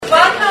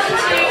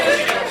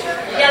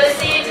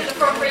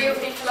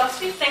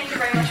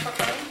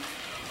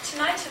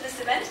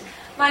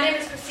My name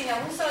is Christina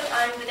Musot.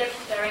 I'm the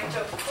Deputy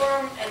Director of the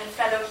Forum and a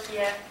Fellow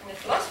here in the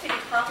Philosophy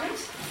Department.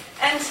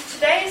 And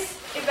today's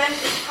event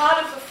is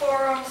part of the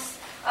Forum's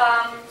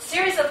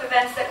series of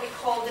events that we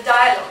call the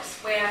Dialogues,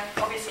 where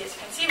obviously, as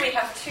you can see, we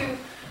have two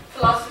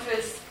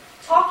philosophers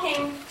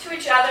talking to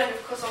each other and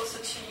of course also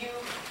to you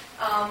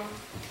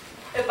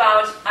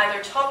about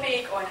either a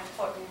topic or an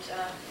important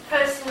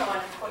person or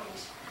an important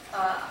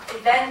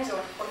event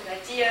or an important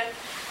idea.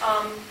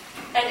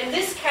 And in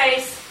this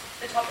case,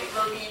 the topic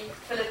will be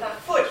Philippa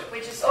Foot,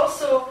 which is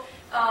also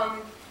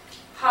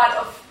part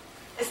of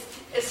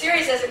a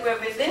series, as it were,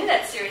 within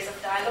that series of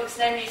dialogues,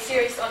 namely a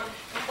series on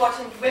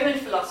important women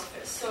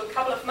philosophers. So a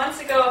couple of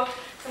months ago,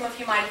 some of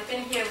you might have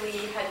been here, we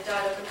had a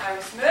dialogue on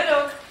Iris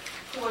Murdoch,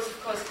 who was,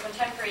 of course, a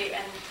contemporary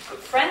and good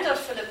friend of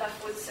Philippa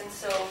Foot's, and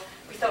so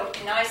we thought it would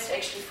be nice to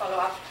actually follow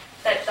up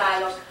that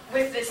dialogue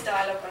with this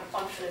dialogue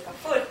on Philippa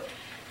Foot.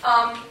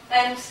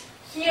 And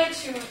here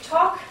to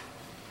talk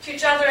to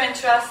each other and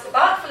to us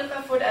about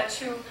Philippa Foot are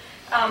two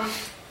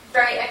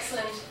very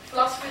excellent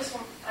philosophers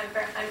whom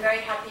I'm very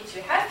happy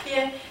to have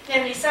here,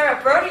 namely Sarah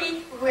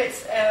Broadie, who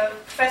is a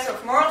professor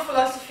of moral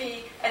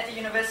philosophy at the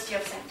University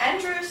of St.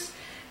 Andrews.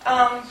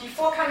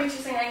 Before coming to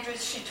St.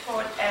 Andrews, she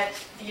taught at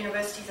the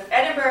universities of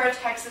Edinburgh,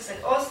 Texas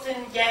at Austin,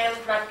 Yale,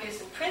 Rutgers,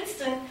 and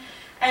Princeton,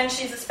 and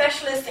she's a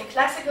specialist in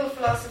classical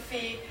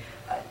philosophy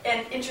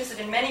and interested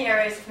in many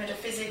areas of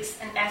metaphysics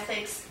and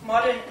ethics,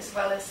 modern as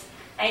well as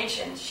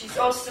ancient. She's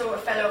also a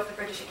fellow of the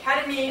British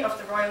Academy, of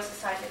the Royal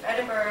Society of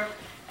Edinburgh,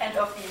 and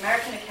of the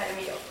American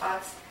Academy of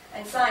Arts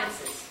and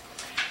Sciences.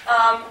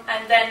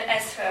 And then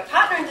as her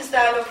partner in this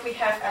dialogue, we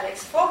have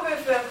Alex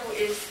Voorhoeve, who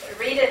is a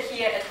reader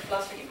here at the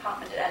Philosophy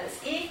Department at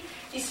LSE.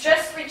 He's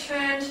just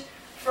returned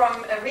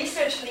from a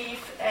research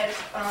leave that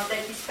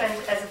he spent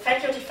as a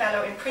faculty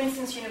fellow in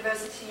Princeton's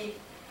University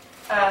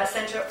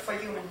Center for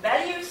Human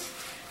Values.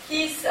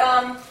 He's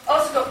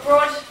also got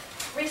broad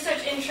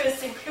research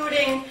interests,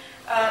 including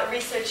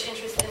research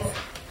interest in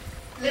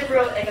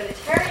liberal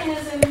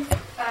egalitarianism,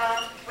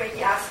 where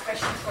he asks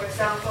questions, for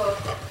example,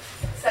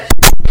 such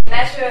as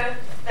matter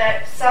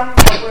that some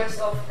are worse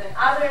off than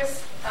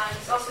others.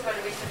 He's also got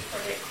a research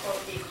project called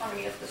The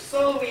Economy of the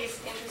Soul, where he's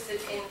interested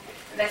in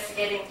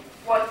investigating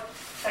what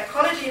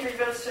psychology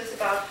reveals to us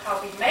about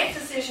how we make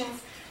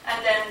decisions,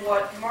 and then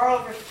what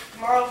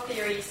moral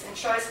theories and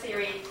choice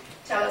theory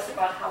tell us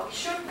about how we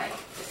should make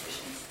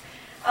decisions.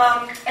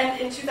 And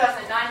in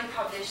 2009, he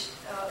published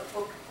a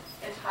book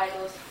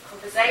entitled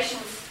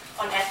Conversations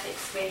on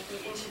Ethics, where he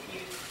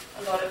interviewed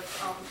a lot of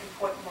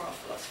important moral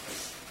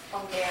philosophers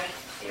on their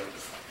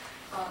theories.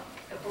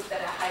 A book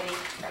that I highly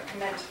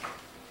recommend.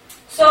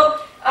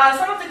 So,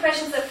 some of the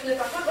questions that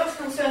Philippa Foot was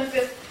concerned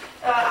with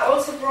are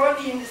also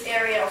broadly in this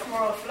area of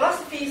moral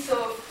philosophy. So,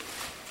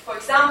 for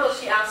example,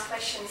 she asked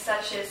questions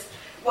such as,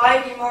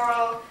 why be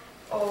moral,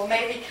 or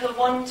may we kill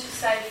one to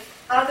save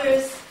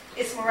others?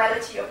 Is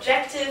morality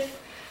objective?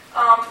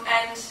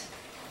 And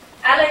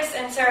Alex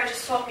and Sarah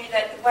just told me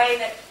that the way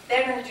that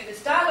they're going to do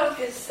this dialogue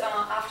is,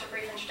 after a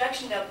brief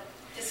introduction, they'll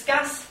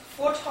discuss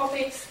 4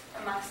 topics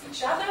amongst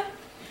each other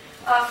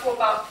for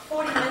about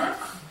 40 minutes,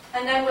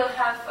 and then we'll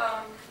have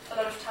a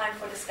lot of time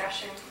for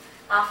discussion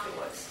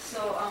afterwards.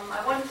 So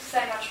I won't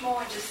say much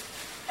more and just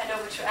hand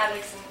over to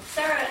Alex and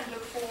Sarah and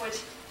look forward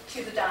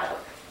to the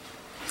dialogue.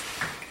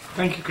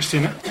 Thank you,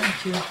 Christina.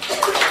 Thank you.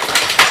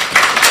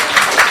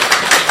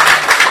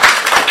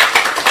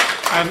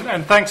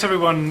 And thanks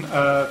everyone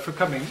for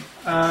coming.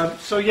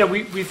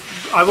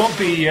 I won't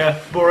be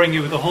boring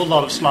you with a whole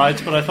lot of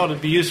slides, but I thought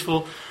it'd be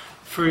useful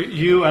for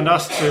you and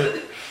us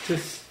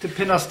to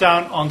pin us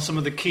down on some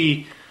of the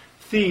key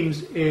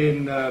themes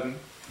in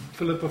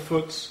Philippa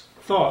Foot's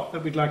thought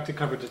that we'd like to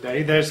cover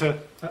today. There's a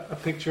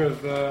picture of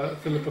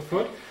Philippa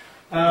Foot.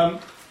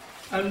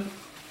 And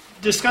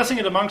discussing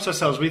it amongst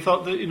ourselves, we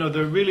thought that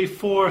there are really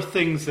 4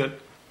 things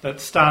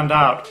that stand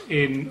out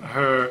in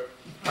her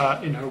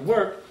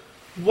work.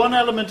 One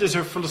element is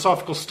her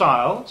philosophical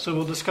style, so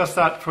we'll discuss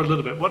that for a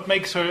little bit. What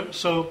makes her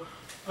so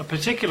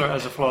particular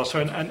as a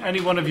philosopher, and any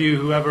one of you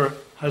who ever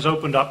has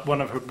opened up one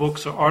of her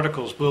books or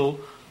articles will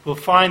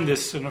find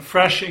this in a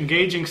fresh,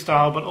 engaging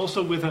style, but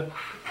also with a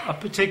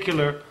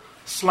particular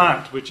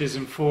slant, which is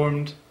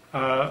informed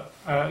to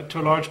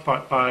a large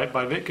part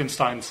by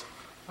Wittgenstein's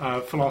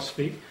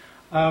philosophy.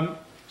 So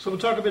we'll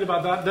talk a bit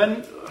about that.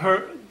 Then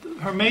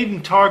her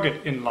main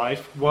target in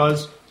life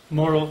was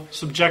moral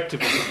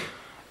subjectivism,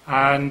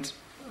 and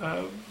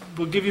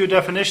we'll give you a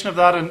definition of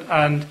that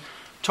and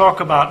talk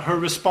about her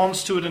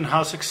response to it and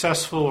how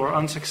successful or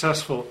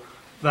unsuccessful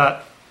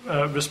that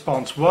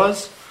response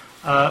was.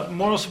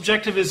 Moral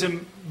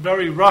subjectivism,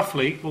 very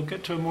roughly, we'll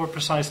get to a more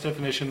precise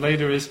definition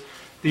later, is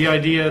the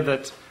idea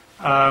that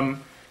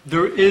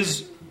there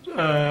is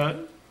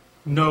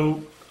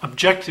no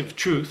objective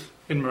truth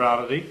in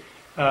morality.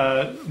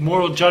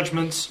 Moral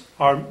judgments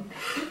are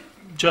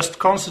just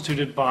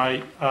constituted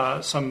by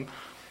some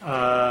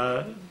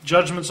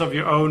judgments of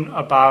your own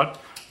about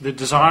the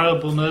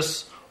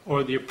desirableness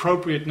or the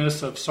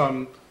appropriateness of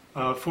some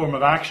form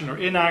of action or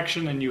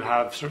inaction, and you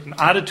have certain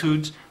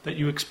attitudes that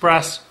you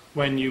express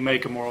when you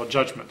make a moral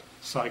judgment.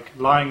 It's like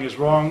lying is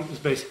wrong is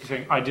basically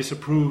saying I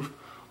disapprove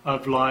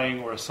of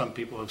lying, or as some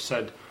people have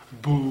said,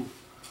 boo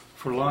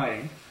for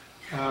lying,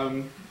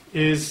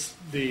 is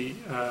the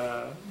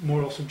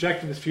moral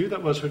subjectivist view.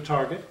 That was her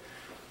target.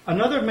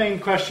 Another main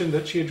question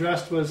that she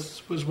addressed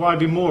was why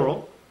be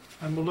moral?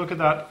 And we'll look at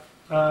that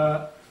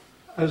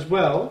as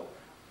well.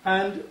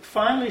 And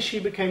finally, she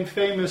became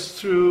famous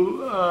through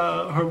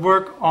her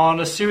work on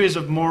a series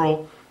of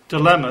moral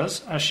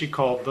dilemmas, as she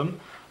called them.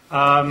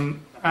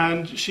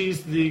 And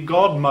she's the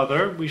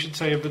godmother, we should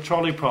say, of the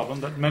trolley problem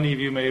that many of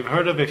you may have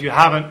heard of. If you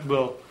haven't,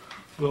 we'll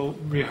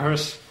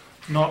rehearse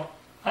not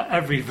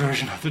every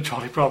version of the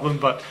trolley problem,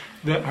 but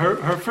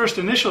her first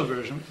initial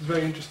version, which is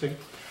very interesting.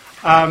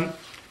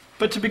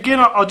 But to begin,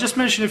 I'll just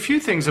mention a few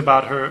things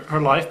about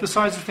her life,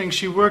 besides the things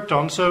she worked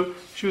on. So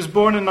she was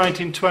born in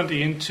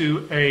 1920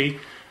 into a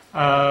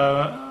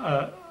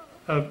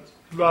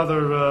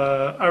rather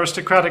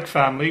aristocratic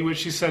family, which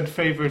she said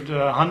favoured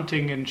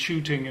hunting and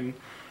shooting and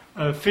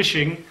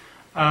fishing.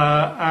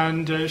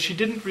 And she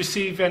didn't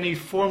receive any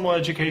formal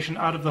education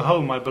out of the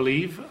home, I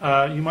believe.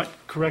 You might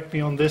correct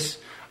me on this.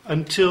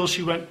 Until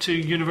she went to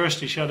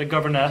university. She had a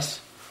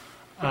governess.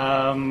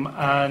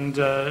 And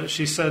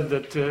she said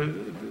that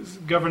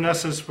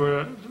governesses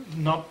were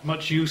not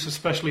much use,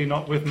 especially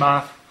not with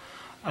math,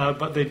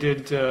 but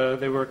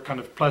they were kind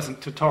of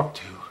pleasant to talk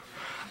to.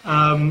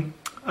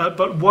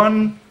 But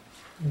one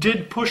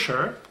did push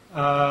her,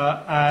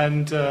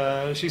 and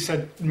she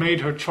said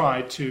made her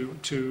try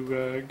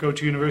to go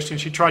to university,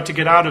 and she tried to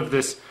get out of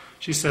this,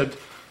 she said,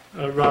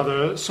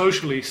 rather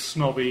socially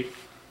snobby,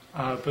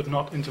 but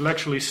not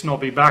intellectually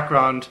snobby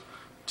background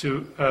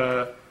to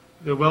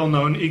the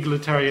well-known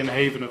egalitarian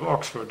haven of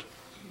Oxford,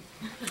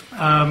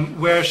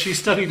 where she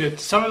studied at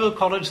Somerville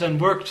College, then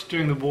worked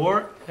during the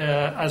war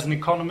as an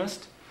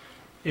economist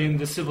in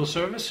the civil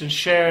service, and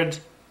shared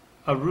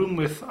a room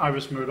with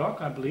Iris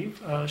Murdoch, I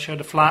believe, shared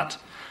a flat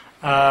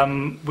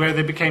where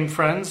they became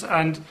friends.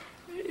 And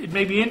it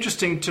may be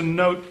interesting to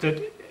note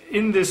that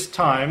in this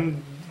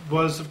time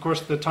was, of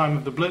course, the time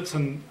of the Blitz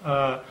and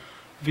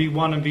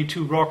V1 and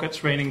V2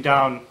 rockets raining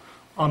down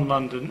on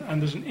London,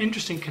 and there's an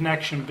interesting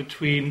connection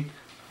between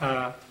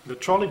the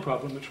trolley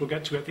problem, which we'll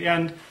get to at the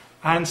end,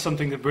 and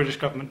something the British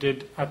government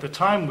did at the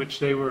time, which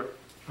they were,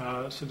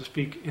 so to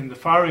speak, in the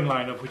firing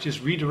line of, which is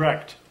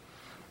redirect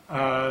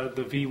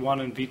the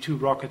V1 and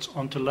V2 rockets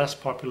onto less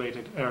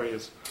populated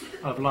areas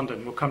of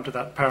London. We'll come to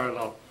that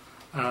parallel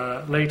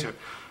later.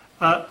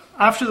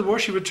 After the war,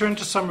 she returned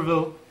to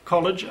Somerville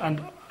College,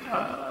 and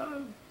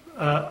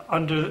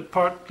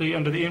partly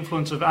under the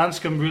influence of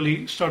Anscombe,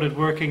 really started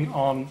working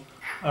on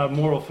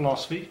moral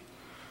philosophy,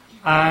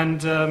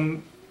 and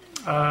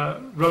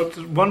wrote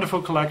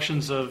wonderful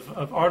collections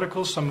of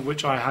articles, some of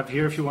which I have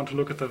here if you want to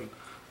look at them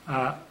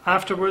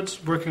afterwards,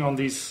 working on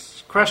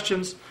these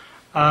questions.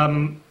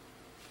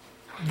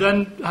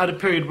 Then had a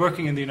period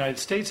working in the United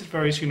States at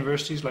various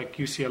universities like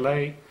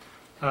UCLA,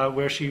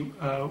 where she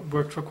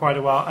worked for quite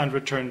a while, and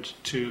returned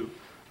to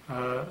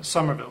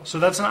Somerville. So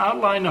that's an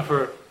outline of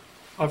her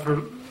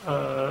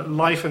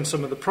life and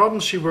some of the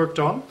problems she worked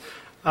on.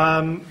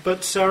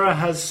 But Sarah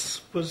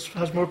has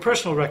more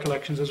personal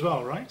recollections as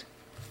well, right?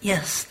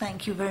 Yes,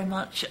 thank you very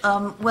much.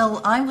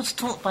 Well, I was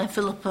taught by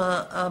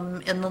Philippa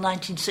in the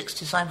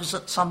 1960s. I was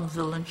at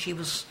Somerville, and she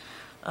was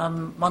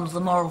one of the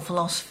moral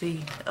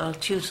philosophy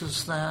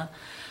tutors there.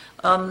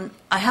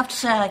 I have to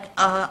say,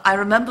 I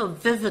remember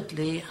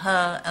vividly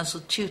her as a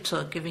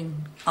tutor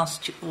giving us,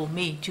 or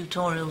me,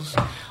 tutorials.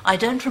 I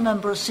don't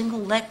remember a single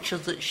lecture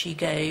that she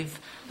gave,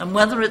 and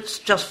whether it's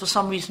just for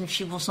some reason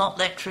she was not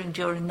lecturing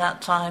during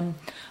that time,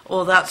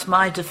 or that's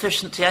my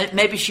deficiency.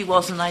 Maybe she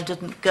was and I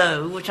didn't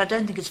go, which I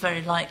don't think is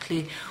very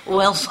likely,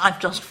 or else I've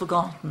just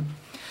forgotten.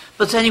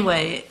 But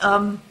anyway,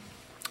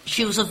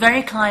 she was a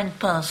very kind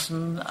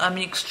person, I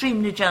mean,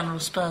 extremely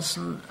generous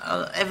person.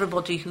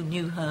 Everybody who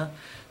knew her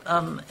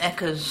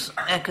echoes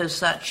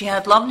that. She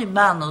had lovely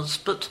manners,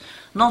 but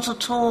not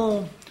at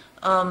all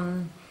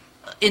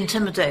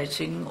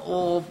intimidating,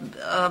 or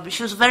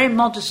she was a very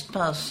modest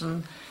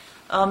person.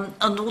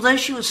 And although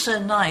she was so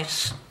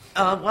nice,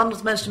 one of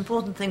the most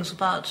important things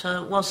about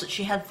her was that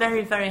she had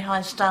very, very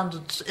high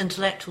standards,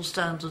 intellectual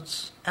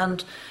standards.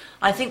 And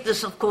I think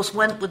this, of course,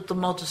 went with the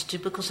modesty,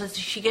 because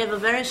she gave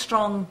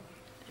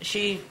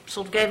she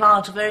sort of gave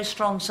out a very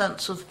strong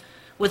sense of,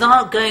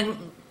 without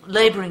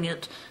labouring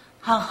it,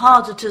 how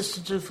hard it is to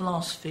do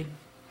philosophy.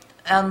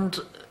 And,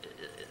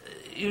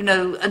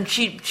 and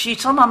she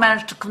somehow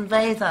managed to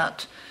convey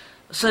that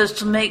so as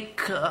to make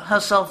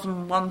herself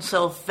and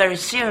oneself very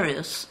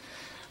serious,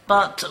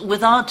 but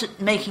without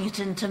making it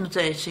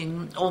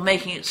intimidating or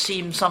making it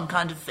seem some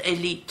kind of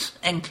elite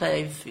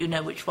enclave,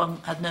 which one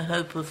had no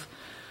hope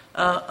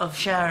of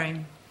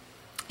sharing.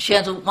 She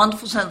had a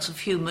wonderful sense of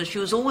humour. She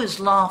was always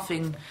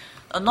laughing,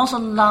 not a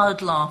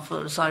loud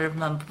laugher, as I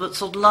remember, but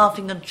sort of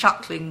laughing and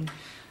chuckling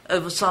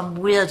over some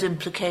weird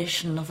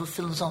implication of a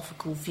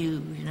philosophical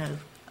view,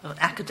 an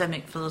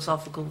academic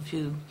philosophical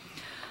view.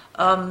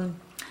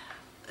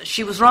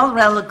 She was rather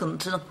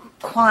elegant in a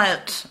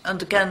quiet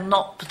and, again,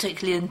 not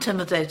particularly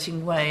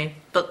intimidating way,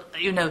 but,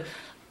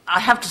 I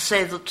have to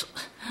say that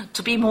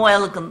to be more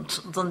elegant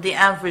than the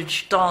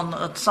average don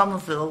at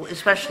Somerville,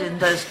 especially in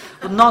those,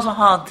 was not a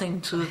hard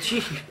thing to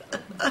achieve.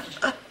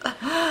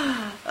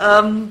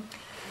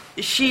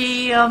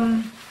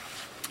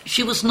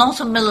 She was not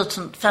a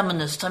militant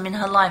feminist. I mean,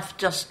 her life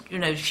just,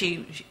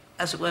 she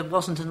as it were,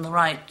 wasn't in the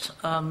right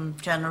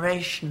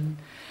generation.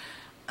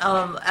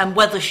 And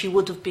whether she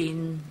would have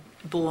been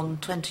born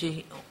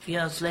 20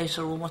 years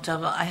later or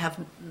whatever, I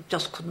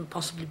just couldn't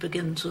possibly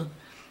begin to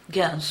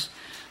guess.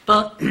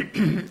 But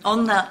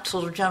on that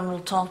sort of general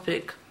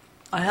topic,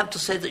 I have to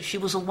say that she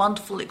was a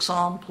wonderful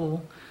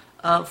example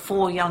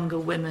for younger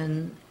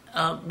women,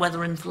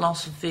 whether in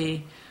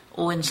philosophy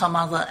or in some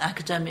other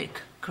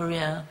academic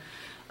career.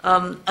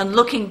 And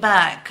looking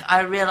back,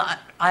 I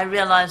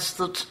realized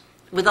that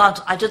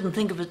I didn't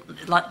think of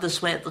it like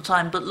this way at the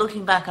time, but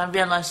looking back, I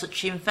realized that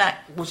she, in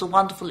fact, was a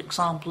wonderful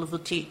example of a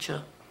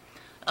teacher,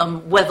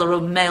 whether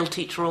a male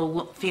teacher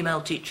or a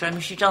female teacher. I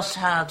mean, she just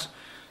had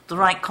the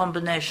right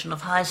combination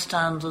of high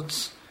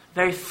standards,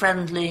 very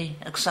friendly,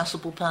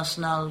 accessible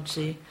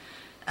personality,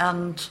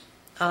 and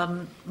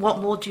what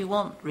more do you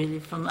want,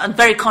 really, and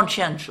very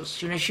conscientious.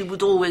 She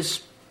would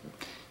always,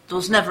 there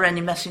was never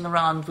any messing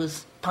around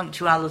with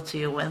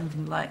punctuality or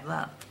anything like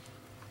that.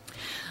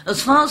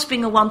 As far as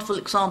being a wonderful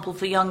example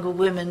for younger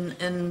women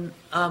in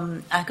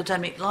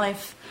academic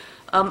life,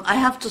 I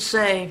have to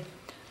say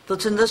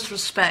that in this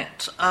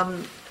respect,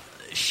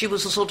 she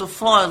was a sort of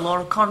foil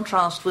or a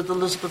contrast with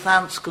Elizabeth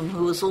Anscombe,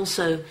 who was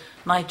also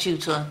my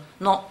tutor,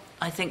 not,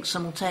 I think,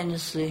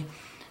 simultaneously,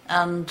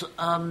 and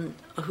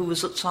who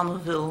was at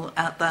Somerville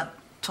at that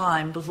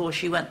time before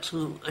she went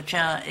to a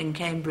chair in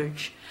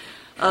Cambridge.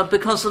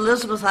 Because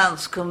Elizabeth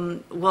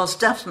Anscombe was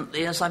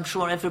definitely, as I'm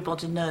sure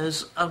everybody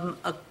knows,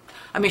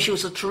 she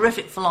was a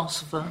terrific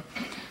philosopher,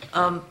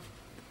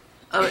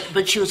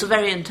 but she was a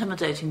very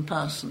intimidating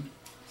person.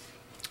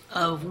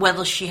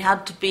 Whether she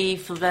had to be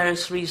for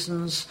various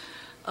reasons,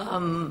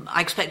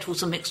 I expect it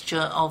was a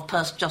mixture of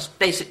just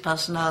basic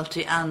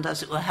personality and,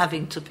 as it were,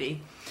 having to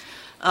be.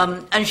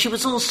 And she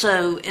was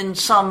also, in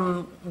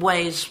some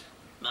ways,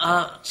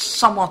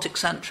 somewhat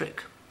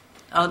eccentric.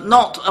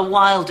 Not a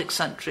wild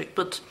eccentric,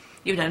 but,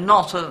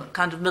 not a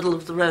kind of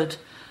middle-of-the-road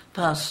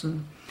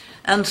person.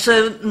 And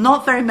so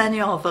not very many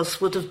of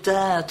us would have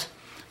dared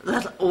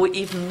that, or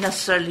even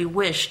necessarily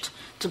wished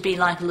to be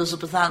like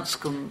Elizabeth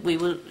Anscombe. We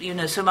were,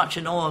 so much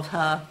in awe of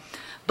her.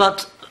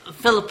 But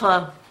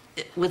Philippa,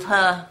 with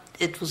her,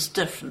 it was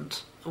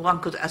different.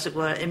 One could, as it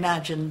were,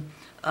 imagine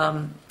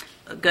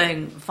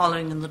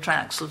following in the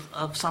tracks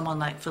of someone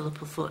like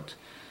Philippa Foot.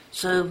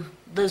 So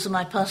those are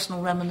my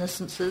personal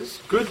reminiscences.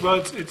 Good. Well,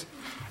 it's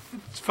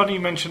funny you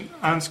mentioned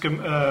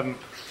Anscombe.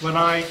 When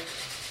I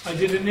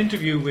did an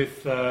interview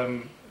with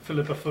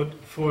Philippa Foot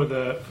for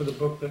the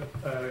book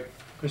that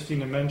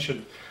Christina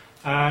mentioned,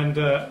 and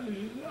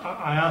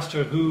I asked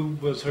her who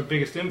was her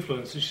biggest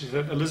influence, and she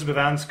said Elizabeth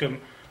Anscombe,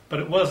 but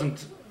it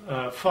wasn't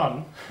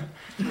fun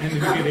in the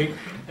beginning.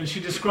 And she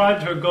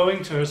described her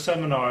going to her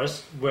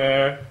seminars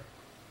where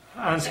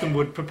Anscombe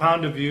would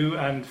propound a view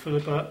and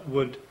Philippa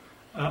would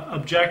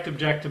object,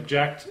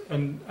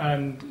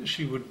 and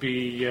she would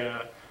be,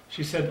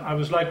 she said, I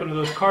was like one of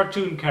those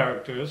cartoon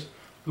characters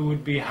who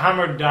would be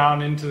hammered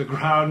down into the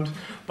ground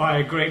by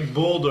a great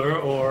boulder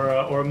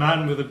or a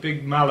man with a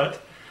big mallet,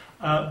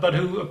 but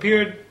who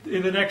appeared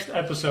in the next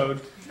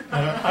episode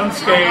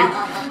unscathed,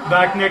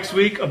 back next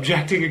week,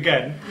 objecting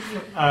again.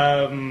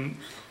 And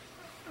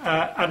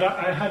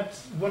I had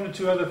one or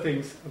two other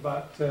things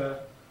about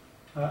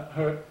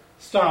her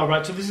style,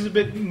 right? So this is a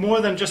bit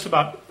more than just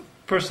about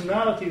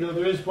personality, though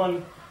there is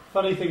one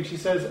funny thing she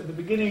says at the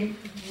beginning,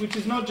 which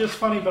is not just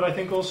funny, but I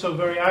think also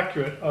very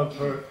accurate of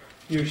her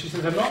view. She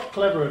says, I'm not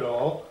clever at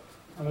all,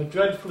 I'm a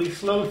dreadfully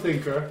slow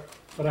thinker,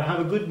 but I have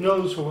a good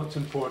nose for what's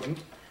important,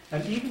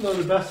 and even though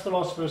the best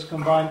philosophers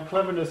combine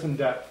cleverness and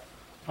depth,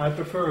 I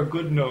prefer a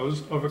good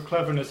nose over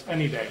cleverness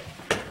any day.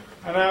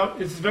 And now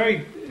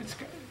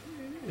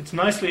it's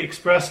nicely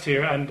expressed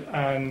here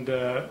and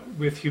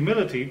with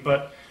humility,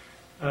 but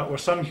or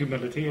some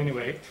humility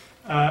anyway.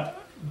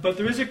 But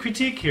there is a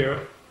critique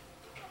here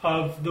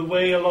of the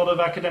way a lot of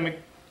academic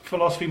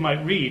philosophy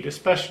might read,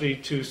 especially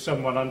to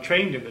someone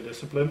untrained in the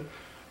discipline,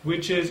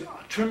 which is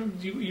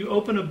you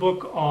open a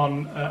book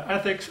on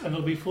ethics and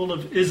it'll be full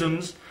of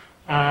isms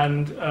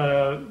and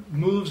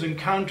moves and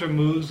counter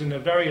moves in a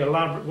very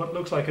elaborate, what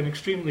looks like an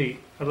extremely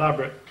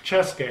elaborate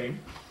chess game.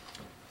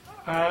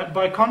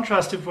 By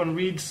contrast, if one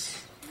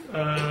reads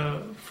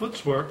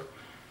Foot's work,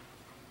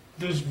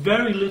 there's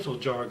very little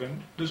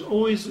jargon. There's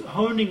always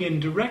honing in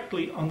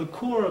directly on the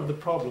core of the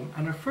problem.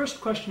 And her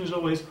first question is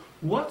always,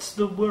 what's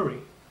the worry?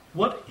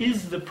 What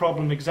is the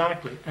problem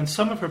exactly? And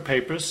some of her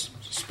papers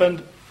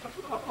spend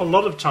a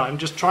lot of time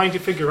just trying to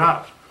figure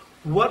out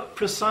what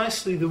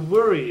precisely the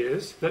worry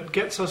is that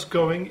gets us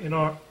going in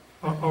our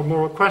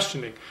moral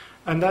questioning.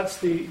 And that's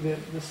the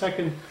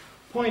second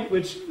point,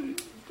 which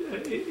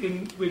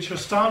in which her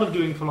style of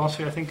doing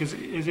philosophy, I think,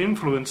 is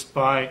influenced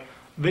by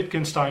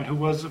Wittgenstein, who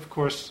was, of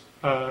course,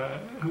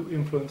 who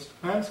influenced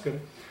Anscombe.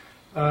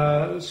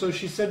 So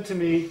she said to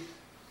me,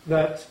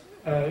 that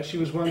she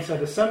was once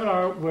at a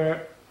seminar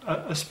where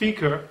a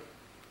speaker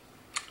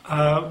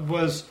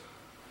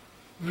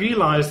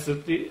realized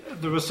that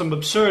there was some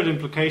absurd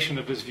implication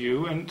of his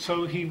view, and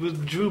so he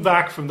withdrew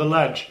back from the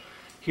ledge.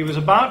 He was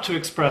about to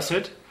express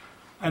it,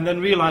 and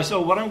then realized,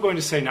 what I'm going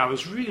to say now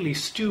is really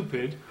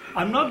stupid.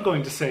 I'm not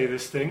going to say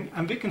this thing.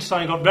 And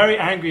Wittgenstein got very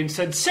angry and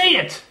said, say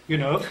it,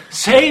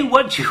 say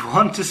what you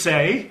want to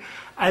say,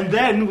 and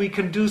then we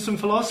can do some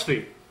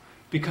philosophy.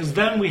 Because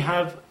then we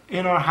have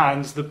in our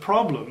hands the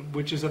problem,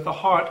 which is at the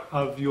heart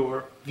of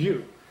your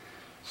view.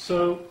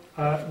 So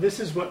this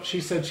is what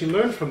she said she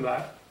learned from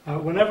that.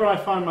 Whenever I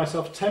find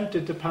myself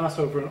tempted to pass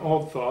over an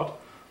odd thought,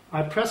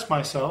 I press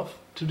myself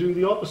to do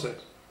the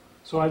opposite.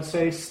 So I'd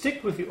say,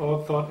 stick with the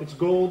odd thought, it's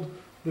gold.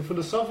 The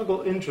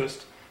philosophical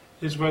interest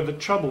is where the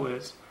trouble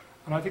is.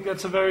 And I think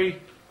that's a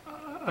very,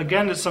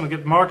 again, it's something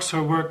that marks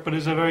her work, but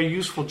is a very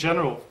useful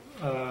general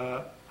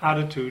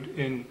attitude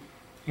in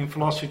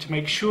philosophy, to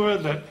make sure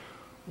that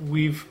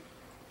we've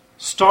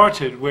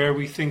started where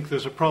we think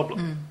there's a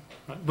problem.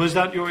 Right? Was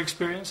that your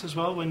experience as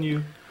well when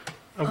you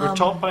were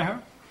taught by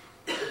her?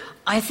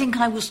 I think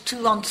I was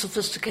too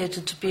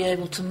unsophisticated to be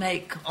able to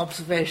make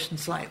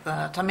observations like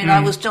that. I mean, I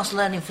was just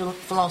learning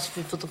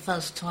philosophy for the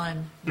first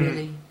time,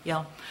 really,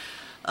 yeah.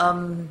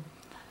 And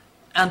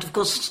of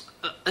course,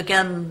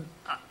 again,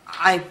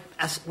 it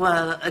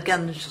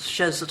just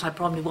shows that I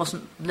probably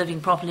wasn't living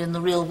properly in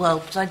the real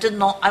world, but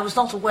I was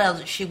not aware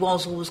that she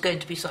was always going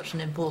to be such an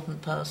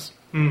important person.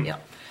 Yeah.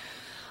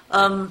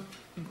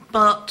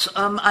 But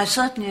I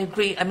certainly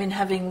agree. I mean,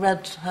 having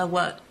read her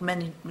work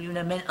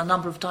a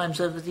number of times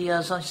over the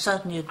years, I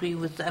certainly agree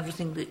with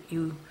everything that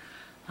you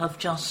have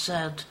just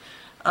said.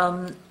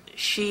 Her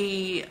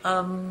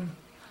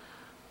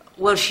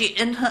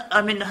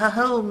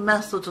whole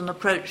method and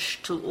approach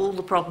to all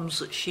the problems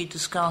that she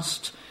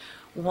discussed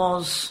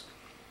was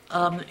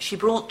she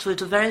brought to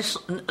it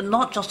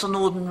not just an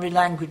ordinary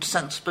language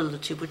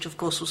sensibility, which of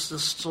course was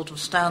this sort of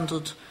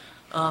standard.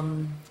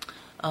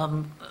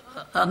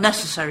 A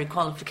necessary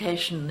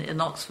qualification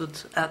in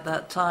Oxford at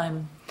that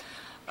time.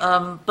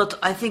 But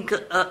I think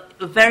a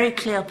very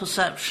clear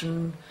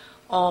perception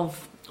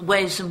of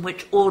ways in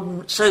which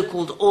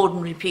so-called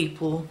ordinary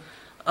people,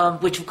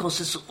 which of course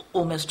is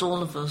almost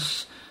all of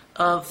us,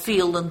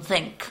 feel and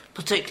think,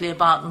 particularly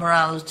about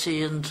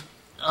morality and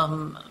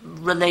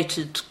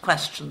related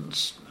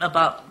questions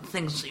about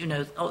things,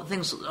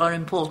 things that are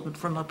important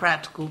from a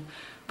practical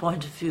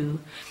point of view.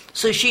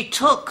 So she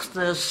took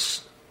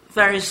this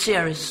very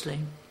seriously.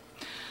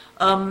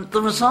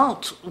 The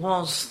result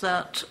was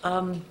that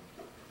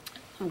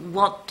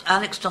what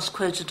Alex just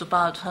quoted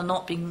about her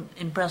not being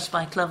impressed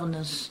by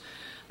cleverness,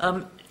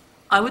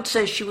 I would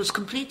say she was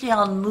completely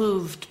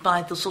unmoved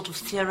by the sort of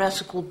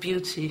theoretical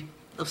beauty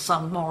of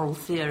some moral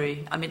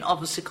theory. I mean,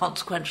 obviously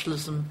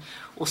consequentialism,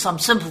 or some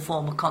simple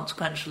form of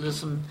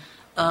consequentialism,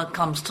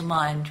 comes to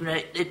mind.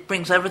 It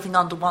brings everything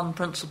under one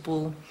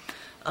principle.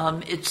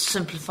 It's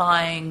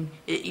simplifying,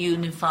 it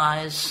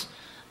unifies.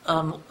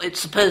 It's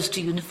supposed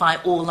to unify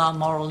all our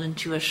moral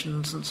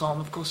intuitions and so on.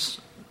 Of course,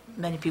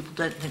 many people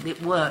don't think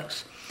it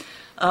works.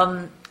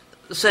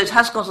 So it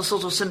has got a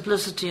sort of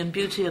simplicity and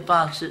beauty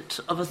about it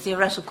of a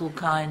theoretical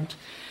kind.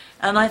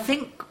 And I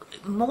think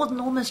more than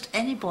almost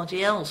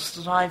anybody else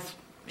that I've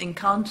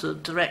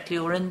encountered, directly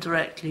or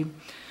indirectly,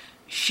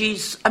 she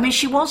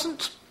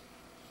wasn't...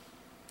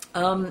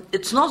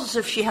 it's not as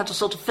if she had a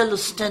sort of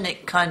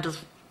philistinic kind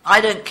of,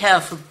 I don't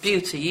care for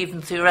beauty,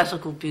 even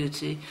theoretical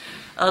beauty.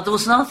 There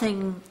was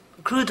nothing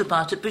crude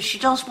about it, but she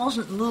just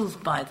wasn't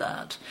moved by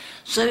that.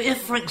 So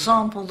if, for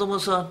example, there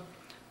was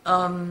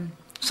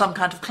some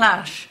kind of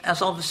clash,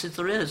 as obviously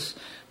there is,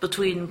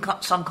 between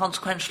some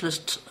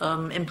consequentialist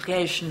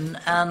implication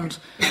and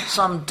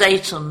some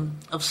datum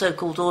of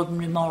so-called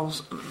ordinary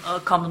morals,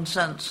 common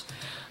sense,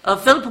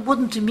 Philippa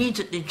wouldn't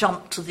immediately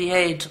jump to the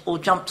aid or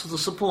jump to the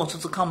support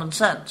of the common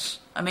sense.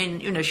 I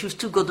mean, she was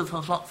too good of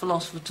a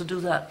philosopher to do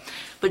that.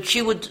 But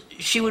she would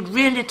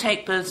really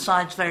take both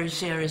sides very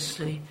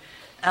seriously.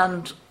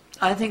 And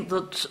I think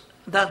that's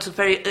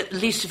at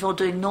least if you're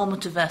doing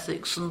normative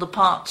ethics and the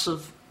parts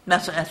of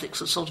meta-ethics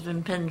that sort of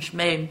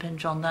may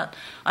impinge on that,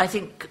 I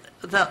think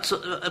that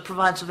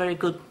provides a very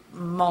good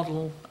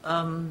model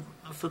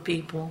for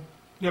people.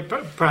 Yeah,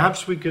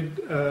 perhaps we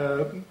could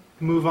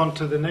move on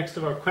to the next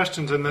of our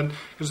questions, and then,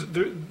 because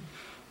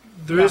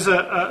there is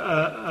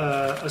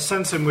a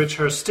sense in which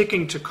her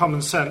sticking to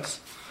common sense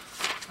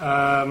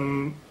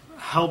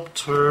helped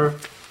her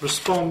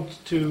respond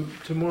to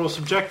moral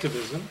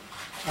subjectivism,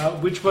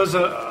 which was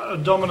a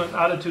dominant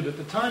attitude at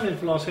the time in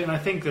philosophy, and I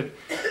think that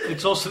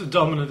it's also the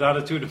dominant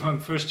attitude among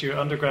first-year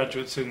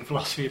undergraduates in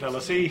philosophy at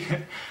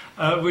LSE,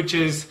 which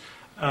is,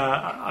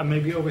 I may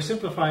be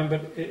oversimplifying,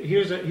 but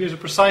here's a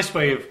precise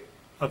way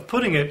of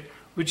putting it,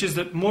 which is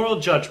that moral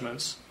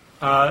judgments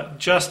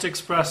just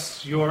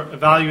express your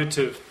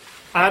evaluative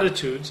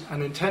attitudes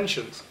and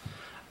intentions,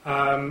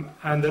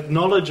 and that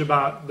knowledge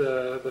about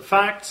the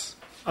facts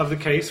of the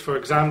case, for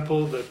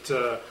example,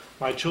 that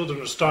my children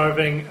are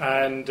starving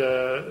and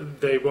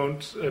they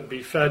won't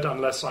be fed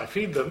unless I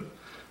feed them,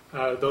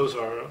 those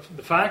are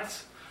the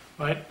facts,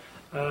 right?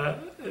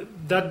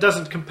 That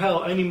doesn't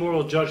compel any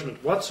moral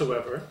judgment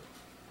whatsoever.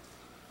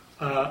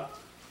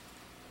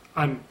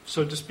 I'm,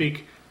 so to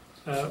speak,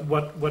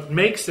 what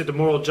makes it a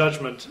moral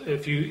judgment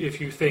if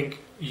you think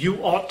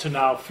you ought to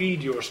now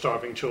feed your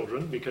starving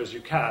children because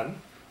you can,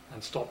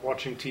 and stop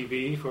watching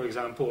TV, for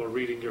example, or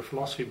reading your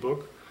philosophy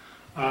book,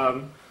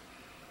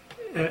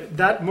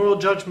 that moral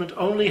judgment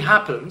only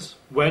happens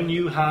when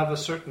you have a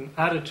certain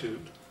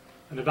attitude,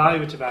 an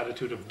evaluative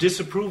attitude of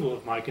disapproval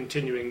of my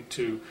continuing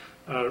to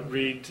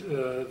read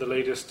the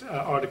latest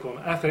article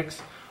on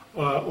ethics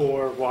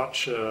or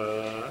watch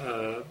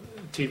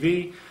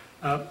TV,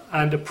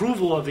 and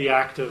approval of the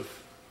act of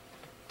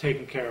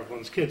taking care of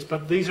one's kids.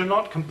 But these are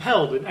not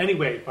compelled in any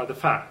way by the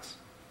facts,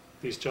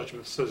 these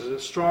judgments. So there's a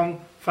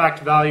strong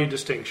fact-value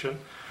distinction.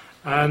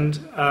 And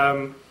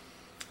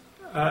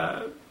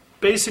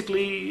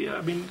basically,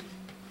 I mean,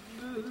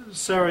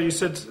 Sarah, you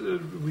said,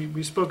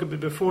 we spoke a bit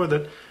before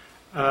that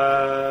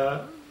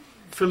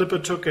Philippa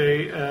took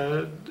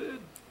a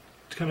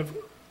kind of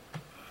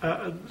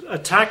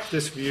attacked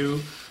this view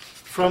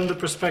from the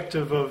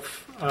perspective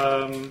of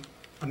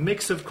a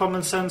mix of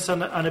common sense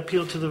and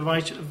appeal to the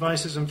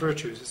vices and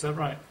virtues. Is that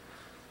right?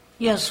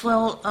 Yes,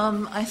 well,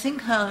 I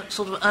think her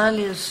sort of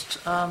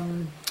earliest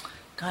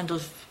kind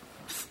of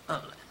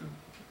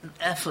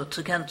effort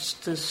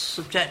against this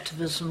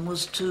subjectivism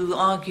was to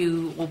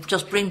argue, or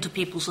just bring to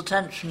people's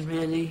attention,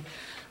 really,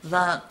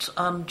 that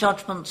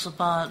judgments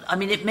about... I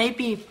mean, it may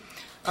be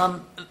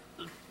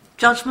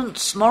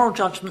judgments, moral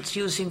judgments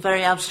using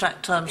very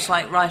abstract terms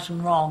like right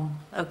and wrong,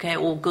 okay,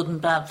 or good and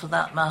bad for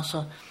that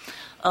matter.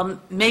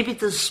 Maybe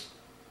this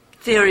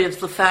theory of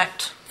the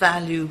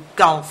fact-value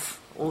gulf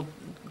or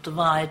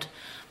divide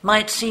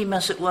might seem,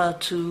 as it were,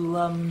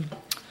 to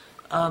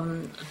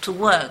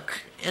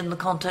work in the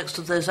context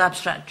of those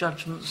abstract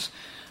judgments.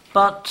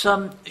 But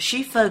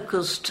she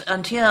focused,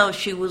 and here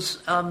she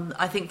was,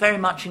 I think, very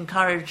much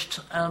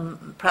encouraged,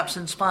 perhaps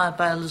inspired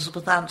by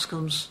Elizabeth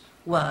Anscombe's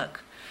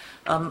work.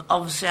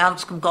 Obviously,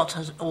 Anscombe got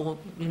her, or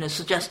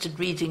suggested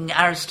reading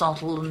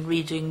Aristotle and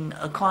reading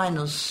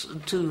Aquinas,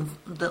 two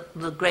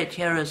the great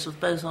heroes of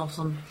both of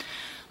them.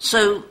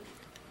 So,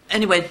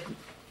 anyway,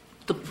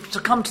 to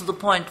come to the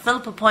point,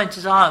 Philippa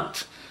pointed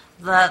out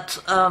that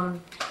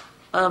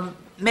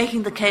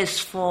making the case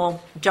for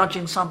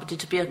judging somebody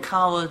to be a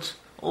coward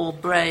or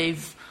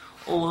brave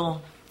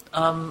or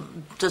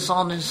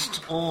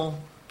dishonest or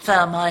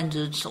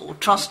fair-minded or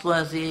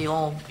trustworthy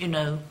or,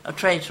 a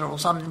traitor or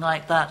something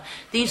like that.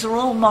 These are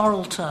all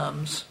moral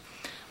terms,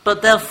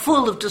 but they're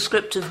full of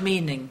descriptive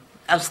meaning,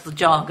 as the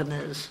jargon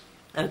is,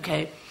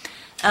 okay?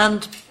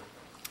 And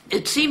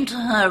it seemed to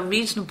her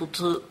reasonable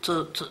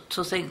to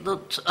think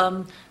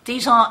that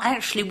these are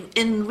actually,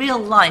 in real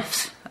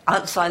life,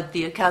 outside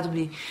the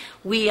academy,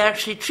 we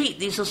actually treat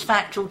these as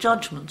factual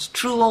judgments,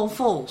 true or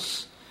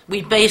false.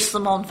 We base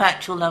them on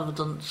factual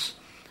evidence,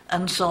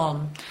 and so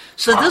on.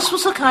 So this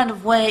was a kind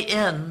of way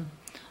in,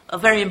 a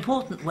very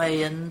important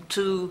way in,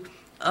 to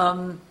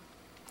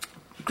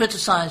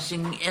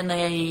criticising on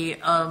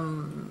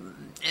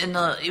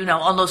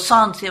a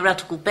sound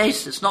theoretical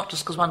basis, not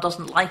just because one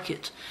doesn't like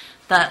it,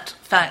 that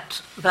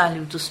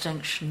fact-value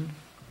distinction.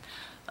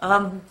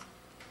 And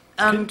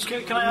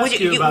can I ask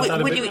you about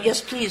that a bit?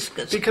 Yes, please.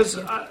 Because,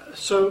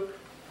 so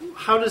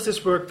how does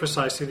this work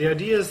precisely? The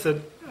idea is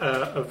that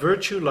a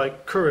virtue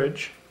like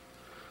courage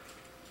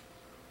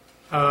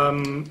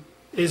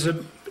is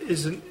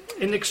an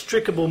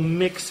inextricable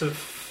mix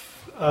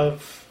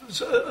of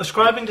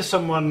ascribing to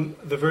someone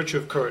the virtue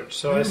of courage.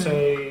 So I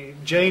say,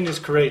 Jane is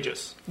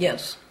courageous.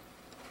 Yes.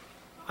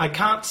 I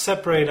can't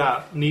separate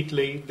out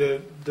neatly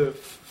the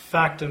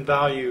fact and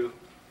value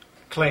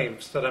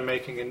claims that I'm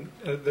making, and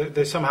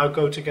they somehow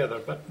go together.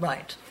 But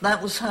right,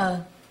 that was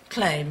her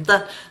claim.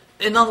 That,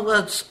 in other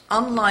words,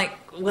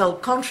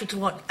 contrary to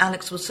what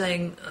Alex was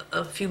saying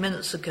a few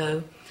minutes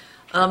ago,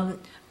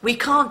 we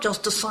can't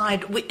just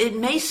decide. It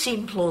may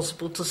seem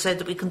plausible to say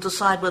that we can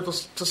decide whether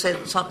to say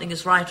that something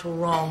is right or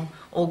wrong,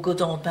 or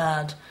good or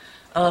bad,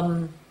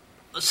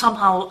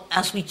 somehow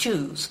as we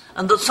choose,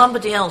 and that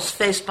somebody else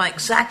faced by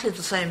exactly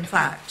the same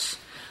facts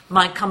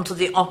might come to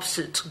the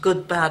opposite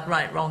good, bad,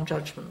 right, wrong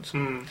judgment.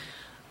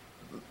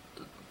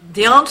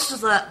 The answer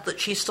to that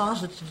she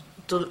started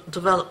to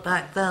develop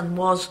back then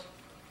was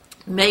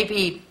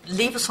maybe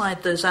leave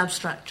aside those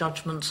abstract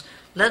judgments.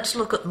 Let's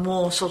look at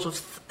more sort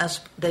of, as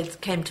they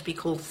came to be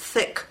called,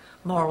 thick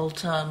moral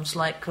terms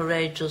like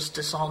courageous,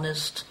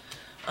 dishonest,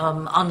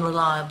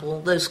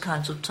 unreliable, those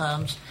kinds of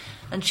terms.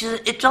 And she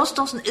said it just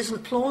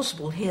isn't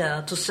plausible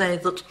here to say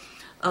that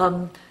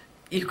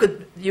you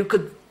could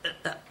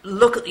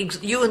look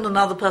at, you and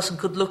another person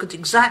could look at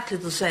exactly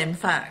the same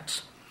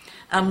facts,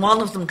 and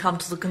one of them come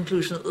to the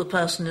conclusion that the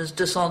person is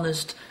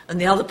dishonest, and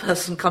the other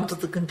person come to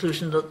the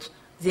conclusion that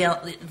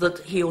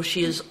he or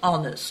she is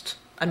honest.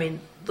 I mean,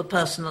 the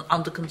person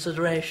under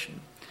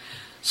consideration.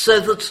 So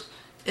that,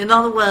 in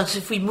other words,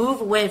 if we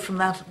move away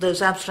from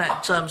those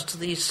abstract terms to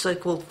these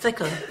so-called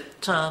thicker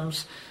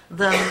terms,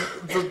 then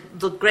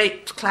the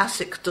great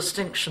classic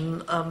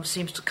distinction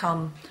seems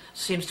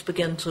to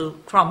begin to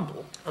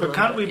crumble. But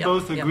can't we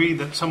both agree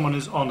that someone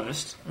is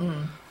honest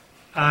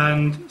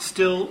and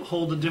still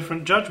hold a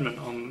different judgment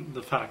on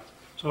the fact?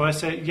 So I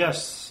say,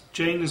 yes,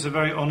 Jane is a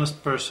very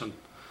honest person,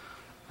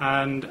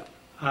 and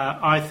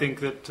I think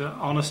that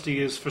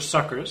honesty is for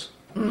suckers.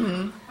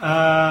 So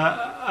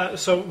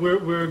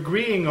we're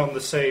agreeing on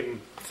the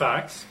same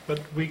facts,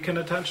 but we can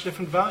attach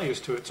different values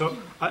to it. So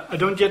I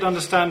don't yet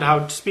understand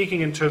how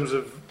speaking in terms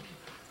of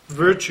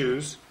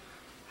virtues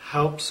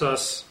helps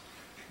us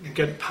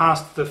get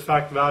past the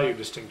fact-value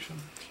distinction.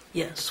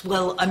 Yes,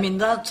 well, I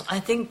mean, I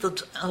think that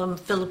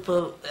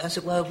Philippa, as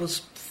it were, was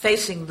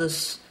facing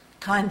this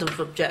kind of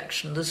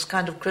objection, this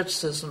kind of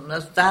criticism,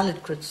 as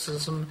valid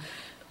criticism,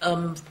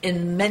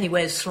 in many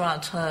ways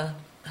throughout her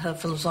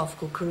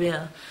philosophical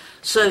career.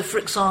 So, for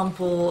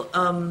example,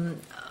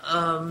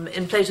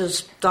 in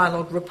Plato's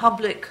dialogue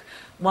Republic,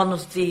 one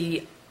of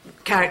the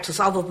characters,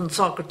 other than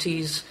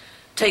Socrates,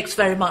 takes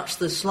very much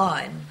this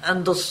line,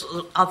 and there's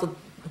other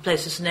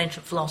places in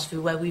ancient philosophy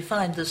where we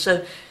find this.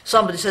 So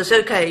somebody says,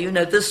 okay,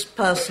 this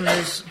person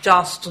is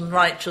just and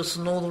righteous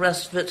and all the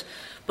rest of it,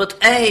 but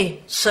A,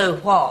 so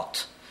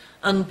what?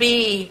 And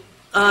B,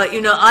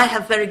 I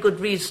have very good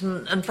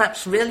reason, and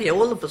perhaps really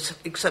all of us,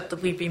 except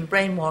that we've been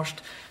brainwashed,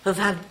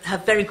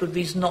 have very good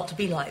reason not to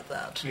be like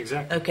that.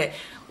 Exactly. Okay.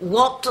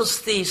 What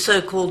does the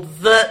so-called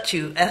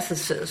virtue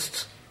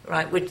ethicist,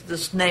 right, which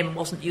this name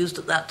wasn't used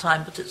at that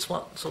time, but it's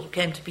what sort of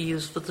came to be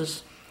used for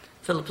this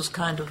Philippa's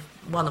kind of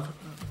one of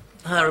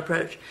her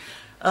approach.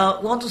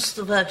 What does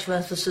the virtue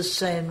ethicist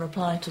say in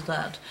reply to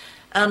that?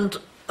 And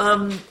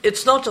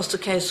it's not just a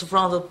case of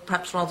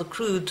perhaps rather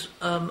crude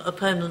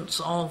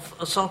opponents of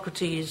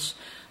Socrates,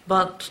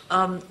 but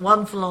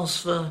one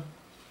philosopher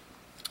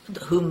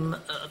whom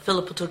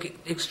Philippa took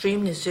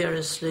extremely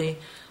seriously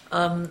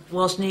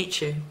was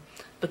Nietzsche,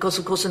 because,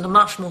 of course, in a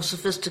much more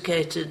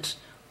sophisticated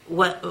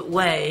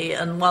way,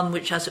 and one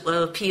which, as it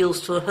were, appeals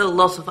to a whole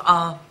lot of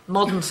our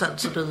modern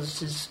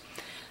sensibilities,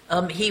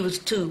 he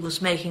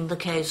was making the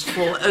case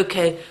for,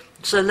 okay,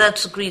 so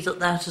let's agree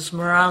that is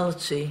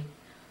morality,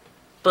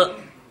 but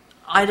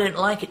I don't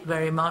like it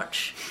very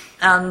much,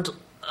 and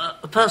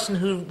a person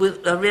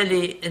a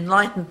really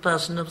enlightened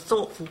person, a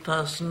thoughtful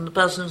person, the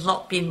person who's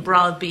not been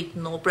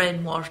browbeaten or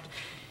brainwashed,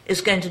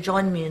 is going to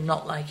join me in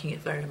not liking it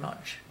very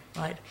much,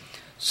 right?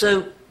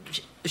 So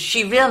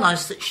she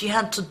realised that she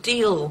had to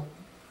deal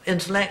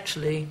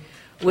intellectually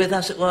with,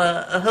 as it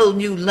were, a whole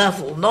new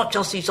level, not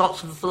just these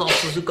Oxford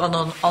philosophers who've gone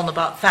on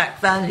about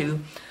fact value,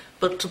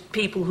 but to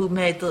people who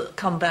made the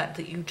comeback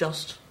that you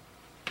just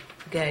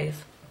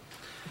gave.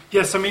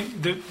 Yes, I mean,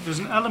 there's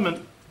an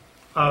element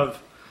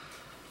of,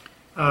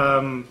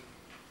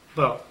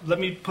 let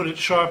me put it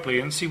sharply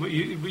and see what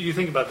you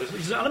think about this.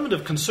 There's an element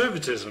of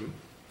conservatism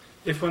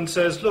if one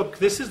says, look,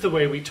 this is the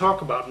way we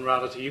talk about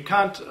morality. You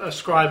can't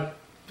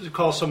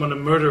call someone a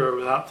murderer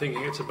without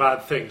thinking it's a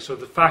bad thing. So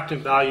the fact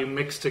and value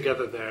mix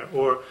together there.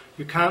 Or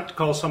you can't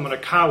call someone a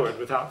coward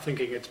without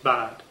thinking it's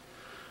bad.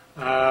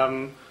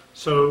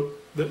 So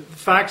the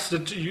facts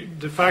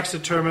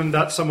determine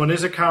that someone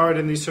is a coward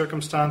in these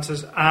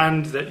circumstances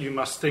and that you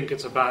must think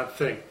it's a bad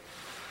thing.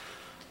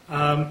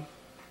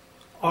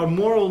 Our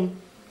moral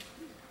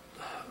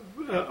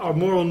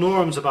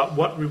norms about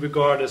what we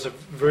regard as a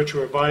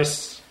virtue or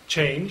vice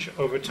change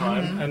over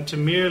time, and to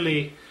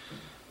merely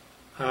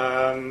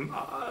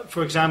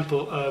for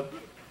example,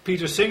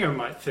 Peter Singer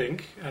might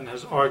think, and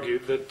has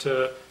argued,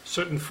 that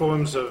certain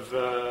forms of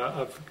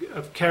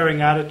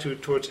caring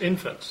attitude towards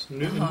infants,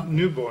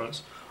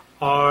 newborns,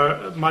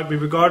 might be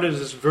regarded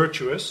as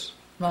virtuous,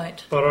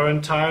 right, but are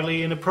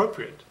entirely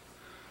inappropriate.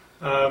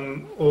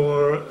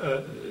 Or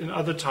in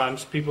other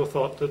times, people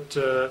thought that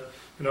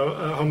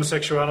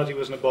homosexuality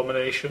was an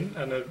abomination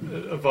and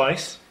a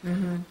vice,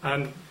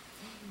 and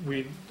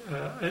we,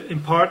 in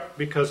part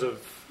because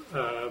of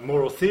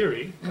moral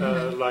theory,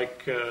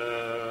 like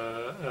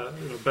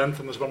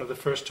Bentham was one of the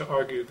first to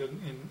argue that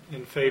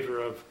in favor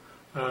of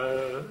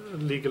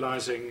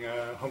legalizing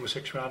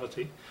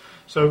homosexuality.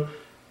 So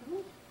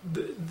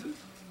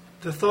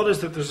the thought is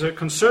that there's a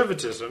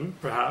conservatism,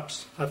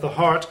 perhaps, at the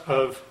heart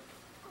of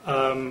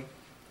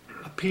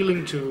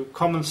appealing to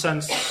common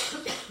sense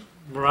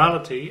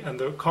morality and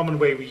the common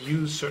way we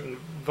use certain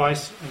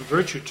vice and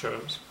virtue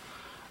terms,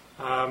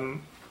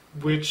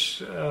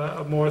 which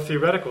a more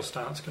theoretical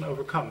stance can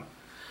overcome.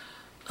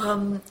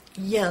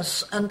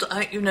 Yes, and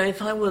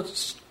if I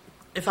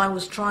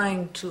was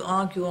trying to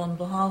argue on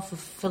behalf of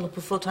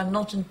Philippa Foot, I'm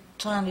not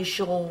entirely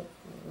sure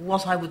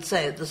what I would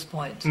say at this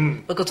point,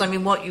 because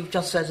what you've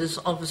just said is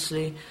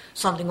obviously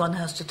something one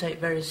has to take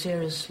very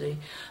seriously.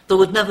 There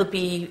would never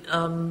be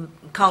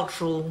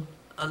cultural,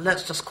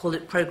 let's just call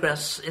it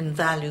progress in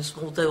values,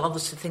 although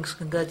obviously things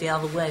can go the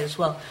other way as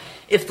well,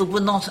 if there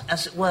were not,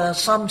 as it were,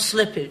 some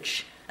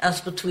slippage as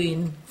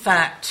between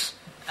facts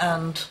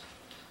and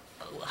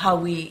how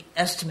we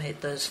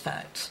estimate those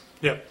facts.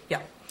 Yeah.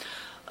 Yeah.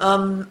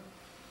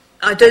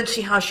 I don't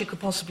see how she could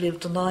possibly have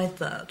denied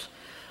that.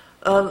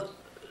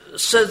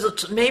 so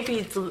that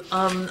maybe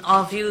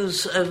our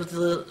views over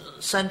the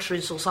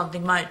centuries or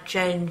something might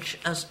change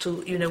as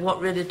to, what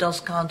really does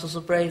count as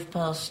a brave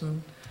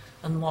person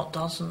and what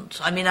doesn't.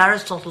 I mean,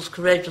 Aristotle's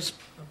courageous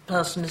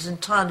person is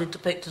entirely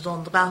depicted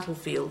on the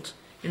battlefield.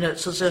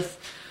 It's as if,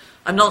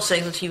 I'm not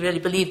saying that he really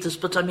believed this,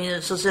 but I mean,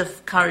 it's as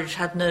if courage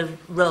had no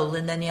role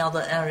in any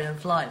other area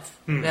of life.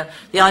 Yeah?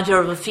 The idea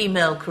of a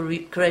female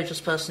courageous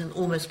person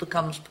almost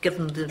becomes,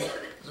 given the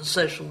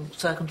social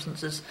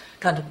circumstances,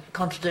 kind of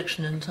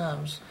contradiction in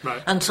terms,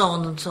 right. And so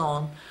on and so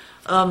on.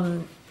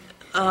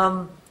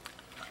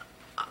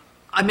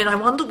 I mean, I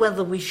wonder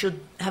whether we should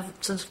have,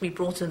 since I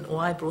brought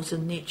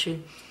in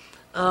Nietzsche,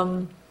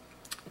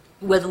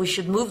 whether we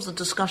should move the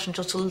discussion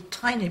just a little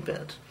tiny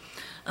bit.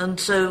 And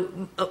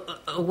so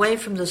away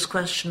from this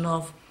question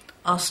of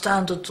our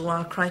standards or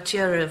our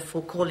criteria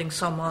for calling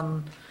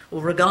someone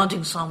or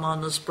regarding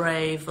someone as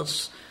brave,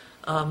 as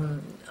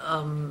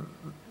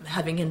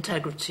having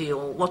integrity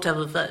or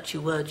whatever virtue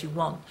word you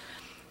want.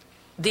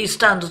 These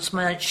standards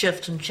might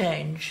shift and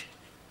change,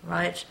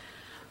 right?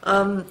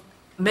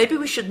 Maybe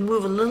we should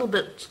move a little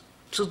bit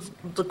to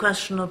the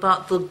question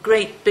about the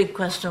great big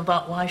question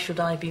about why should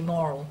I be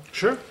moral?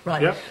 Sure.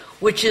 Right. Yeah.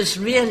 Which is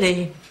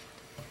really,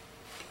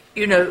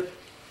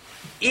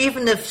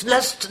 even if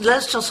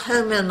let's just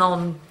home in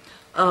on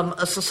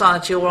a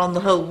society or on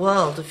the whole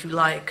world, if you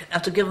like,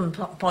 at a given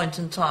point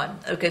in time.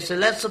 Okay, so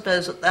let's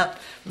suppose that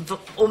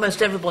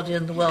almost everybody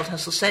in the world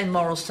has the same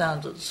moral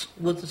standards.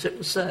 Would that it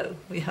was so?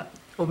 Yeah.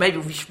 Or maybe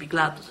we should be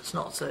glad that it's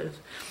not so.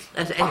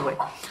 Anyway,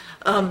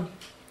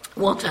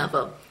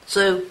 whatever.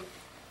 So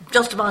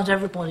just about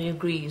everybody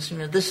agrees,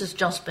 this is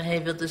just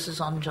behaviour, this is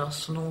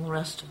unjust, and all the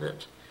rest of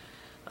it.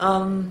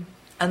 And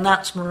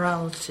that's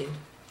morality.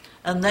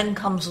 And then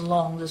comes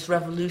along this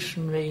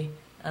revolutionary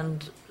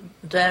and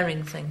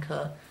daring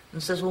thinker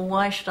and says, well,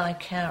 why should I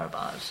care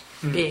about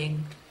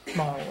being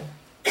moral?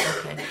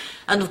 Okay.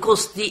 And of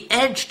course, the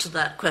edge to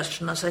that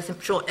question, as I'm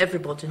sure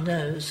everybody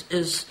knows,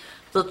 is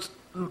that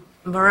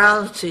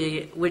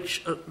morality,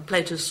 which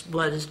Plato's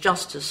word is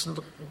justice, and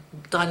the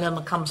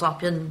dilemma comes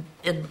up in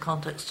the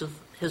context of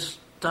his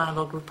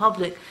dialogue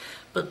Republic,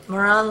 but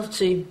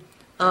morality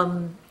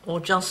or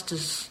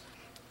justice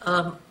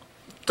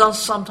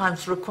does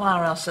sometimes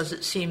require us, as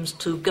it seems,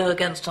 to go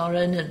against our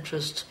own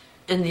interest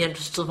in the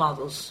interests of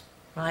others,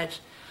 right?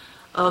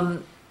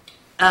 And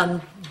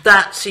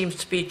that seems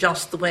to be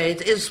just the way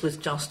it is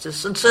with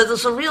justice. And so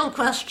there's a real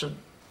question.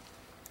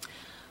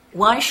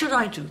 Why should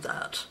I do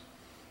that?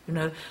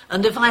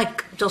 And if I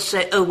just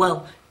say, oh,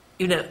 well,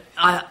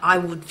 I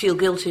would feel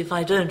guilty if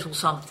I don't or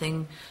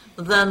something,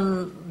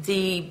 then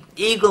the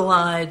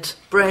eagle-eyed,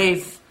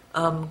 brave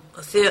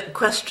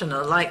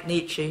questioner like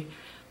Nietzsche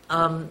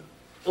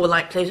or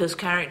like Plato's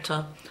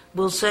character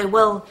will say,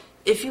 well,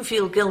 if you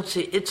feel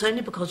guilty, it's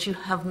only because you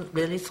haven't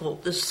really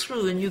thought this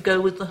through and you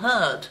go with the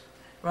herd,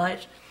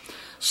 right?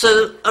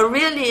 So a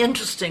really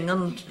interesting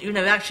and,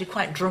 actually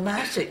quite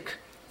dramatic,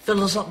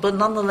 but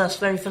nonetheless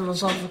very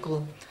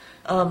philosophical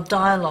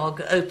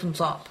dialogue opens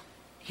up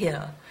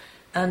here.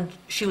 And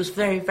she was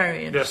very,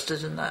 very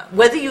interested in that.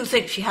 Whether you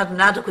think she had an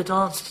adequate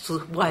answer to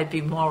why be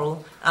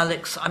moral,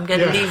 Alex, I'm going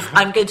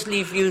to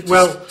leave you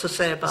to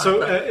say about that.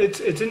 So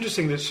it's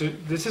interesting that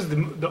this is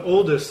the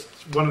oldest,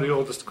 one of the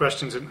oldest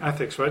questions in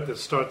ethics, right? That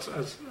starts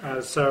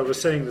as Sarah was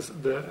saying.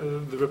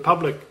 The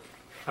Republic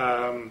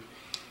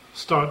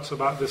starts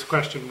about this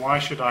question: why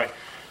should I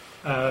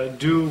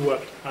do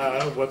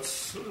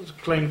what's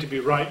claimed to be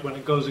right when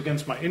it goes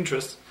against my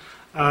interests?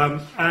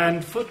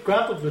 And Foot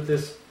grappled with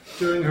this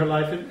during her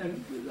life,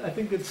 and I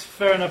think it's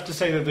fair enough to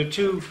say that there are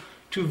two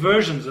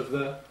versions of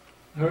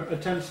her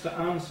attempts to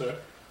answer.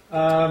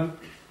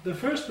 The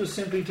first was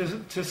simply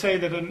to say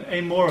that an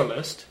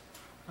amoralist,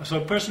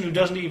 so a person who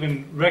doesn't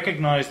even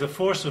recognize the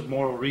force of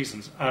moral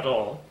reasons at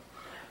all,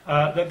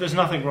 that there's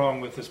nothing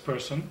wrong with this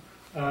person,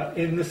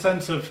 in the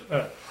sense of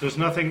there's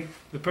nothing.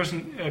 The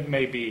person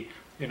may be,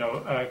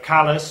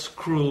 callous,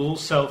 cruel,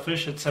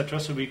 selfish,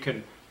 etc. So we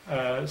can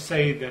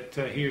say that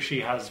he or she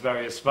has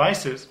various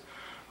vices.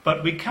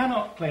 But we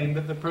cannot claim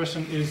that the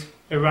person is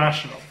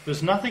irrational.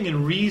 There's nothing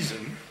in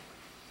reason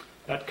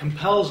that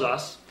compels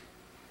us,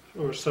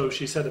 or so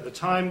she said at the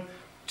time,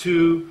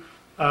 to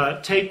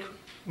take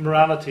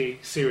morality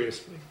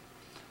seriously.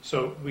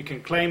 So we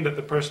can claim that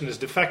the person is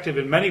defective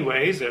in many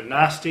ways. They're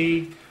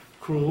nasty,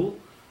 cruel,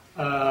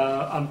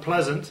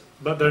 unpleasant,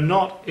 but they're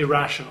not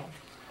irrational.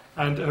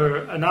 And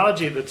her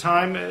analogy at the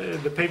time,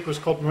 the paper was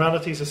called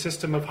Morality is a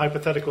System of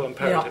Hypothetical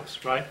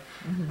Imperatives, right?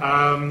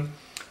 Mm-hmm.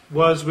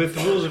 Was with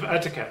the rules of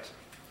etiquette.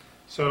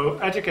 So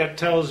etiquette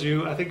tells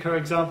you, I think her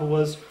example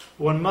was,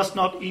 one must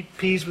not eat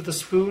peas with a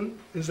spoon.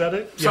 Is that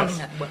it? Something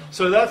yes. like that.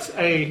 So that's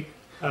a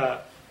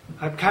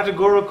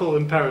categorical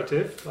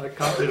imperative. Like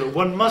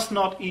one must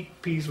not eat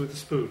peas with a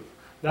spoon.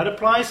 That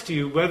applies to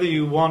you whether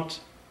you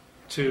want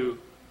to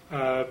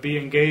be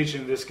engaged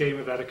in this game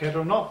of etiquette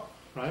or not.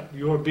 Right?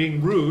 You're being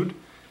rude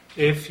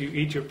if you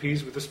eat your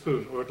peas with a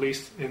spoon, or at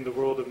least in the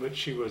world in which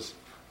she was,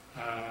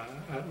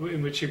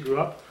 in which she grew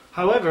up.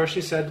 However,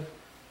 she said,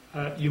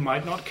 you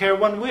might not care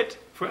one whit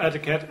for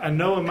etiquette, and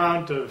no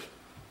amount of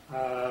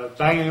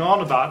banging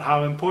on about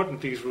how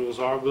important these rules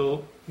are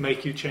will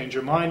make you change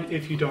your mind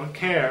if you don't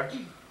care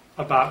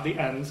about the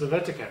ends of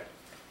etiquette.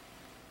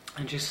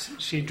 And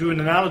she drew an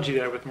analogy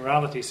there with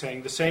morality,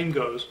 saying the same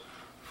goes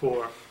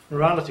for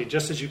morality.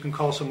 Just as you can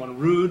call someone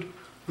rude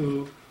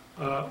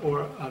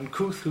or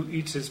uncouth who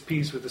eats his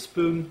peas with a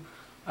spoon,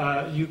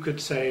 you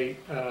could say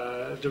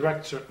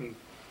direct certain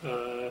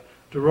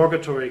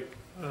derogatory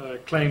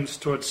claims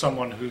towards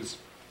someone who's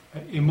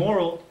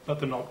immoral, but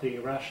they're not being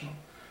irrational.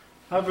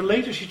 However,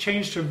 later she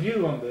changed her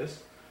view on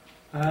this,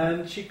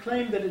 and she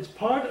claimed that it's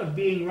part of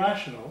being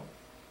rational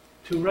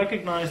to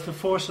recognize the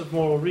force of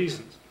moral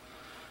reasons.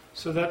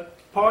 So that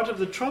part of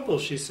the trouble,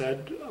 she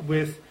said,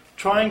 with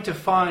trying to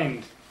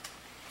find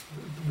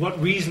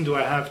what reason do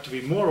I have to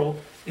be moral,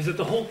 is that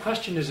the whole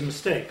question is a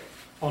mistake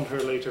on her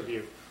later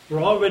view.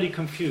 We're already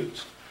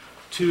confused.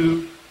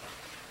 To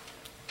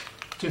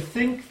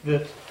think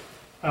that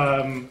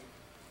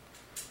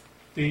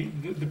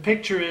the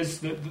picture is,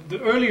 the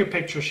earlier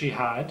picture she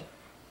had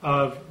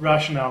of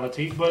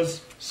rationality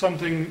was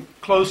something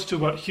close to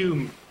what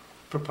Hume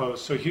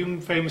proposed. So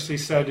Hume famously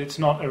said, it's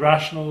not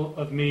irrational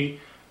of me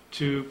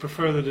to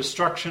prefer the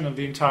destruction of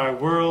the entire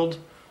world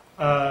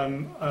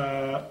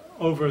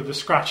over the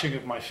scratching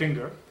of my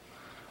finger.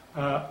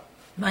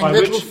 My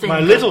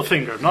little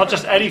finger, not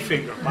just any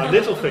finger, my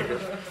little finger.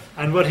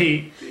 And what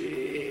he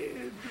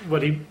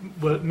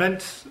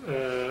meant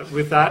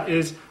with that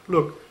is,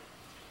 look,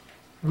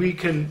 we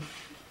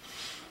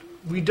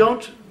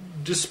don't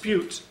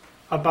dispute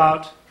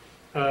about,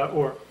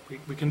 or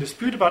we can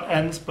dispute about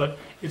ends, but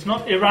it's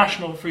not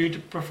irrational for you to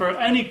prefer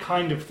any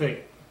kind of thing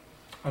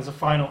as a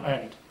final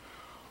end.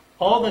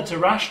 All that's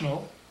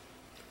irrational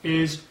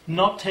is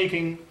not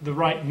taking the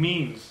right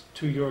means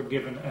to your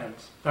given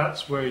ends.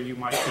 That's where you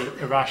might be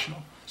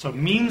irrational. So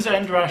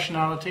means-end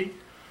rationality,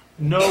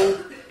 no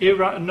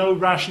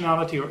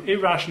rationality or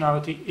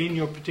irrationality in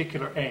your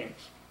particular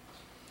aims.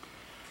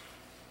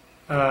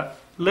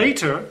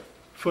 Later,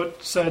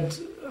 Foot said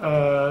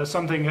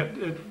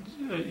something,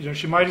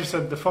 she might have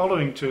said the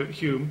following to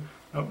Hume,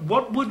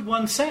 what would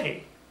one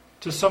say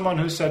to someone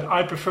who said,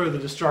 I prefer the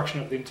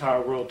destruction of the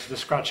entire world to the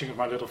scratching of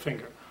my little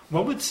finger?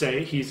 One would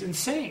say he's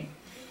insane.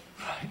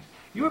 Right?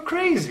 You're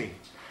crazy.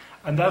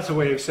 And that's a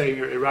way of saying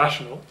you're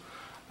irrational.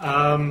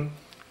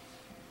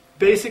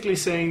 Basically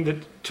saying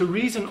that to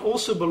reason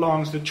also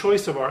belongs the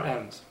choice of our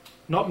ends.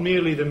 Not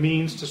merely the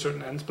means to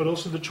certain ends, but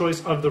also the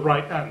choice of the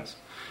right ends.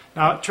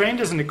 Now, trained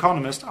as an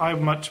economist, I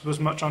was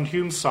much on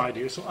Hume's side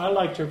here, so I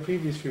liked her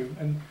previous view.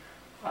 And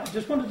I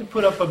just wanted to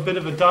put up a bit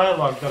of a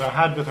dialogue that I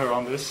had with her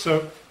on this.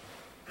 So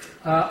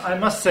I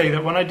must say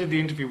that when I did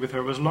the interview with her,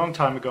 it was a long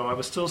time ago. I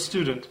was still a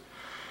student.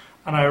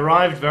 And I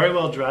arrived very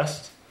well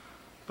dressed,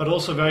 but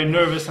also very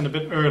nervous and a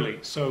bit early.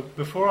 So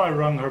before I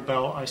rung her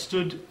bell, I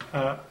stood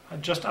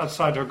just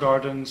outside her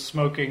garden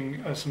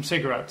smoking some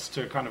cigarettes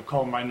to kind of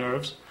calm my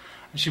nerves.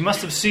 And she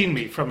must have seen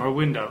me from her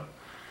window,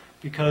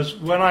 because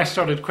when I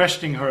started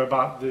questioning her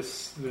about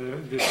this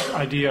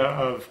idea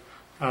of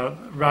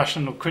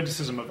rational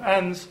criticism of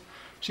ends,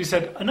 she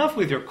said, enough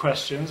with your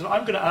questions,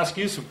 I'm going to ask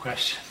you some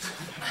questions.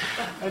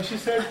 And she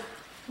said,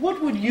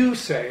 what would you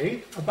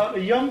say about a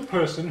young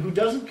person who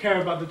doesn't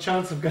care about the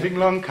chance of getting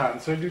lung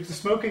cancer due to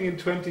smoking in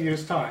 20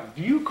 years' time?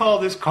 Do you call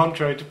this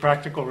contrary to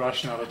practical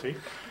rationality?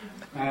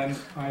 And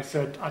I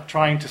said,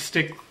 trying to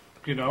stick,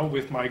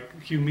 with my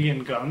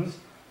Humean guns,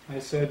 I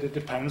said, it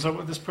depends on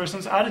what this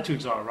person's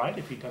attitudes are, right?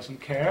 If he doesn't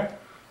care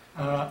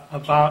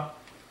about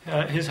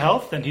his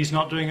health, then he's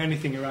not doing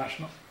anything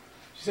irrational.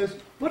 She says,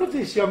 what if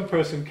this young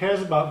person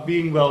cares about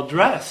being well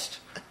dressed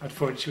at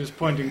 40? She was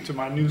pointing to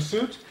my new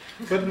suit,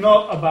 but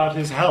not about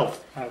his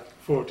health at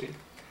 40.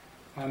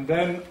 And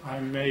then I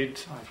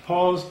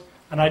paused,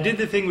 and I did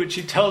the thing which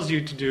she tells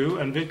you to do,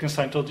 and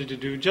Wittgenstein told you to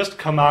do, just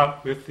come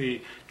out with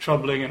the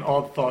troubling and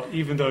odd thought,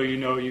 even though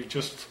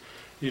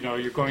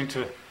you're going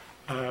to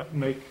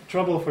make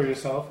trouble for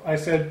yourself. I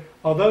said,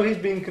 although he's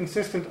being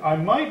consistent, I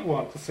might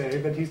want to say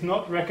that he's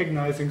not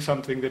recognizing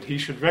something that he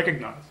should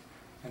recognize.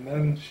 And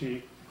then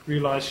she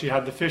realized she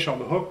had the fish on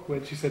the hook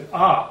when she said,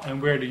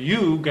 and where do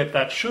you get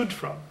that should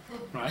from?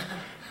 Right?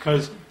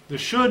 Because the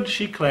should,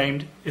 she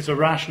claimed, is a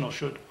rational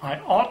should. I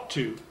ought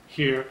to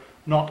here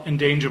not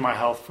endanger my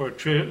health for a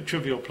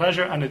trivial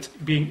pleasure, and it's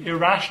being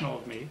irrational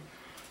of me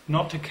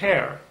not to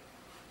care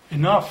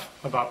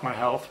enough about my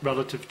health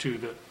relative to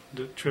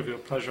the trivial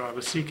pleasure I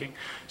was seeking.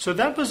 So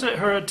that was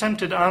her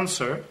attempted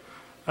answer,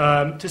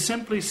 to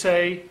simply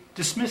say,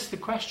 dismiss the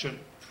question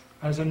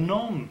as a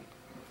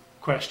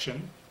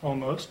non-question,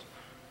 almost,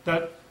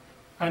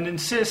 and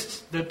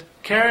insist that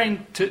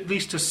caring, at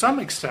least to some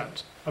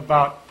extent,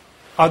 about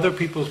other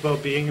people's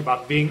well-being,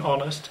 about being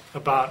honest,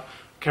 about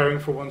caring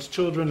for one's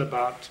children,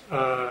 about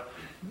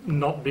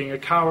not being a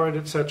coward,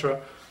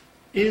 etc.,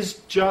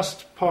 is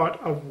just part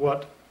of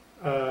what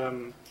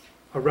a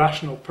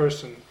rational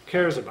person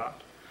cares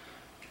about.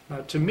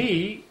 To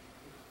me,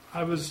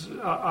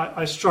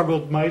 I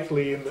struggled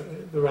mightily in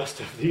the rest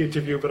of the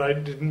interview, but I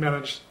didn't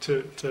manage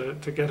to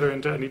get her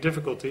into any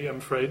difficulty, I'm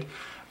afraid.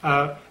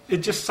 It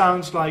just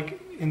sounds like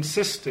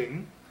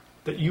insisting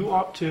that you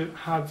ought to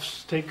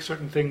take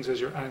certain things as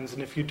your ends,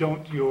 and if you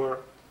don't, you're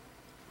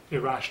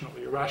irrational,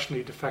 you're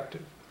rationally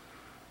defective.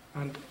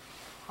 And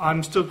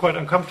I'm still quite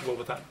uncomfortable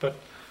with that, but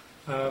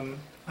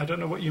I don't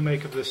know what you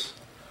make of this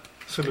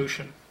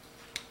solution.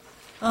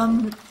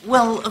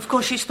 Well, of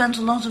course, she spent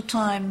a lot of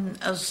time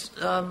as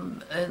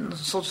in the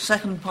sort of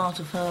second part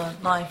of her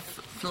life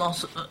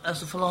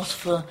as a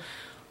philosopher,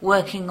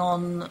 working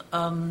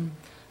on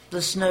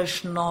this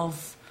notion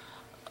of,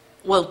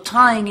 well,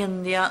 tying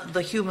in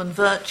the human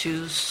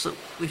virtues that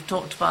we've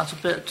talked about a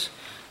bit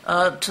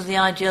to the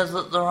idea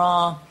that there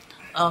are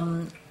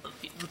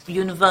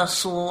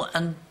universal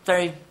and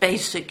very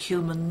basic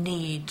human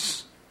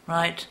needs,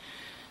 right?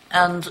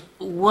 And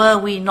were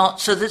we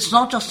not... So it's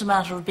not just a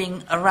matter of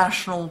being a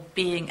rational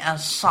being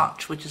as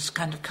such, which is a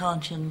kind of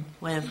Kantian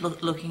way of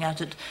looking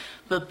at it,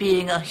 but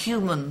being a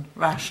human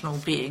rational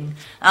being.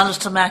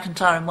 Alistair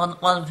MacIntyre, in one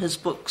of his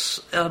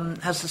books,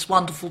 has this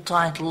wonderful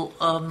title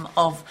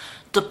of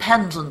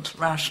Dependent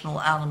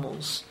Rational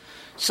Animals.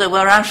 So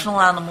we're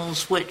rational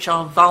animals which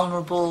are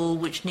vulnerable,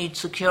 which need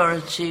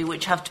security,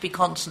 which have to be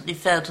constantly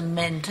fed and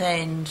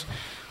maintained.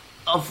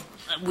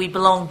 We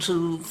belong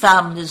to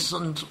families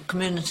and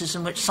communities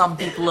in which some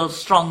people are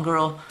stronger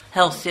or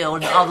healthier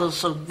and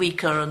others are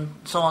weaker and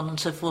so on and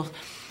so forth.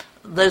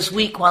 Those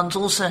weak ones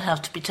also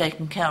have to be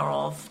taken care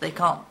of. They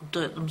can't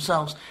do it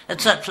themselves,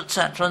 etc.,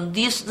 etc. And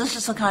this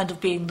is the kind of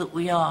being that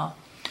we are.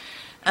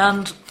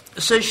 And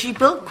so she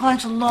built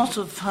quite a lot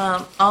of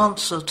her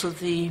answer to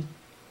the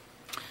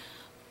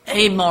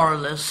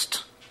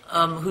amoralist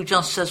who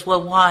just says,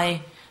 well,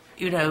 why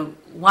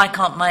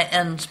can't my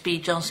ends be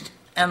just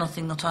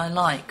anything that I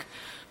like?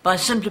 By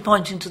simply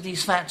pointing to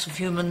these facts of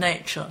human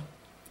nature.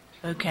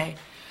 Okay.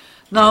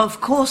 Now,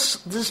 of course,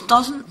 this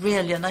doesn't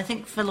really, and I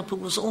think Philippa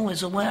was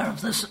always aware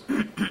of this,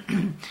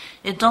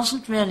 it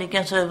doesn't really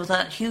get over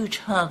that huge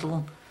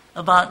hurdle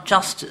about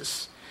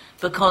justice,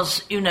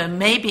 because,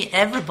 maybe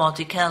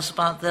everybody cares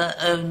about their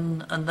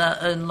own and their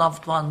own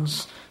loved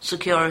ones'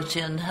 security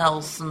and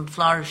health and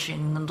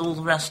flourishing and all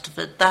the rest of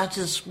it. That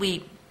is,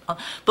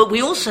 but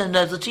we also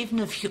know that even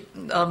if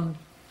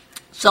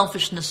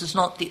selfishness is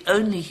not the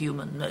only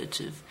human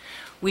motive,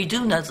 we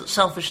do know that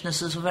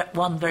selfishness is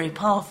one very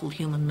powerful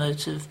human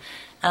motive,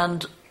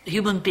 and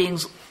human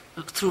beings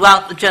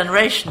throughout the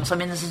generations,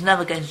 this is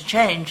never going to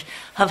change,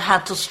 have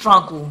had to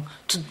struggle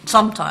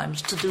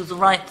sometimes to do the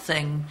right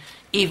thing,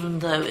 even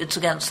though it's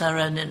against their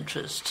own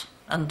interest,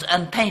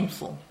 and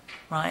painful,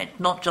 right?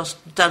 Not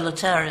just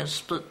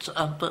deleterious,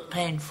 but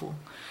painful.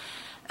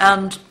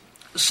 And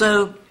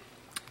so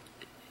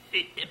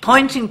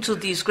pointing to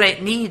these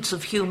great needs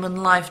of human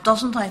life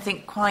doesn't, I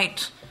think,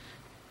 quite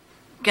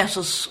get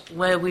us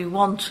where we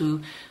want to.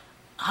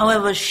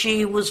 However,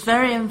 she was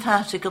very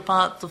emphatic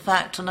about the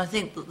fact, and I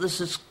think that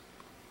this is,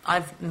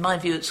 in my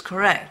view, it's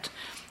correct,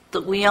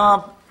 that we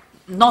are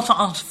not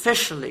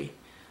artificially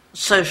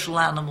social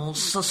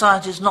animals.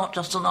 Society is not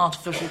just an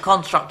artificial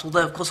construct,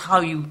 although, of course,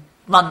 how you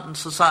run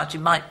society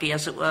might be,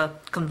 as it were,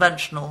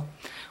 conventional,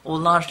 or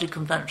largely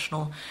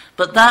conventional,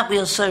 but that we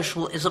are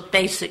social is a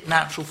basic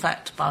natural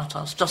fact about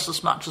us, just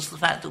as much as the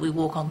fact that we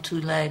walk on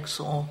two legs,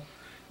 or,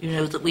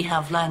 that we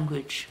have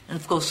language. And,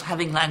 of course,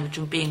 having language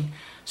and being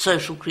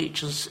social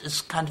creatures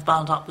is kind of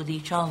bound up with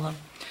each other.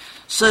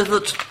 So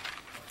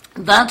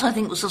that I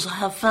think, was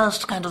her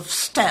first kind of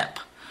step,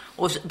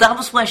 or that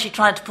was where she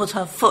tried to put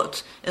her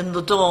foot in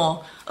the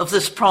door of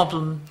this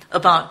problem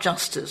about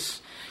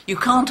justice. You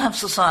can't have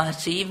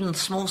society, even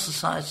small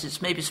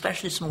societies, maybe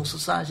especially small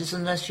societies,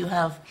 unless you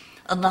have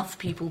enough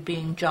people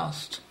being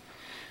just.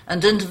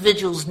 And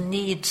individuals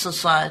need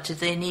society,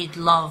 they need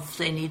love,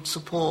 they need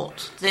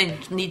support. They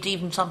need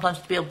even sometimes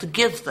to be able to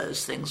give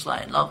those things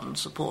like love and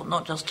support,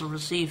 not just to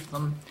receive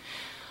them.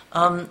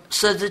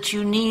 So that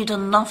you need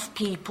enough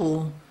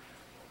people,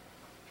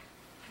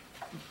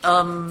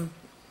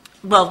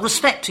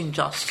 respecting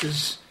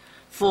justice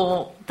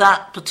for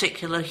that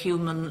particular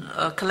human,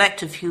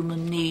 collective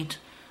human need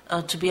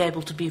to be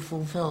able to be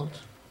fulfilled.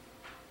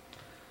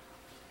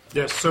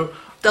 Yes, so...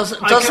 Does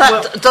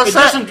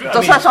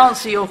that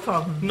answer your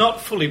problem? Not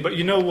fully, but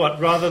you know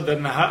what? Rather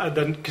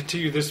than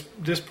continue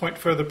this point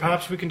further,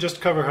 perhaps we can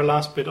just cover her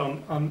last bit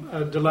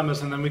on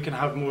dilemmas, and then we can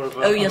have more of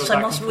a... Oh yes,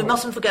 we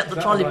mustn't forget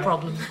the trolley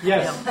problem.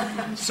 Yes.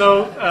 Yeah.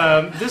 So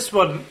this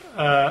one,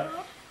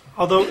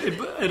 although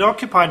it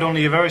occupied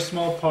only a very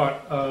small part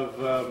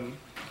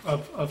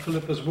of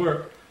Philippa's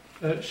work,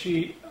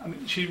 she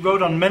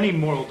wrote on many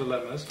moral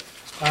dilemmas,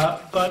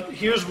 but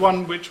here's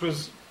one which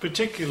was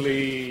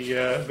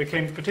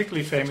became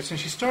particularly famous, and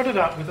she started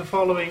out with the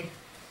following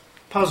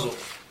puzzle,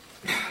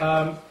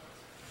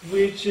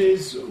 which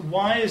is,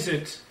 why is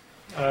it,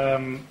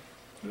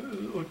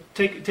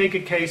 take a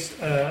case,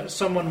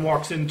 someone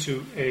walks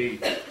into a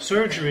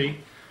surgery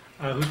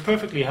who's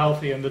perfectly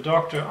healthy, and the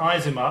doctor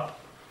eyes him up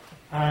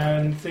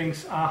and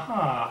thinks,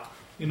 aha,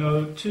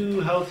 2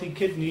 healthy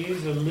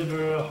kidneys, a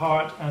liver, a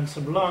heart, and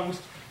some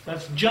lungs,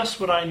 that's just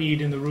what I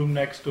need in the room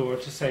next door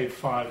to save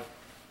 5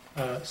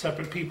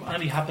 separate people,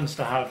 and he happens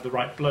to have the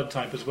right blood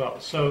type as well.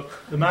 So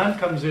the man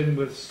comes in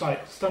with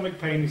slight stomach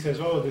pain. He says,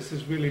 "Oh, this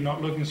is really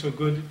not looking so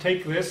good.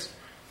 Take this."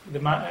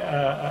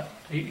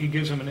 He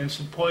gives him an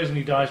instant poison.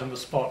 He dies on the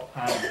spot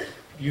and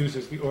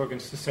uses the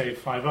organs to save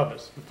 5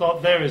 others. The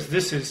thought there is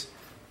this is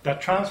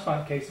that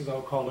transplant case, as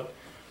I'll call it,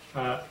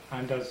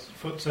 and as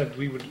Foot said,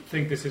 we would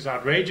think this is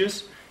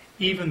outrageous,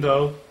 even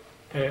though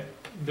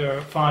there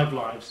are 5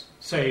 lives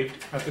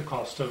saved at the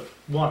cost of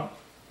 1.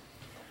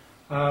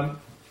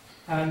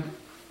 And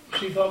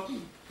she thought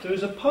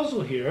there's a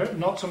puzzle here,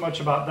 not so much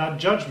about that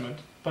judgment,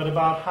 but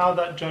about how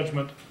that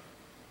judgment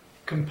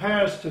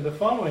compares to the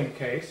following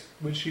case,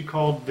 which she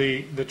called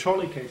the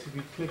trolley case. If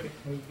you click it,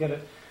 you'll get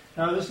it.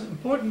 Now, there's an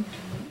important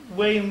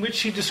way in which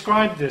she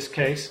described this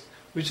case,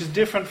 which is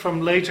different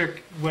from later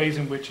ways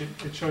in which it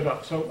showed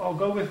up. So I'll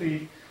go with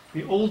the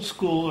old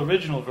school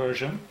original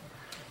version,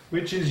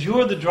 which is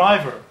you're the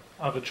driver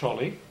of a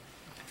trolley,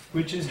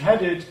 which is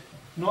headed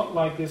not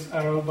like this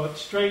arrow, but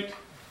straight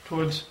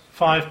towards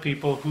 5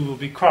 people who will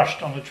be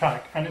crushed on the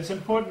track. And it's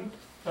important,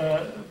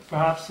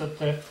 perhaps, that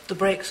the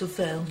brakes have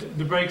failed.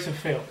 The brakes have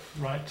failed,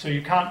 right? So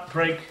you can't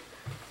brake.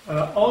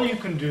 All you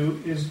can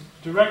do is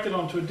direct it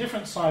onto a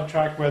different side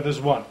track where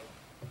there's 1,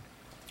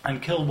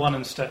 and kill 1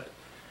 instead.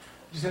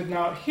 She said,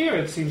 now here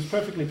it seems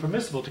perfectly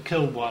permissible to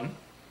kill 1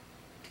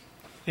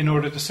 in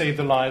order to save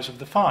the lives of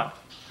the 5.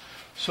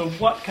 So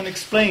what can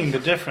explain the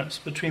difference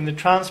between the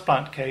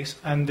transplant case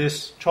and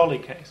this trolley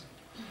case?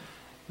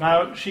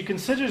 Now, she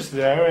considers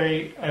there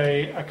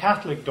a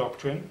Catholic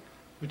doctrine,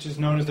 which is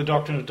known as the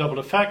doctrine of double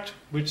effect,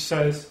 which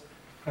says,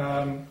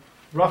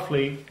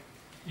 roughly,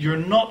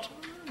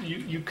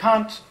 you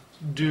can't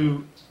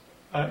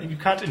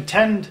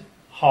intend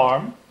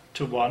harm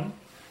to 1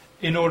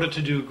 in order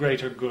to do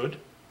greater good,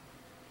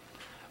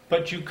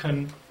 but you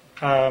can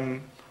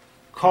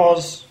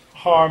cause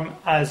harm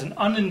as an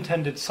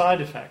unintended side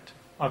effect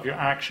of your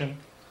action,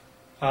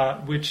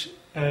 which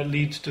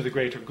leads to the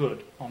greater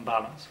good on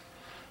balance.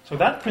 So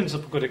that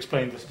principle could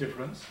explain this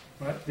difference.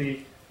 Right?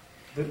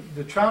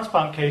 The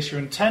transplant case, you're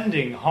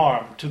intending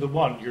harm to the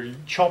 1. You're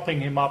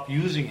chopping him up,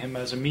 using him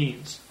as a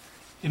means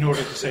in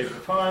order to save the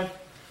 5.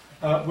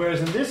 Whereas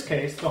in this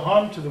case, the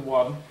harm to the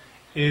 1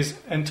 is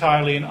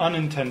entirely an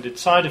unintended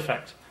side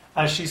effect.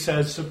 As she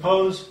says,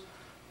 suppose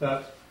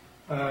that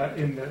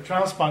in the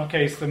transplant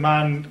case, the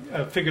man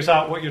figures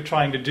out what you're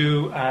trying to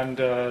do and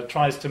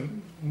tries to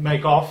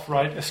make off,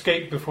 right,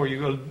 escape before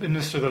you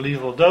administer the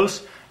lethal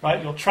dose,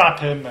 right? You'll trap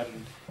him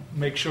and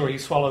make sure he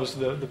swallows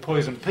the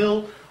poison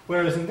pill.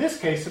 Whereas in this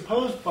case,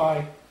 suppose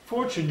by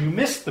fortune you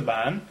miss the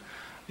man,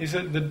 is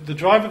that the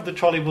driver of the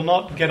trolley will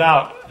not get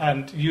out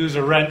and use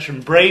a wrench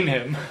and brain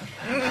him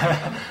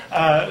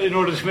in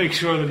order to make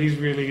sure that he's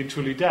really and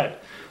truly dead.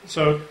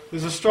 So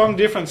there's a strong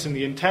difference in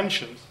the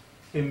intentions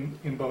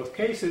in both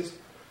cases.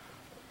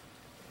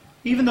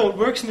 Even though it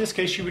works in this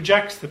case, she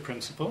rejects the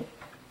principle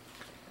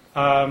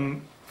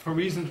for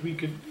reasons we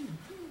could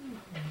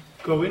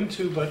go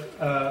into, but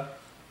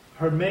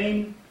her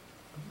main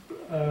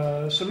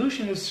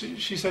solution is,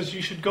 she says,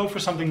 you should go for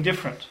something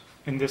different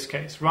in this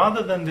case.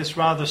 Rather than this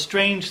rather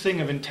strange thing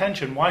of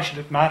intention, why should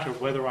it matter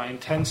whether I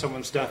intend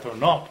someone's death or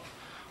not,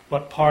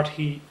 what part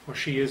he or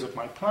she is of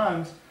my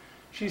plans,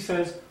 she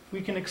says,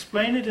 we can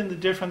explain it in the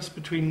difference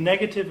between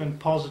negative and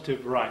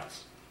positive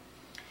rights.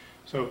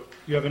 So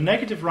you have a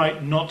negative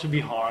right not to be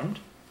harmed.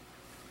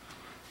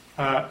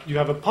 You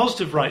have a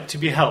positive right to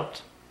be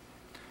helped.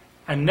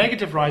 And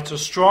negative rights are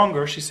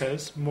stronger, she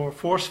says, more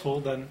forceful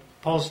than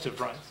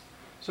positive rights.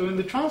 So in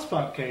the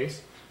transplant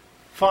case,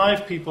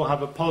 5 people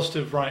have a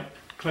positive right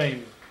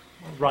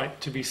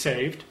to be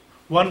saved.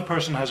 1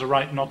 person has a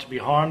right not to be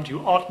harmed. You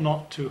ought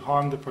not to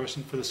harm the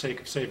person for the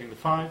sake of saving the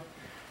 5.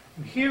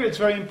 And here it's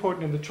very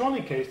important in the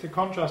trolley case, the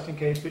contrasting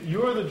case, that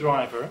you're the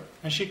driver,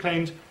 and she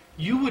claims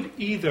you would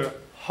either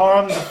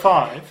harm the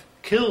 5,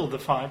 kill the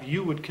 5,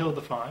 you would kill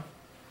the 5,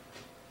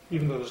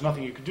 even though there's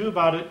nothing you could do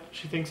about it.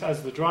 She thinks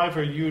as the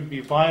driver you would be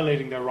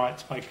violating their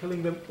rights by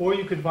killing them, or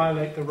you could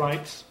violate the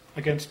rights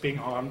against being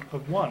harmed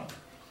of 1.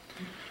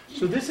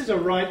 So this is a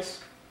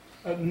rights,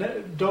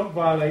 don't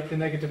violate the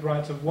negative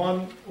rights of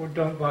 1, or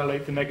don't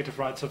violate the negative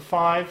rights of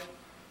 5.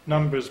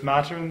 Numbers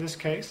matter in this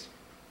case,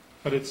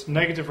 but it's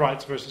negative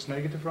rights versus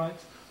negative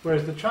rights.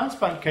 Whereas the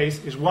transplant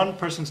case is 1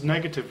 person's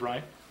negative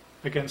right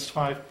against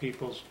 5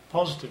 people's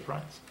positive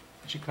rights.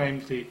 She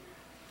claims the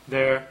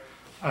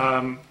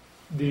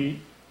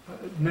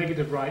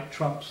negative right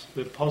trumps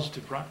the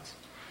positive rights.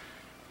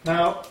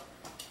 Now,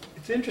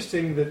 it's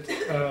interesting that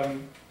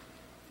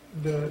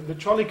the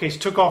trolley case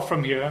took off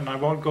from here, and I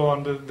won't go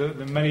on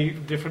the many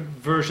different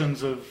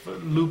versions of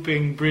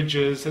looping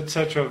bridges,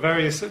 etc.,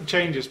 various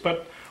changes,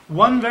 but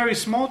one very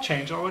small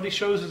change already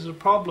shows us a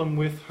problem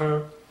with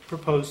her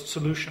proposed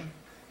solution,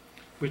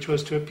 which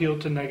was to appeal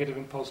to negative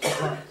and positive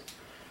rights.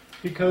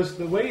 Because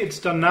the way it's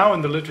done now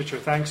in the literature,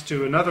 thanks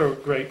to another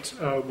great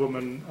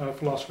woman,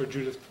 philosopher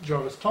Judith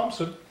Jarvis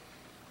Thomson,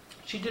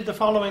 she did the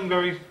following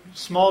very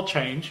small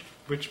change,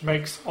 which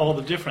makes all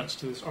the difference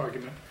to this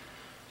argument.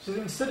 So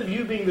instead of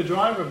you being the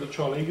driver of the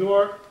trolley,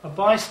 you're a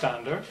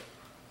bystander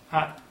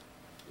at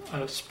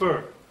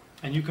spur,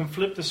 and you can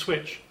flip the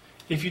switch.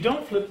 If you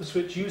don't flip the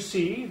switch, you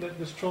see that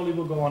this trolley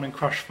will go on and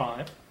crush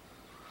 5.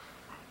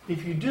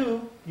 If you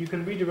do, you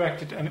can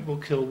redirect it and it will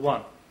kill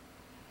 1.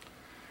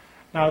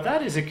 Now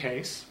that is a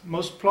case,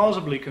 most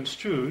plausibly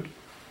construed,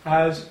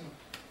 as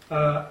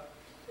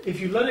if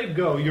you let it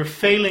go, you're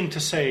failing to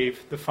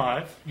save the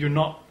 5. You're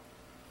not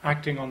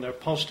acting on their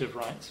positive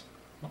rights.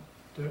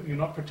 You're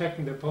not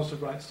protecting their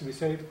positive rights to be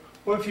saved.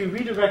 Or if you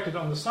redirect it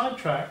on the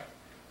sidetrack,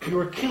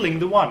 you're killing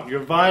the 1. You're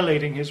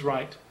violating his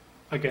right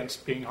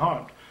against being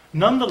harmed.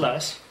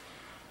 Nonetheless,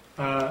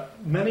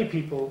 many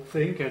people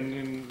think, and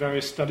in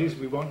various studies,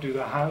 we won't do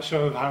the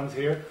show of hands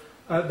here,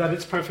 that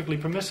it's perfectly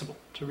permissible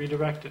to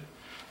redirect it.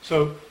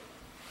 So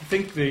I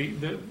think the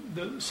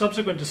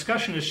subsequent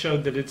discussion has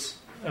showed that it's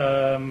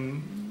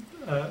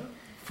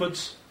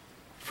Foot's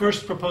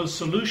first proposed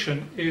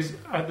solution is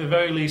at the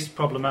very least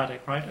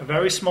problematic, right? A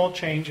very small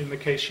change in the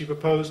case she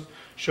proposed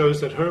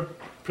shows that her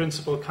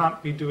principle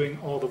can't be doing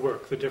all the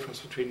work, the difference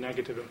between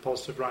negative and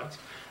positive rights.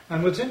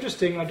 And what's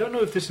interesting, I don't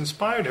know if this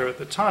inspired her at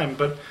the time,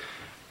 but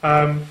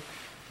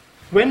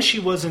when she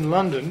was in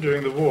London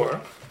during the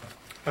war,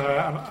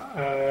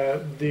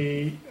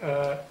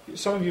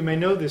 some of you may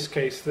know this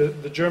case,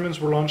 the Germans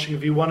were launching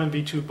V1 and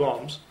V2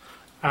 bombs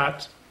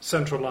at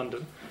central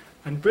London,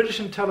 and British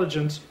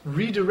intelligence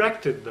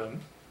redirected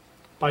them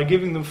by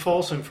giving them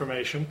false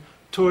information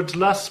towards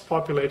less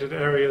populated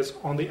areas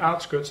on the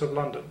outskirts of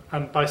London,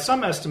 and by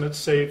some estimates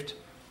saved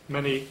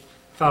many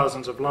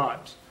thousands of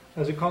lives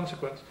as a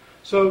consequence.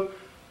 So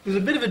there's a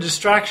bit of a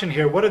distraction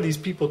here. What are these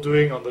people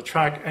doing on the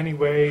track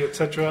anyway,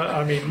 etc.?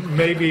 I mean,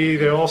 maybe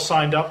they all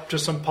signed up to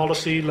some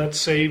policy,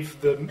 let's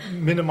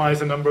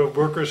minimize the number of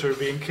workers who are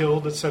being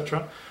killed,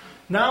 etc.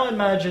 Now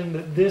imagine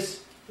that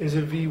this is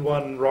a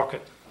V1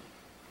 rocket.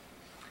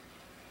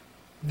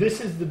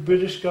 This is the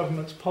British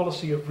government's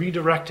policy of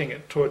redirecting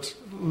it towards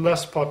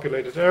less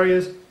populated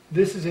areas.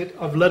 This is it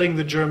of letting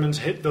the Germans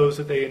hit those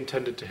that they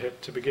intended to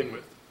hit to begin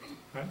with.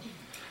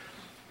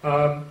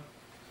 Right?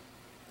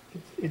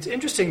 It's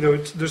interesting, though,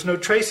 there's no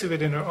trace of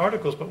it in her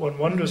articles, but one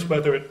wonders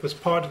whether it was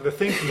part of the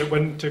thinking that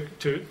went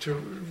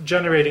to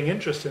generating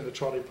interest in the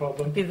trolley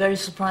problem. I'd be very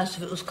surprised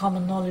if it was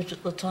common knowledge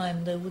at the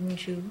time, though,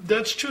 wouldn't you?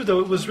 That's true, though.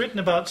 It was written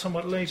about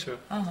somewhat later.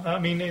 Uh-huh. I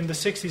mean, in the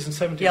 60s and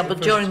 70s. Yeah,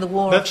 but during the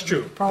war, that's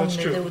true. Probably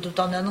that's true. They would have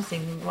done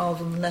anything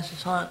rather than let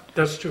it out.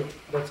 That's true.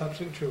 That's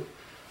absolutely true.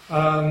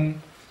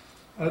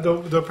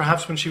 Though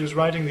perhaps when she was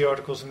writing the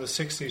articles in the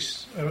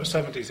 60s or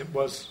 70s, it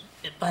was...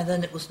 By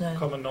then it was known.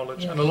 Common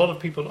knowledge. Yes. And a lot of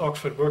people at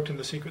Oxford worked in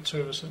the secret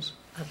services.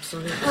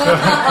 Absolutely.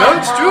 No,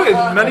 it's true.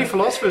 Many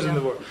philosophers in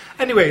the war.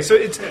 Anyway, so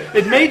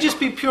it may just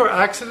be pure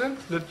accident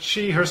that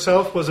she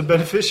herself was a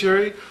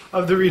beneficiary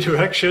of the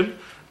redirection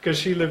because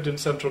she lived in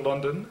central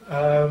London,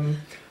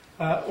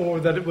 or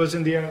that it was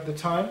in the air at the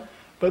time.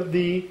 But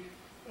in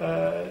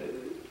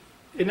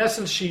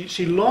essence,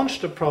 she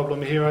launched a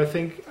problem here, I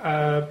think,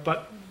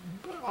 but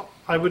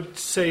I would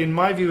say, in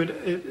my view,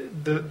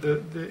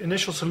 the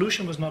initial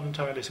solution was not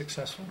entirely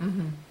successful.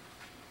 Mm-hmm.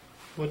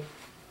 What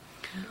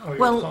are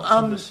your thoughts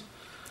on this?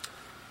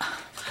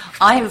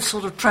 I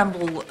sort of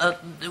tremble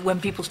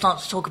when people start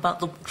to talk about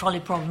the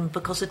trolley problem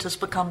because it has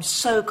become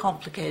so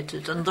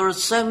complicated and there are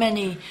so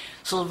many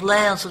sort of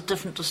layers of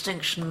different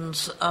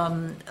distinctions. I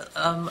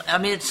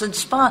mean, it's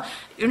inspired,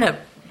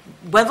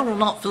 whether or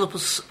not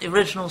Philippa's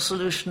original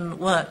solution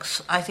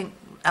works, I think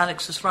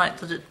Alex is right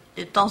that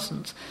it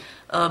doesn't.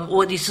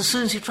 Or at least as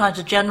soon as you try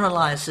to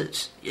generalise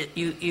it,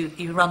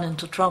 you run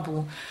into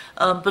trouble.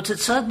 But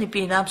it's certainly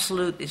been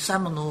absolutely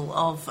seminal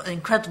of an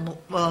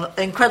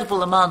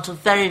incredible amount of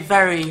very,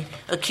 very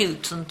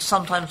acute and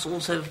sometimes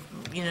also,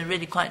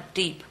 really quite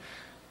deep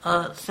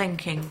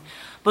thinking.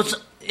 But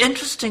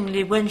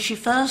interestingly, when she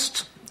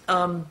first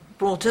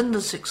brought in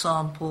this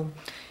example,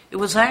 it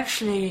was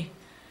actually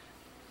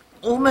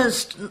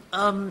almost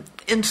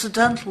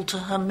incidental to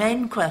her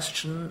main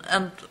question,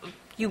 and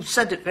you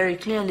said it very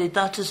clearly,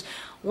 that is,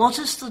 what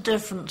is the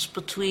difference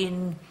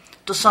between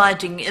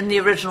deciding, in the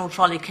original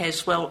trolley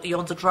case where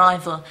you're the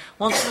driver,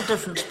 what's the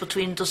difference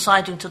between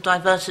deciding to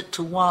divert it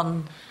to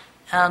 1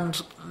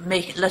 and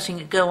letting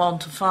it go on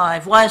to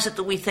 5? Why is it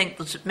that we think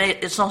that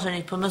it's not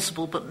only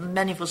permissible, but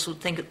many of us would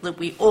think that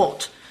we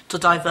ought to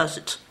divert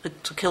it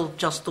to kill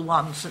just the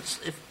 1?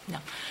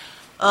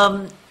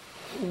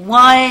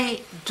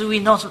 Why do we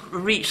not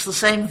reach the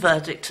same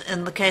verdict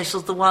in the case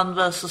of the 1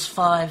 versus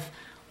 5,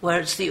 where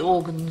it's the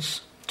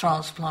organs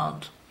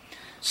transplant?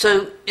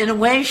 So, in a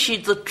way,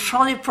 the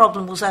trolley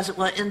problem was, as it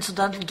were,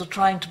 incidental to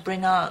trying to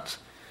bring out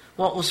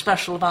what was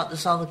special about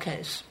this other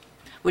case,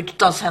 which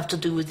does have to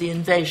do with the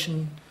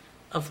invasion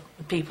of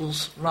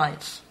people's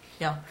rights.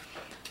 Yeah.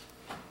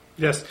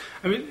 Yes.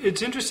 I mean,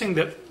 it's interesting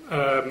that,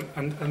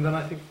 and then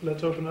I think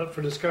let's open it up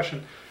for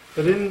discussion,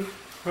 that in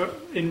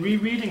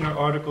rereading her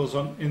articles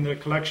in the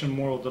collection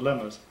Moral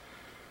Dilemmas,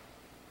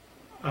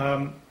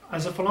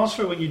 as a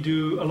philosopher, when you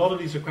do, a lot of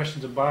these are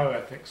questions of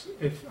bioethics.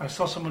 If I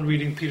saw someone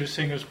reading Peter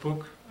Singer's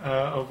book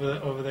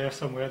over there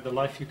somewhere, The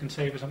Life You Can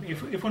Save or something,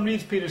 if one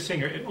reads Peter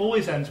Singer, it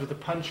always ends with a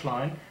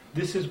punchline,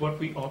 this is what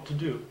we ought to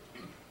do.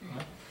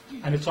 Right?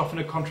 and it's often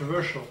a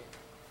controversial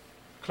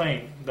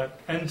claim that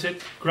ends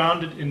it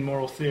grounded in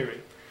moral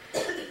theory.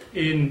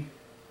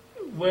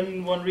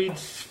 When one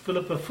reads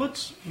Philippa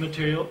Foot's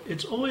material,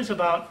 it's always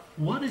about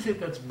what is it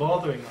that's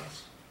bothering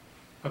us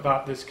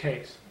about this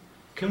case.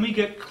 Can we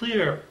get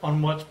clear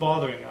on what's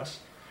bothering us?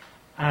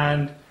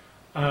 And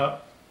are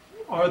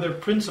there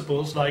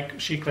principles, like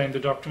she claimed the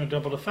doctrine of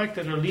double effect,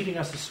 that are leading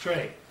us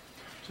astray?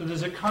 So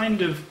there's a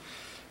kind of...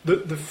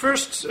 The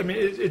first... I mean,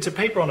 it's a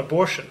paper on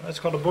abortion. It's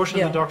called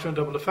Abortion and the Doctrine of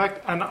Double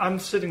Effect. And I'm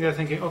sitting there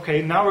thinking,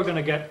 okay, now we're going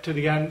to get to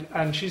the end,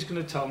 and she's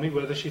going to tell me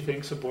whether she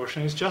thinks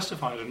abortion is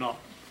justified or not.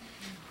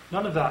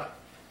 None of that.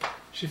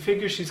 She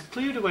figures she's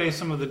cleared away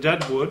some of the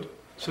dead wood,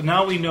 so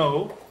now we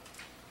know,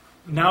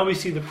 now we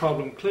see the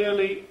problem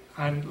clearly,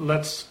 and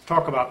let's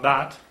talk about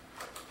that.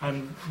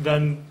 And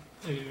then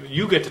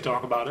you get to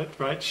talk about it,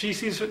 right? She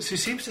seems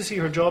to see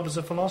her job as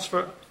a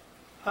philosopher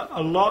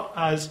a lot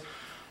as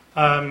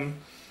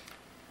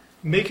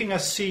making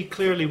us see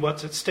clearly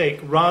what's at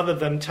stake, rather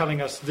than telling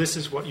us this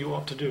is what you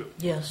ought to do.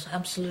 Yes,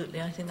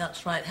 absolutely. I think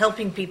that's right.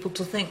 Helping people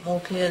to think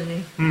more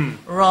clearly,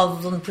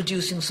 rather than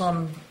producing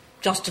some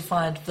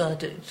justified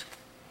verdict,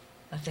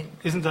 I think.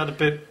 Isn't that a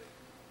bit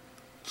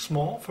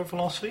small for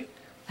philosophy?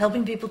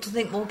 Helping people to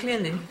think more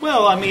clearly?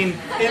 Well, I mean,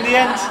 in the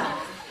end,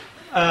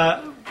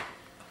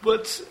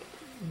 but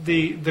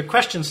the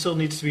question still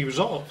needs to be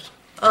resolved.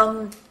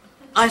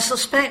 I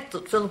suspect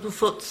that Philippa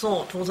Foot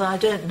thought, although I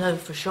don't know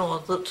for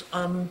sure,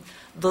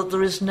 that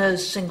there is no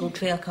single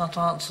clear-cut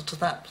answer to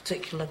that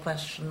particular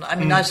question. I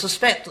mean, I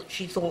suspect that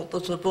she thought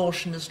that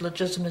abortion is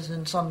legitimate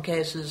in some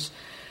cases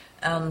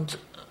and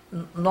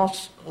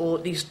not, or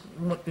at least,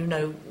 you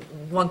know,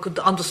 one could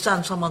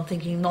understand someone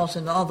thinking not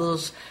in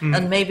others,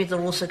 and maybe there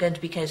are also going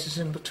to be cases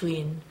in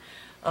between.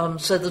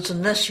 So that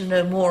unless you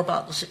know more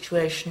about the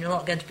situation, you're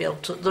not going to be able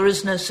to... There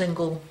is no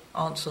single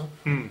answer.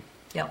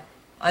 Yeah.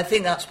 I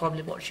think that's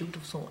probably what she would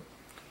have thought.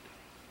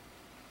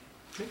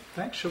 Okay,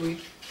 thanks. Shall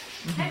we...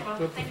 Okay,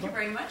 well, thank you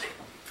very much.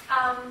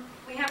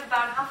 We have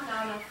about half an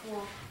hour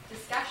for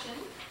discussion,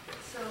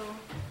 so,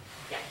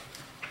 yeah.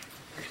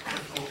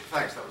 Well,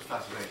 thanks, that was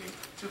fascinating.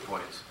 2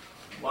 points.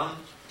 One,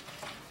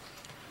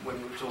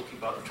 when we were talking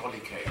about the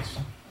trolley case,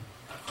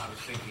 I was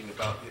thinking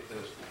about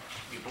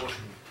the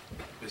abortion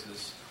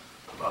business,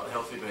 about the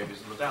healthy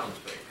babies and the Downs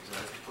babies. And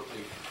if you put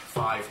the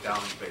 5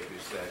 Downs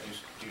babies there,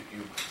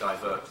 you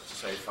divert to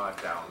say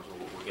 5 Downs,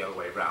 or the other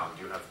way round,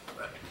 you have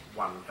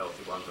 1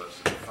 healthy one versus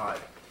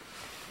 5.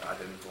 I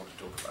didn't want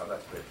to talk about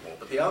that a bit more.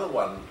 But the other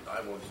one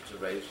I wanted to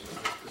raise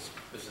was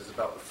this is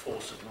about the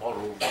force of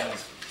moral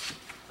reasons.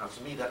 Now,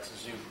 to me, that's a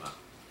Zuma.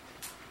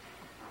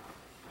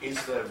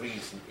 Is there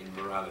reason in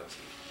morality?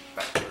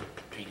 Back to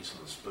the peas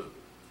and the spoon.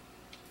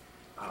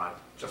 And I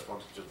just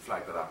wanted to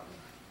flag that up and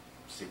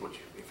see what if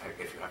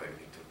you have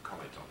anything to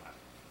comment on that.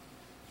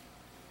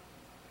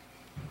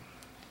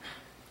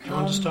 Do you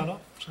want to start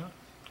off, Sarah?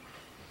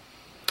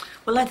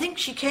 Well, I think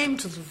she came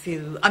to the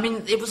view... I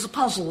mean, it was a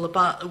puzzle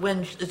about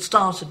when it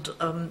started.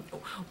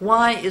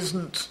 Why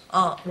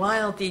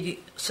are the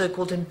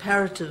so-called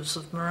imperatives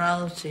of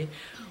morality,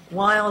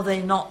 why are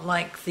they not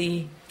like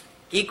the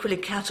equally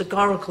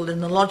categorical, in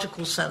the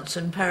logical sense,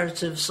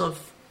 imperatives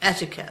of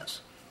etiquette,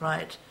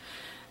 right?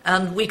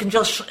 And we can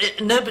just...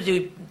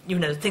 Nobody,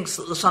 thinks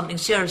that there's something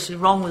seriously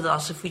wrong with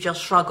us if we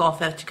just shrug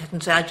off etiquette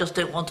and say, I just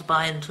don't want to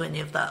buy into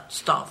any of that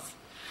stuff.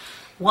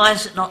 Why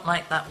is it not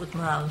like that with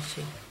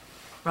morality?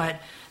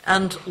 Right?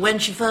 And when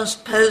she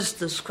first posed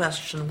this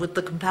question with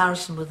the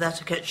comparison with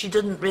etiquette, she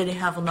didn't really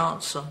have an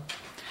answer.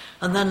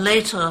 And then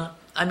later,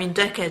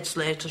 decades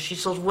later, she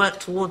sort of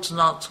worked towards an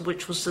answer,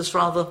 which was this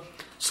rather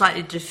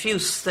slightly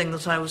diffuse thing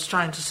that I was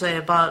trying to say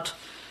about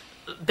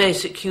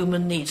basic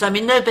human needs.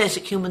 No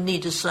basic human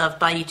need is served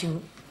by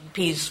eating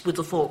peas with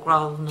a fork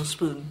rather than a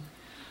spoon.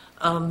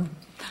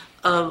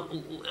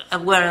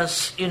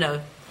 Whereas,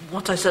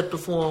 what I said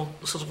before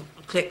sort of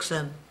clicks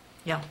in.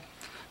 Yeah.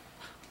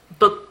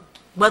 But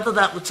whether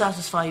that would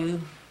satisfy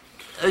you,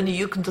 only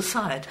you can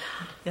decide.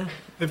 Yeah.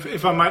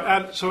 If I might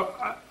add, so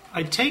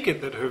I take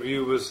it that her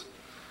view was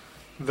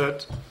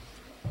that,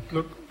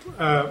 look,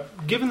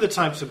 given the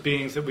types of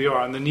beings that we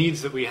are and the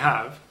needs that we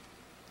have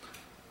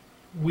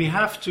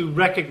to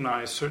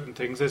recognize certain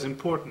things as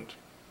important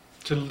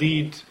to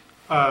lead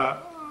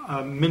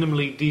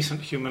minimally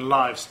decent human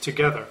lives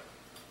together.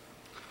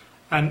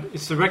 And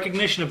it's the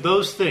recognition of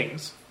those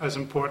things as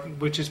important,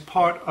 which is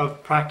part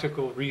of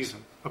practical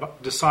reason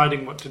about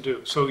deciding what to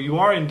do. So you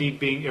are indeed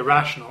being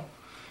irrational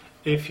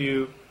if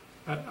you,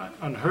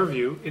 on her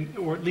view,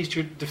 or at least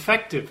you're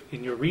defective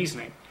in your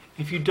reasoning,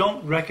 if you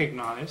don't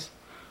recognize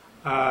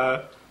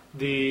the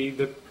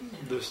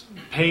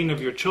pain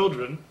of your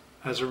children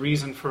as a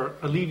reason for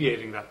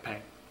alleviating that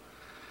pain.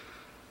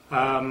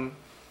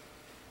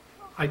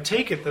 I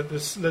take it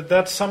that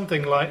that's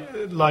something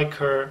like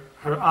her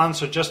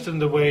answer, just in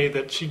the way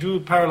that she drew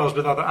parallels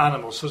with other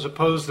animals. So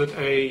suppose that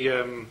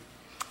a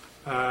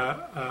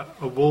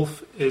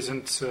wolf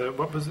isn't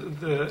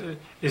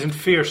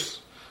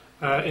fierce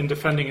in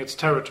defending its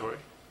territory,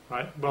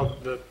 right? Well,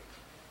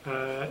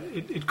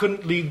 it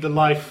couldn't lead the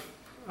life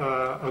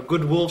a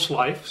good wolf's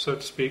life, so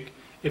to speak,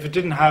 if it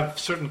didn't have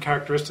certain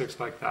characteristics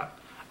like that.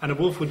 And a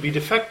wolf would be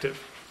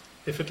defective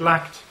if it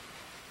lacked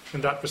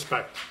in that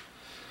respect.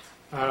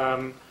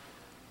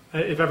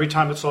 If every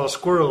time it saw a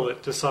squirrel,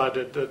 it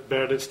decided that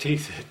bared its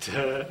teeth,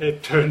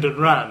 it turned and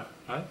ran.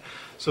 Right?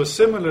 So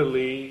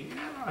similarly,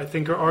 I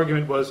think her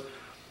argument was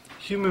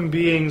human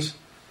beings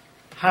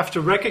have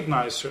to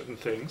recognize certain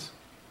things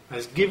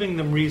as giving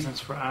them reasons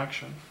for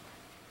action,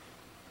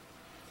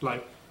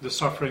 like the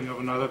suffering of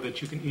another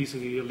that you can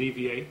easily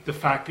alleviate, the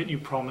fact that you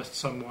promised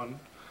someone,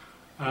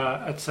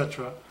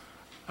 etc.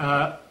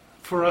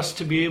 For us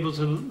to be able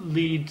to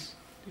lead,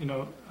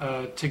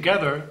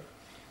 together,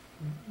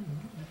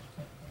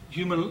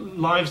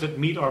 human lives that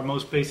meet our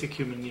most basic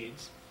human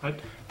needs. Right?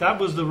 That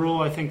was the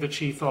role I think that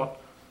she thought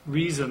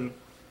reason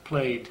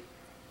played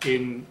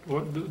in,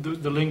 or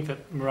the link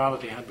that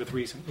morality had with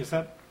reason. Is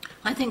that?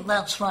 I think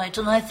that's right,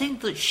 and I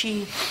think that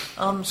she,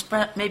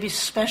 maybe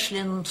especially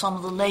in some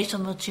of the later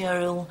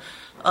material,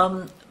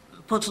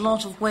 put a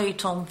lot of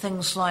weight on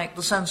things like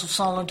the sense of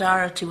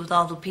solidarity with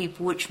other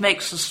people, which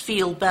makes us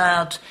feel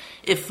bad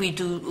if we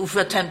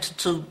attempted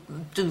to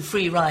do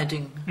free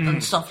riding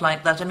and stuff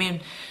like that. I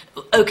mean,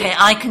 okay,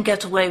 I can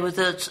get away with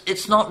it.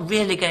 It's not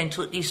really going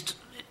to, at least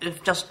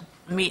if just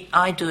me,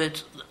 I do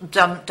it,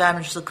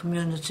 damage the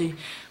community.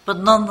 But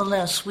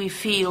nonetheless, we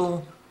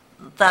feel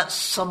that's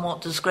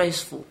somewhat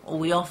disgraceful, or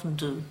we often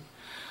do.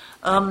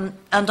 And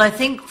I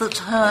think that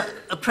her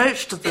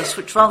approach to this,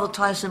 which rather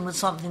ties in with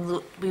something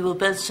that we were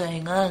both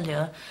saying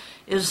earlier,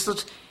 is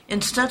that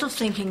instead of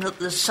thinking that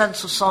this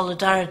sense of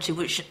solidarity,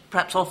 which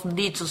perhaps often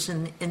leads us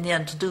in the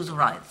end to do the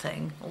right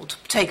thing, or to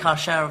take our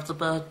share of the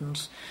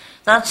burdens,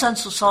 that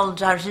sense of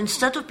solidarity,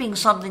 instead of being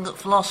something that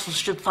philosophers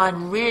should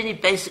find really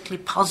basically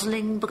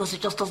puzzling because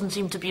it just doesn't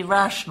seem to be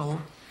rational,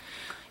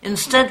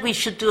 instead we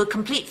should do a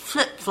complete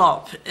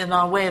flip-flop in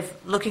our way of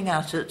looking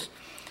at it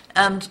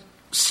and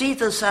see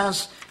this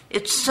as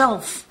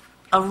itself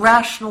a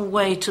rational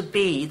way to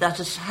be, that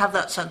is, to have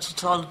that sense of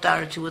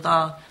solidarity with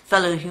our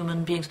fellow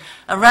human beings,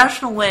 a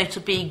rational way to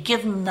be,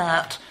 given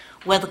that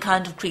we're the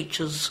kind of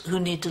creatures who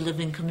need to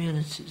live in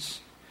communities.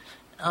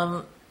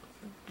 Do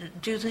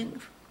you think?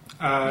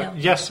 Yeah.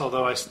 Yes,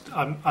 although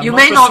I'm you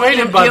not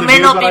persuaded by the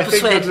view, not but be I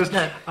think persuaded.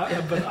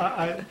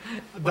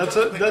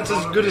 that's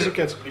as good as it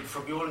gets.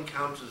 From your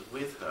encounters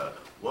with her,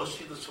 was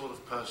she the sort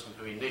of person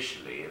who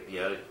initially, at the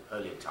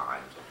earlier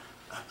times,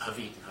 have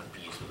eaten her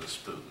peas with a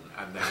spoon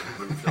and then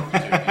moved on to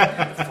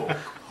eating with a fork,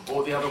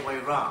 or the other way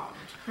round?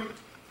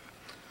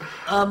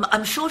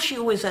 I'm sure she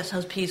always ate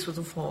her peas with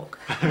a fork.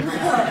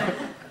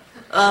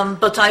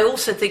 But I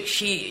also think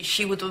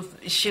she would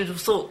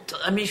have thought,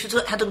 I mean, she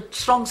had a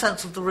strong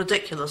sense of the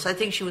ridiculous. I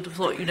think she would have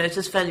thought, it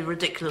is fairly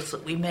ridiculous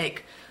that we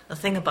make a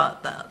thing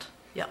about that.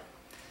 Yeah.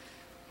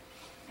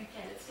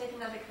 Okay, let's take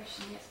another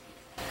question. Yes,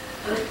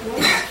 please.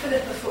 Was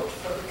Philippa Foot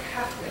from a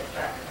Catholic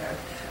background,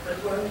 but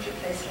where would you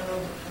place her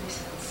on the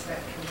political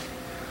spectrum?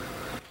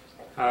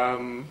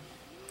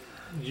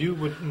 You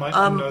might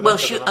know well,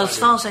 that as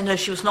far as I know,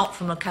 she was not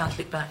from a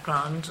Catholic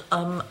background.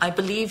 I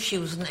believe she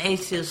was an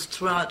atheist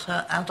throughout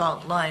her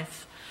adult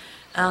life.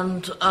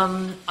 And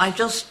I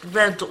just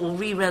read or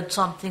reread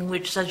something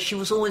which said she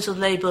was always a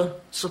Labour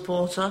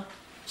supporter.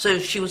 So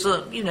she was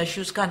she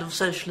was kind of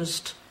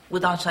socialist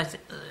without,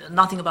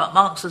 nothing about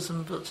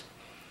Marxism, but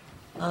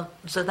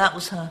so that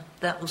was her.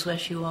 That was where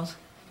she was.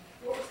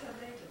 What was her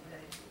maiden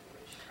name?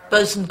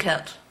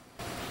 Bosanquet.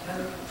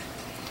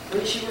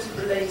 Which she wasn't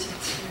related to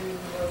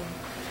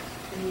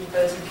the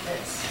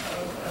Bosanquets,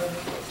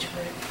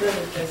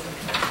 Bernard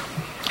Bosanquet.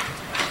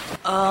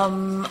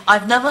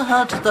 I've never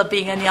heard of there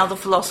being any other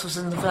philosophers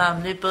in the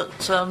family, but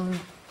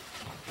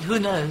who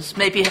knows?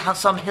 Maybe it has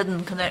some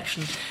hidden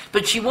connection.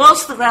 But she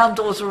was the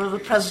granddaughter of a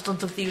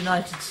president of the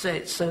United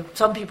States, so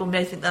some people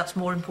may think that's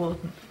more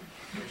important.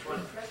 Which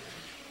one?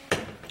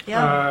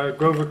 Yeah.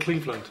 Grover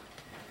Cleveland.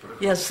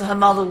 Yes, her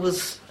mother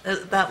was.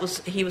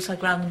 He was her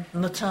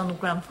maternal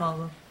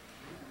grandfather.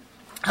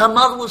 Her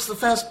mother was the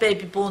first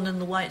baby born in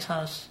the White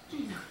House.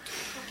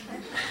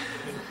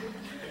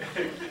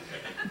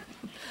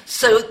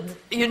 So,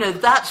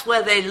 that's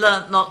where they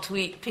learnt not to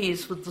eat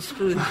peas with the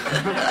spoon.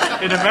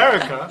 In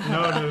America?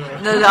 No.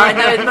 No, I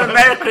know, in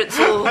America it's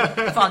all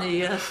funny,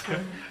 yes.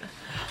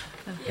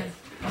 Yes.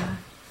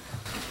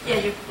 Yeah,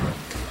 you...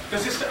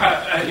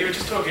 You were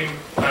just talking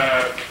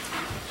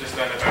just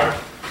then about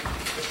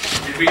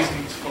the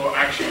reasons for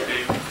action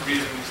being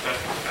reasons that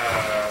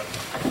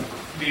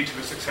lead to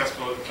a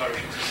successful and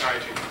flourishing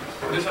society.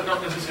 Does that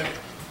not necessarily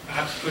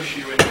perhaps push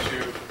you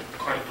into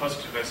quite a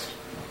positivist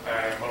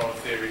moral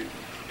theory?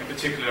 In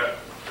particular,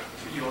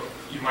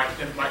 it might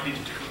lead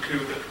you to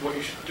conclude that what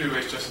you should do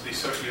is just the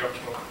socially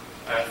optimal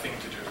thing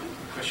to do,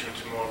 push you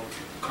into a more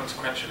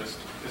consequentialist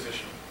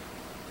position.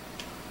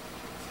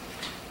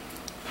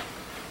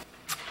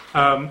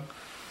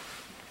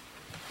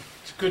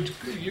 It's good.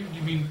 You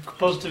mean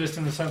positivist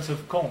in the sense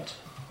of Kant?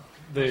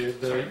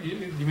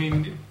 You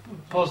mean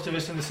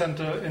positivist in the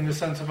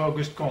sense of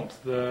Auguste Comte,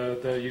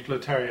 the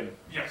utilitarian?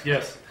 Yes.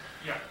 Yes.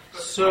 Yeah.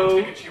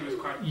 So she was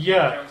quite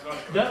yeah,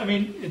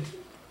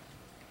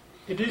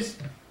 it is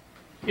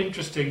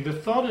interesting. The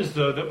thought is,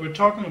 though, that we're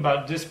talking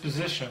about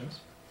dispositions,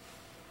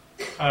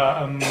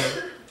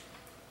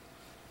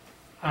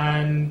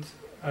 and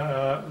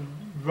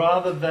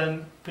rather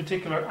than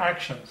particular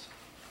actions,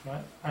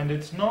 right? And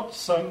it's not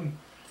some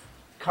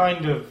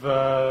kind of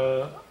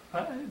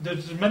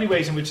there's many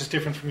ways in which it's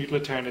different from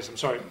utilitarianism.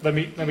 Sorry, let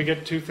me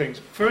get two things.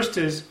 First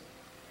is,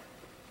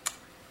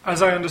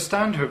 as I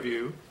understand her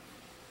view,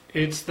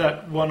 it's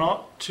that one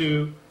ought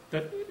to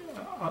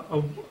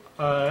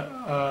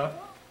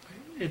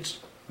it's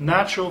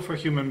natural for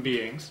human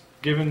beings,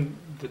 given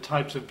the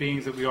types of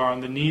beings that we are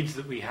and the needs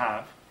that we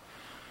have,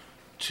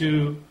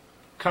 to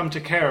come to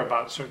care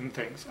about certain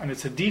things, and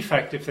it's a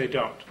defect if they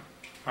don't,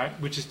 right?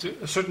 Which is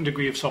a certain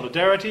degree of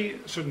solidarity,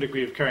 a certain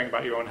degree of caring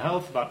about your own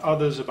health, about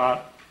others,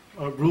 about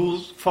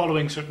rules,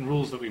 following certain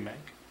rules that we make,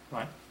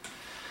 right?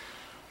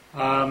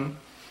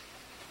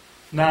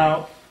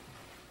 Now,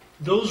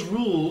 those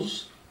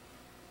rules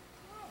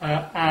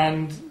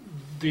and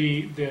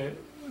the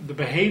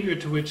behavior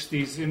to which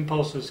these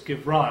impulses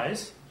give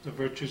rise, the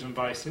virtues and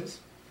vices,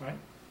 right?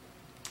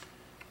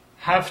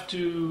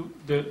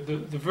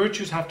 The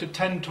virtues have to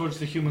tend towards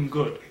the human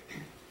good.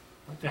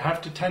 They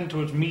have to tend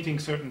towards meeting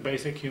certain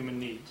basic human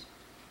needs,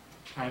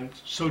 and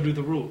so do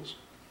the rules.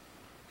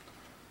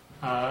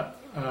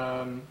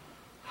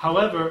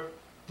 However,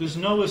 there's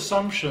no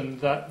assumption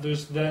that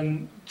there's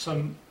then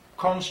some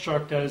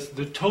construct as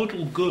the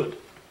total good,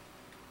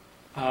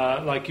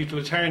 like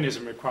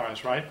utilitarianism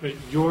requires, right? But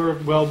your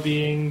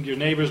well-being, your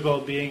neighbor's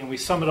well-being, and we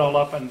sum it all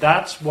up, and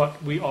that's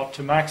what we ought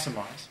to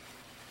maximize,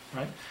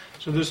 right?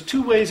 So there's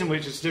two ways in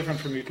which it's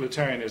different from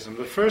utilitarianism.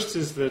 The first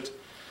is that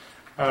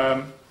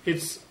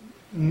it's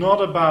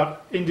not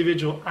about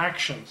individual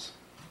actions,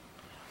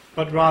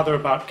 but rather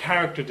about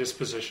character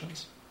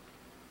dispositions,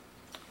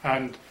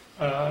 and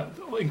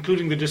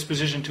including the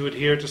disposition to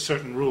adhere to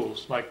certain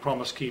rules, like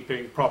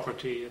promise-keeping,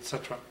 property,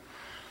 etc.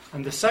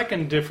 And the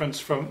second difference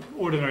from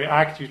ordinary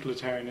act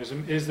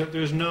utilitarianism is that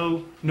there's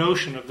no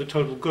notion of the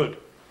total good.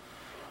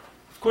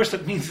 Of course,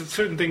 that means that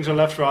certain things are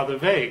left rather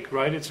vague,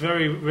 right? It's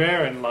very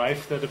rare in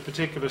life that a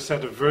particular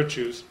set of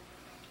virtues,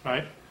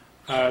 right,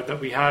 that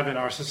we have in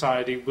our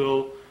society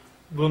will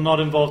not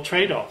involve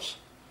trade-offs.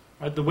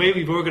 Right? The way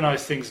we've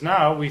organized things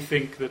now, we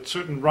think that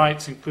certain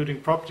rights,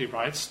 including property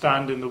rights,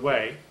 stand in the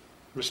way.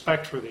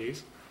 Respect for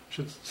these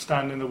should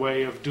stand in the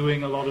way of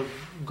doing a lot of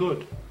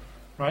good,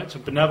 right? So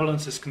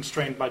benevolence is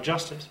constrained by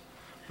justice.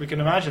 We can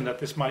imagine that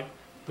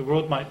the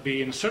world might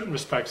be, in certain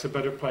respects, a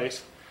better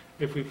place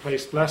if we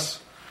placed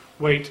less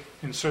weight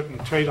in certain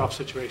trade-off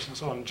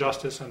situations on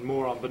justice and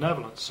more on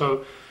benevolence.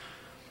 So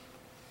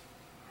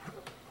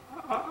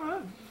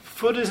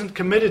Foot isn't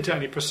committed to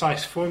any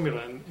precise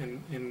formula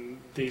in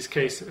these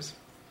cases,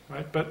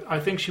 right? But I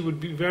think she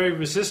would be very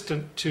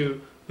resistant to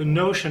the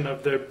notion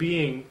of there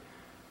being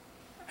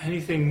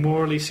anything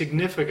morally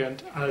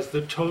significant as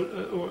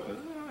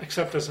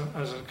except as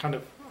a kind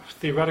of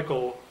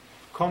theoretical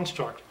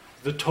construct,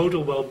 the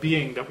total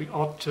well-being that we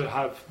ought to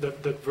have,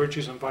 that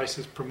virtues and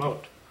vices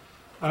promote.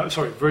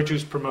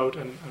 Virtues promote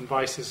and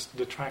vices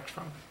detract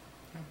from.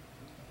 Yeah.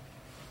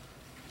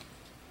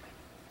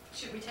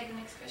 Should we take the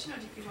next question, or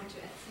do you want to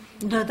add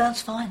something? No,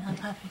 that's fine. I'm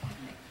happy.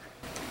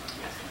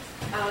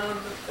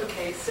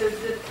 Okay, so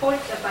the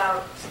point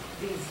about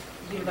these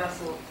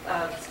universal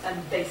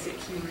and basic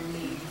human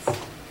needs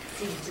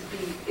seems to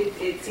be,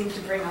 it seems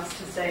to bring us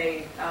to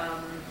say,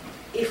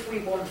 if we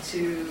want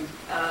to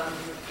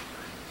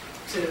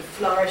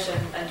flourish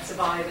and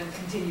survive and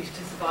continue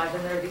to survive,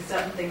 then there will be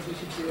certain things we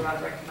should do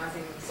about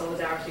recognising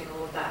solidarity and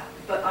all of that.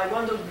 But I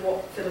wondered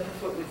what Philippa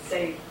Foot would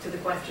say to the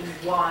question,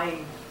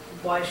 why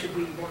should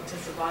we want to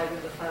survive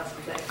in the first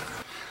place?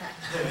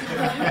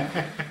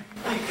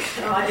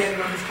 I don't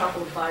know, is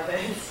troubled by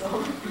this.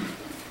 So.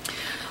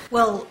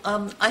 Well,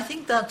 I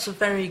think that's a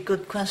very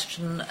good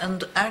question,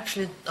 and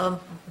actually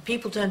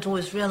people don't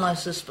always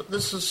realise this, but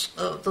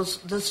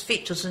this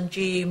features in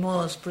G.E.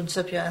 Moore's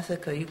Principia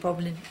Ethica. You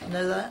probably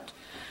know that.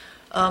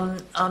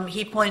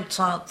 He points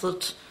out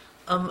that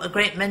a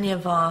great many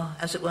of our,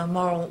 as it were,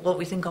 what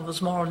we think of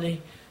as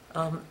morally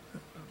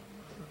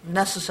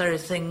necessary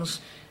things,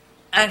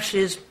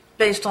 actually is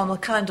based on a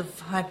kind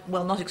of,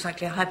 not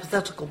exactly a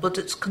hypothetical, but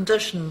it's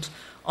conditioned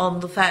on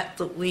the fact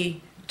that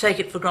we take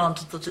it for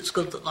granted that it's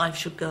good that life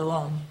should go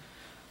on,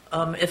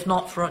 if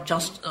not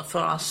just for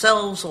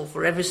ourselves or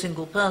for every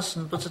single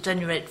person, but at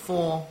any rate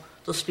for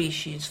the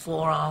species,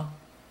 for our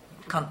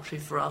country,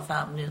 for our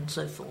family, and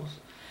so forth.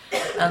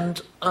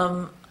 And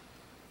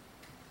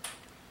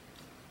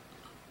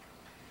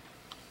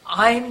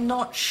I'm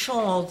not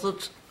sure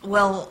that,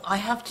 I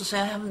have to say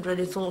I haven't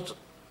really thought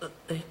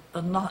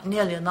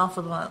nearly enough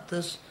about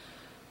this,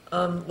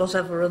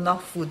 whatever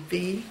enough would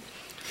be.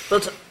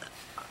 But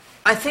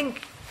I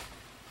think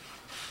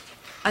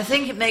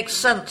it makes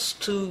sense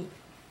to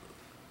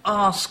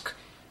ask,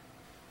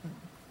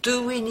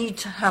 do we need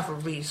to have a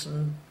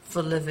reason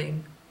for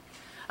living?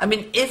 I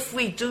mean, if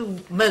we do,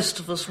 most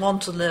of us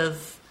want to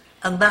live,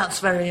 and that's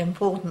very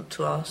important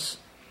to us,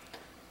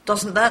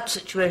 doesn't that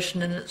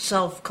situation in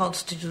itself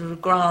constitute a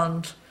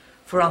ground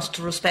for us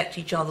to respect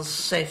each other's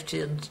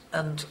safety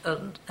and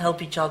help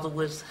each other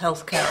with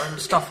healthcare and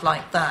stuff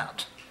like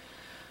that?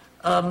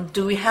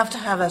 Do we have to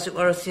have, as it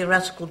were, a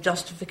theoretical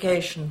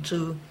justification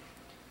to...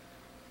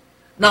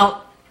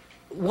 Now,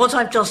 what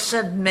I've just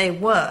said may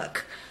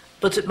work,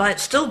 but it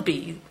might still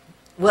be...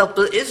 Well,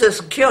 but it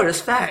is a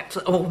curious fact,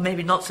 or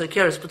maybe not so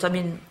curious, but I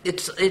mean,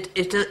 it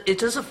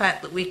is a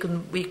fact that we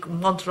can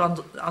want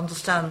to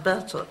understand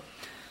better,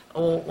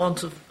 or want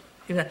to,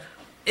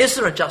 is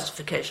there a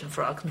justification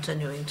for our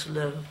continuing to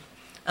live?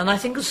 And I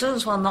think as soon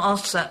as one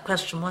asks that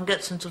question, one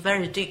gets into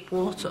very deep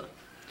water.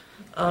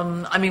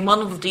 I mean, one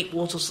of the deep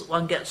waters that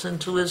one gets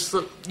into is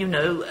that,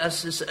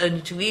 as is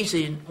only too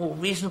easy or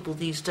reasonable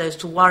these days,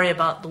 to worry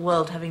about the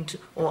world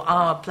or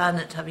our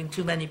planet having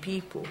too many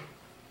people,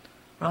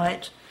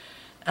 right?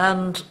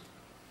 And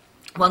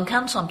one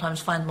can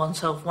sometimes find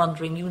oneself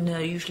wondering,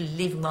 usually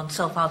leaving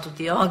oneself out of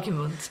the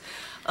argument,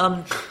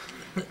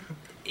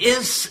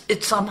 is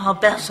it somehow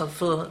better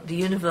for the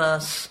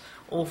universe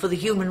or for the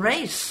human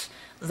race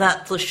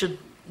that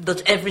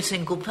every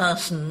single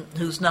person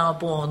who's now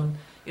born,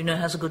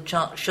 has a good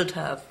chance, should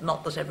have,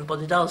 not that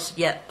everybody does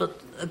yet,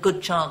 but a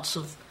good chance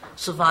of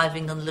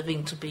surviving and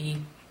living to be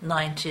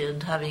 90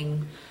 and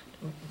having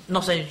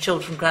not only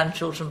children,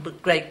 grandchildren,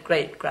 but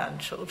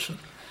great-great-grandchildren?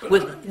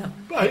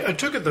 I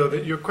took it, though,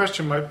 that your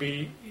question might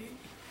be,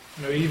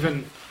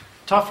 even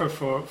tougher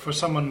for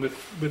someone with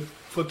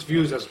Foot's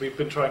views, as we've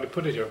been trying to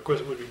put it here. Of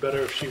course, it would be better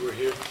if she were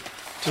here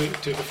to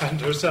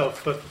defend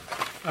herself. But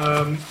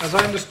as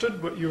I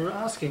understood what you were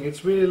asking,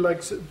 it's really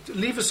like,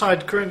 leave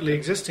aside currently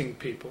existing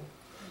people,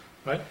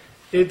 right?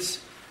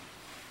 It's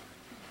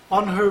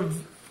on her,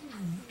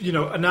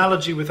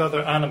 analogy with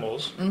other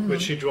animals,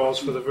 which she draws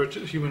for the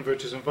human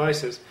virtues and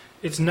vices.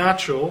 It's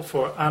natural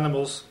for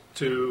animals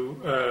to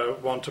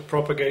want to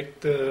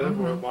propagate,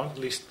 or at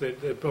least they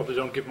probably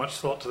don't give much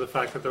thought to the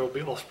fact that there will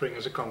be offspring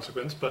as a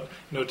consequence, but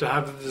to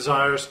have the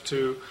desires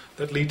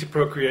that lead to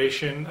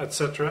procreation,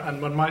 etc.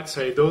 And one might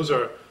say those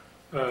are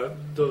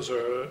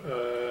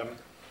the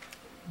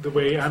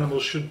way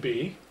animals should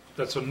be.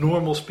 That's a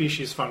normal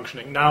species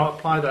functioning. Now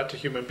apply that to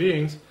human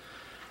beings.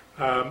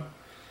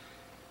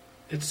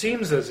 It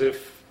seems as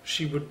if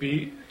she would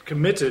be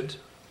committed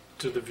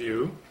to the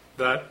view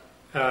that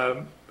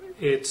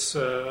it's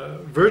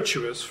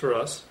virtuous for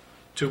us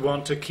to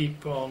want to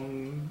keep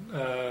on,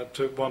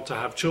 to want to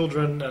have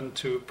children and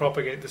to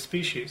propagate the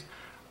species,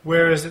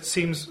 whereas it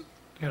seems,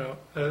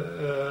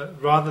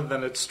 rather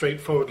than it's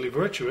straightforwardly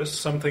virtuous,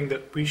 something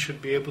that we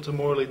should be able to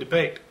morally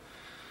debate.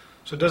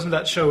 So doesn't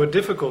that show a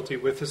difficulty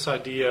with this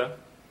idea?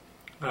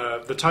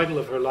 The title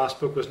of her last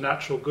book was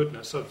Natural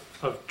Goodness,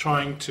 of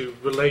trying to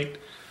relate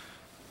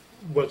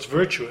what's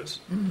virtuous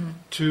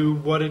to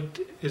what it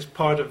is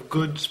part of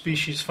good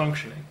species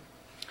functioning.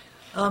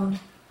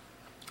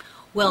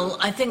 Well,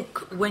 I think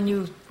when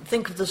you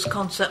think of this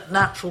concept,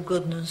 natural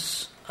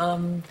goodness,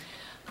 in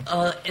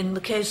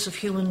the case of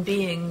human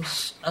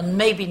beings, and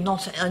maybe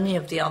not any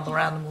of the other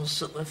animals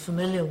that we're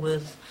familiar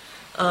with,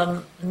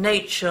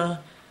 nature,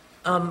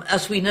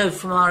 as we know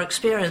from our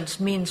experience,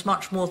 means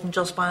much more than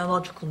just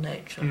biological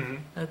nature.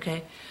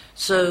 Okay,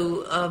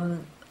 so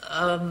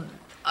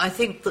I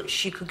think that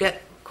she could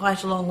get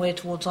quite a long way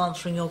towards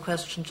answering your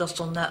question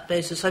just on that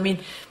basis. I mean,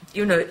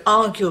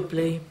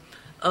 arguably,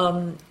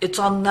 it's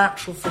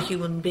unnatural for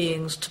human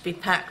beings to be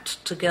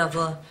packed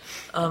together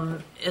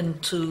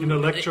into... In a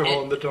lecture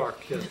hall in the dark,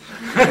 yes.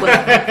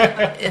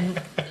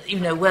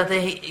 Where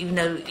they,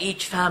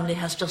 each family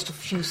has just a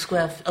few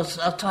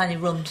a tiny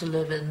room to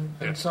live in,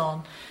 and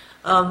so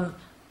on.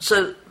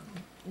 So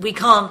we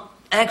can't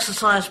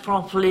exercise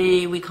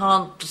properly, we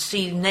can't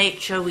see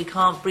nature, we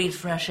can't breathe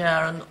fresh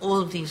air, and all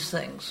of these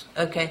things,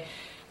 okay?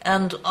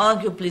 And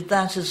arguably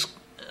that is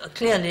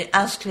clearly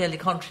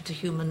contrary to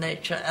human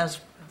nature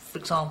as, for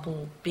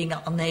example, being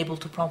unable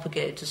to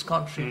propagate is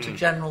contrary to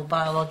general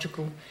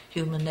biological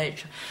human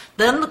nature.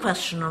 Then the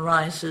question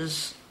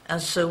arises,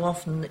 as so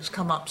often it's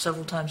come up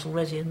several times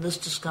already in this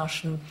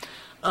discussion,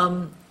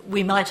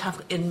 we might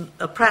have, in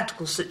a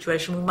practical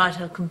situation, we might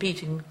have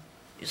competing...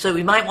 So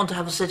we might want to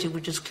have a city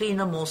which is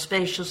cleaner, more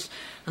spacious,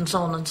 and so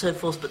on and so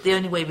forth, but the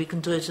only way we can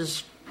do it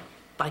is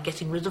by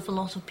getting rid of a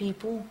lot of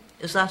people.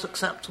 Is that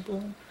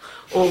acceptable?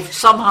 Or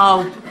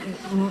somehow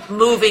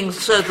moving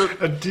so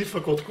that... A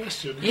difficult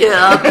question.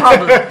 Yeah,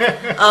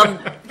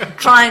 probably.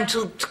 Trying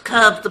to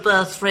curb the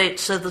birth rate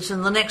so that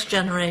in the next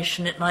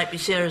generation it might be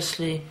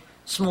seriously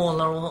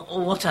smaller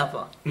or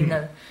whatever,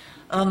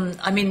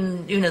 I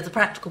mean, the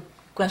practical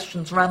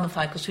questions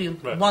ramify because we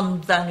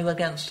one value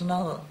against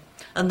another.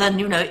 And then,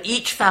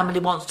 each family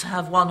wants to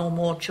have one or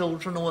more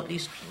children, or at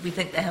least we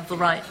think they have the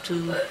right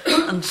to,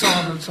 and so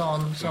on and so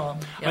on and so on.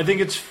 Yep. I think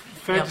it's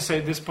fair to say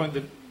at this point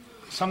that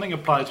something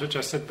applies, which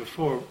I said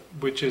before,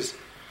 which is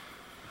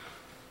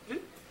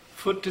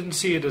Foot didn't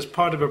see it as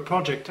part of her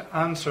project to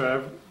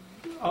answer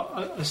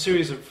a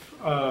series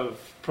of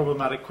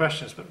problematic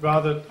questions, but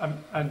rather,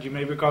 and you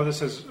may regard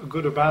this as a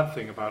good or bad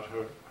thing about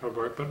her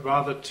work, but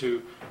rather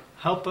to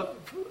help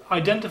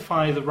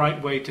identify the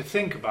right way to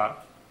think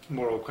about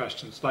moral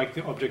questions, like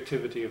the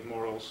objectivity of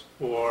morals,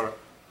 or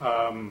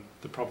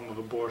the problem of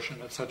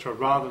abortion, etc.,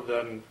 rather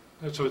than...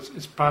 So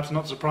it's perhaps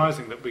not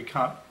surprising that we're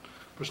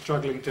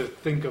struggling to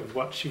think of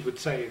what she would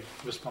say in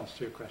response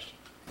to your question.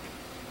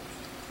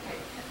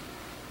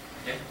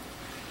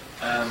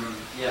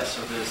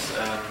 So there's...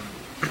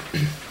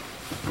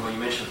 well, you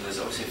mentioned there's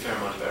obviously a fair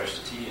amount of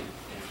Aristotelian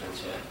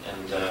influence here,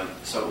 and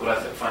so what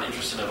I find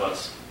interesting about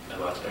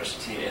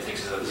Aristotelian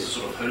ethics is that there's a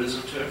sort of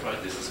holism to it, right?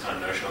 There's this kind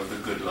of notion of the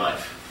good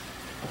life.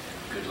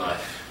 And good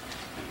life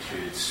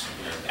includes,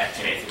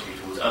 acting ethically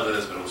towards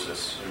others, but also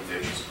certain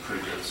virtues of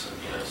prudence, and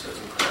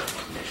certain kind of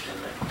connection in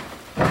there.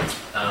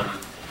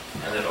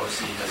 And that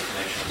obviously has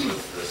connections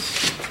with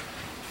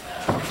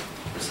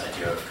this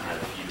idea of kind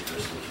of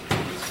universal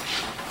humanity.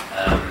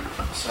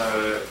 So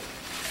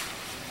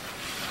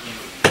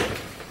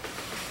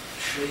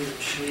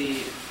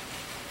surely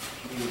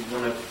you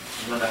wonder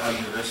how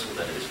universal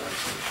that is, right?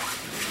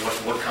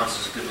 So what counts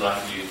as a good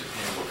life for you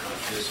depends on what kind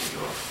of person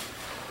you are.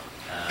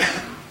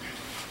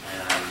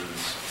 And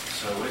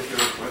so what if you're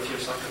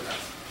a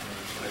psychopath?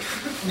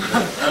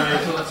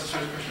 Well, that's a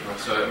serious question, right?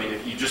 So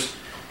if you just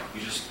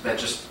that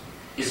just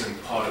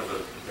isn't part of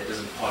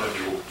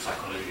your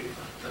psychology,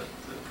 right? the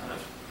kind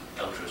of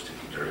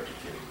altruistically directed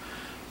feeling.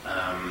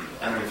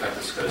 And in fact,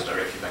 this goes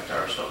directly back to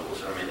Aristotle.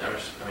 So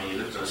he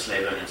lived in a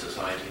slave-owning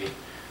society.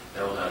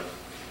 They all had,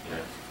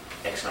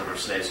 X number of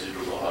slaves who did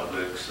all the hard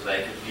work, so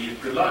they could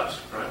lead good lives,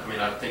 right?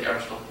 I think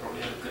Aristotle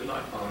probably had a good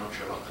life. Well, I'm not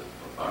sure about the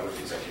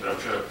biography exactly, but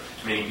I'm sure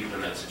many people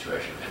in that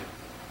situation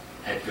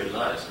had good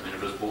lives.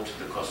 It was bought at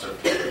the cost of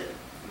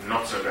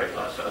not so great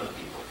lives for other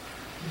people.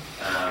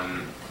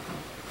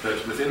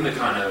 But within the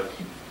kind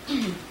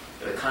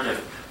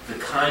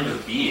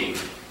of being,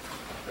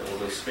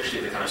 or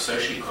especially the kind of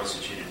socially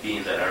constituted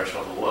being that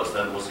Aristotle was,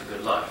 that was a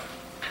good life.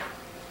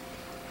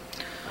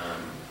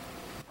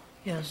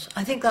 Yes,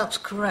 I think that's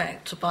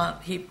correct.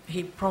 But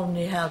he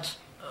probably had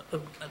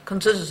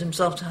considers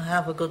himself to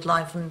have a good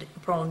life, and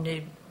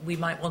probably we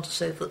might want to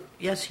say that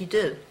yes, he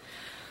did.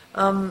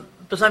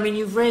 But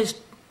you've raised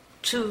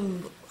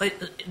two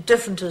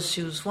different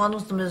issues. One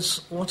of them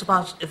is, what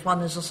about if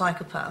one is a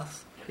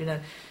psychopath?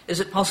 Is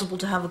it possible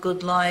to have a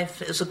good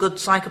life? Is a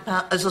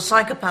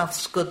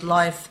psychopath's good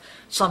life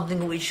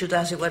something we should,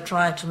 as it were,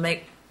 try to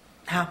make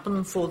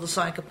happen for the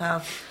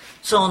psychopath?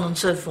 So on and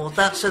so forth.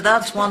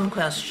 That's one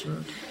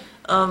question,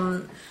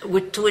 to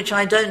which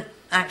I don't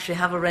actually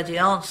have a ready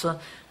answer.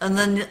 And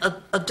then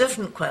a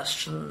different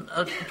question,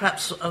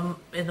 perhaps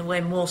in a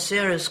way more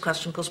serious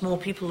question, because more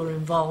people are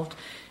involved,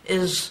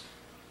 is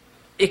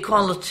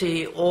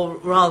equality, or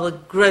rather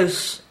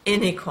gross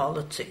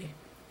inequality,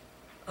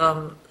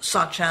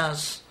 such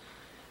as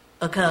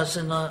occurs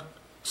in a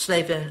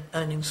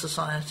slave-owning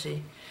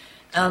society.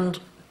 And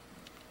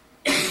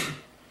it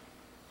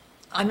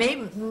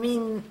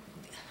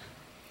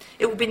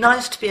would be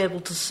nice to be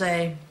able to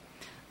say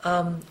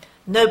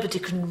nobody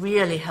can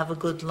really have a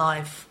good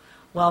life,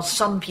 while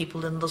some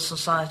people in the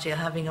society are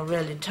having a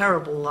really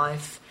terrible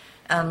life,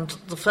 and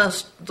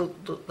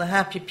the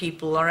happy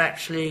people are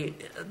actually,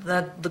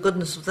 the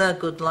goodness of their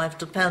good life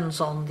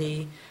depends on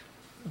the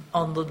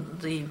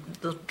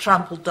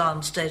trampled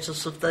down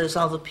status of those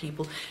other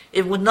people.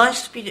 It would be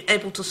nice to be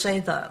able to say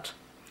that,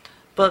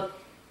 but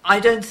I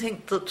don't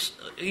think that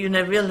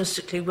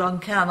realistically one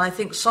can. I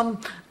think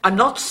I'm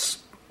not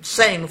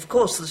saying, of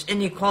course, that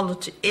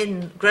inequality,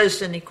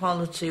 gross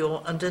inequality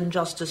and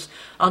injustice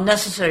are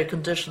necessary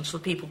conditions for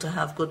people to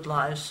have good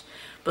lives.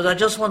 But I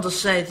just want to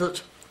say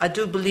that I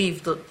do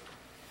believe that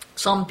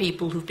some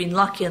people who've been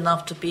lucky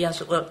enough to be, as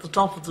it were, at the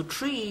top of the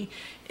tree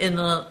in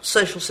a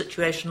social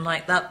situation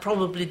like that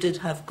probably did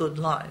have good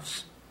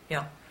lives.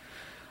 Yeah.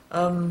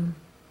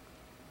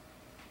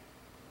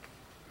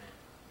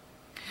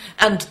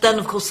 And then,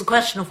 of course, the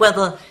question of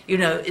whether,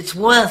 it's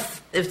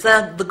worth, if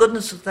the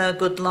goodness of their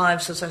good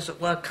lives, as it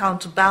were,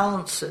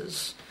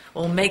 counterbalances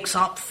or makes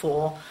up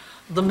for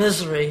the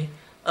misery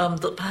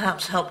that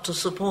perhaps helped to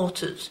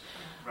support it.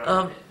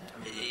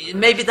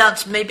 Maybe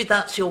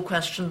that's your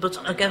question, but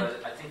again...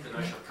 I think the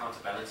notion of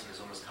counterbalancing is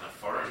almost kind of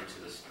foreign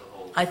to the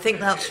whole... I think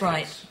that's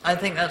right.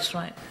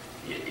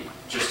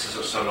 Just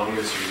so long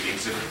as you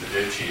exhibit the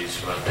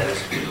virtues, right, that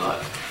is a good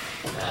life.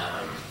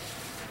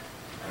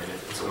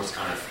 It's almost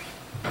kind of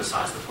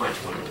besides the point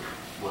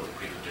what the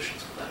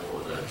preconditions for that, or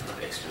the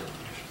external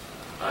conditions.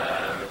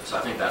 So I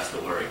think that's the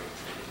worry.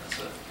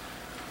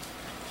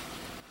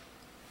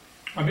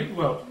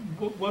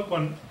 What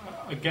one,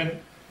 again,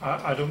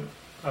 I don't,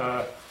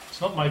 it's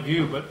not my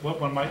view, but what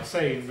one might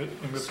say in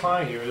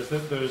reply here is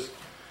that there's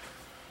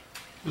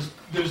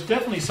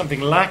definitely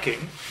something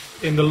lacking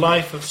in the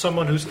life of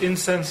someone who's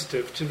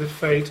insensitive to the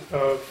fate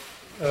of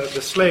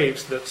the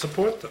slaves that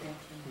support them.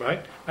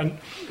 Right? And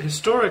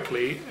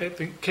historically, I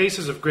think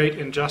cases of great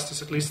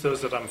injustice, at least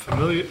those that I'm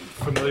familiar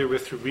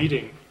with through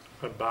reading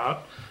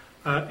about,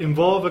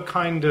 involve a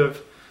kind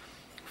of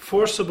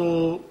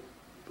forcible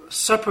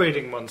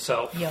separating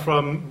oneself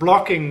from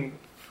blocking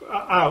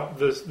out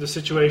the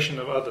situation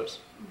of others.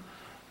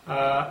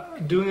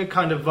 doing a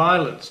kind of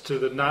violence to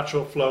the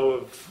natural flow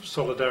of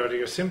solidarity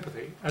or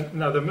sympathy. And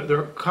now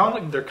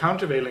they're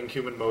countervailing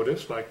human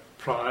motives like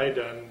pride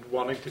and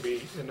wanting to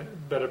be in a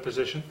better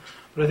position.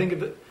 But I think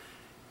that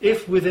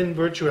if within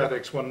virtue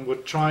ethics one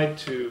would try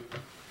to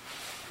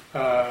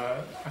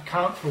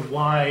account for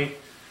why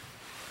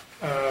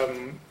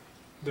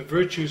the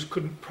virtues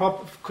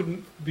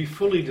couldn't be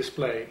fully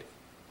displayed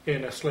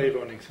in a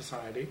slave-owning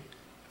society,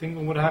 I think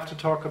one would have to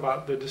talk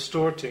about the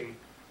distorting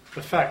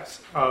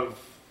effects of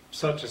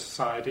such a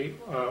society,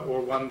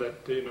 or one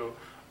that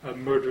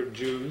murdered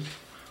Jews,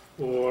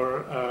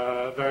 or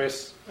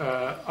various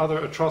other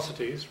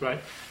atrocities. Right?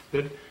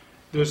 That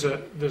there's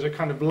a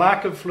kind of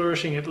lack of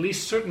flourishing, at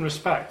least certain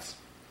respects,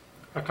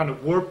 a kind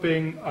of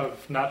warping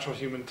of natural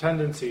human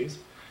tendencies,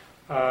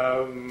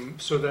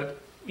 so that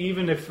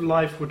even if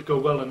life would go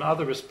well in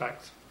other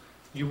respects,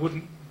 you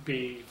wouldn't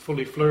be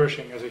fully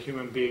flourishing as a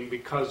human being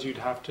because you'd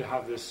have to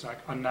have this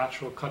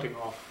unnatural cutting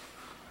off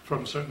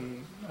from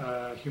certain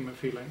human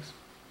feelings.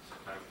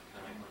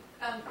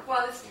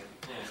 Well, let's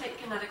take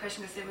another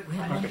question because there were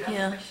quite a few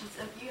other questions.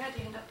 You had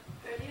your hand up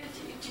earlier.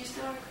 Do you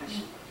still have a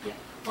question? Yeah.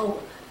 Oh,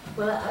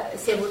 well,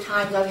 several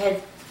times I've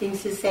had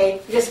things to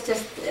say. Just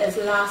as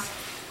the last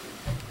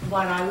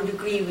one, I would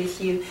agree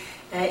with you.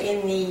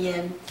 In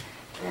the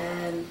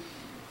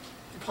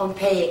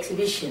Pompeii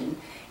exhibition,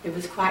 it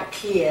was quite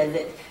clear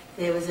that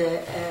there was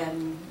a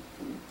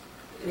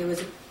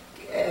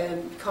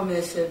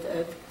commerce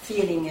of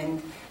feeling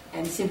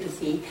and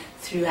sympathy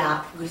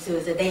throughout, because there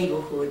was a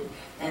neighbourhood,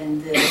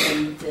 and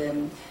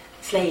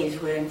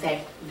slaves were in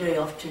fact very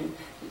often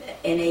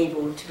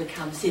enabled to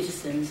become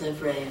citizens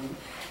of Rome,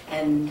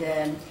 and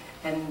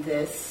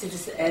the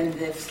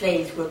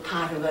slaves were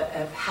part of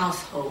a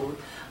household,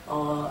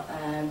 or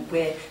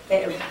where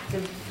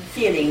the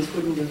feelings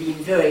wouldn't have been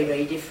very,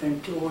 very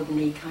different to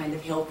ordinary kind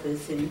of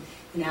helpers in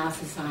our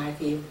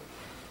society,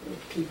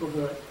 people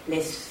who are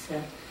less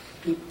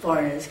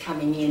foreigners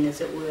coming in,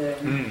 as it were,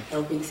 and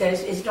helping. So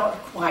it's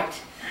not quite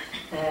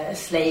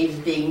slaves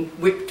being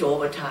whipped all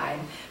the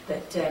time,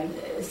 but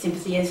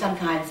sympathy, and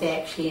sometimes they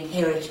actually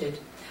inherited.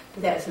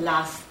 But that was the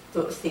last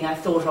thing I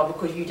thought of,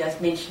 because you just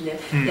mentioned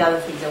it. The other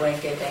things I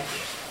won't go back.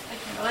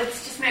 Okay, well,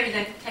 let's just maybe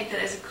then take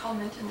that as a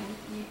comment, and then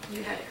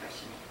you had a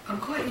question. I'm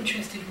quite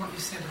interested in what you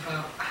said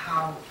about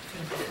how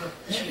Philippa Foot,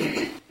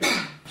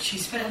 she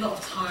spent a lot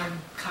of time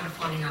kind of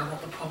finding out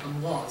what the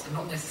problem was and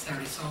not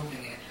necessarily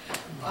solving it.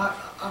 I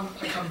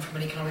come from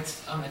an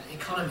economics, I'm an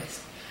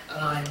economist, and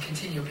I'm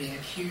continually being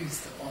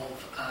accused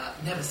of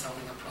never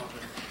solving a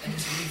problem and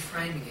just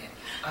reframing it.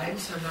 I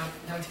also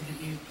noted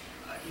that you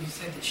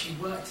said that she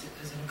worked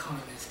as an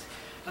economist.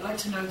 I'd like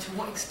to know, to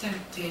what extent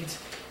did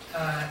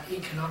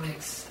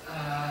economics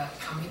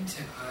come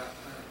into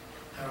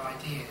her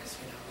ideas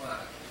in her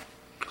work?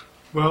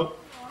 Well,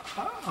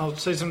 I'll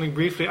say something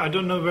briefly. I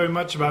don't know very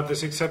much about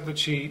this, except that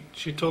she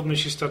told me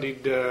she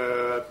studied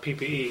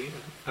PPE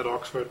at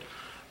Oxford,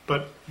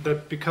 but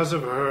that because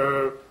of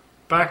her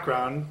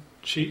background,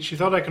 she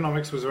thought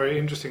economics was very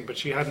interesting, but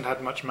she hadn't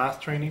had much math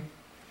training.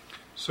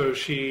 So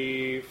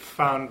she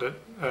found that,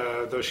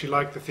 though she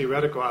liked the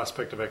theoretical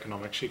aspect of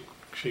economics,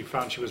 she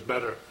found she was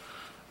better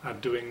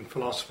at doing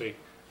philosophy.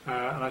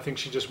 And I think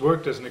she just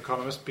worked as an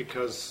economist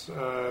because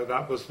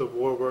that was the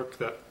war work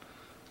that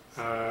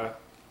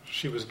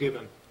she was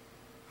given.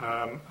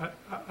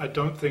 I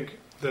don't think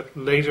that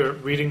later,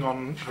 reading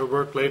on her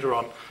work later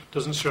on,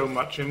 doesn't show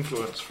much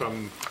influence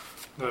from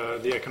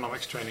the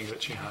economics training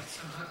that she had.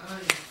 So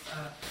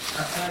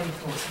her early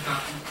thoughts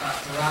about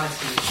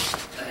morality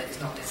is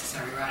not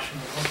necessarily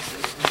rational.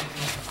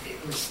 It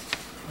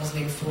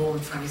wasn't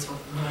informed from any sort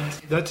of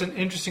normative. That's an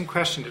interesting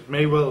question. It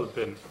may well have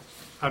been.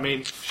 I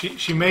mean,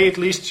 she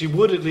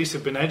would at least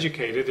have been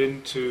educated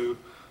into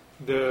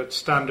the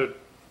standard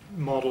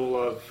model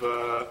of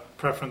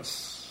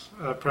preferences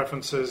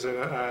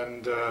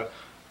and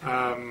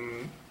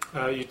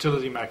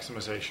utility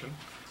maximization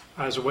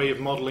as a way of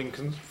modeling,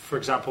 for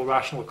example,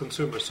 rational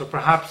consumers. So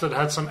perhaps it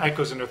had some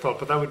echoes in her thought,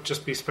 but that would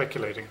just be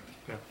speculating.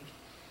 Yeah.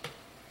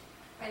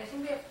 Right, I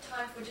think we have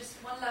time for just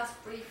one last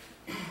brief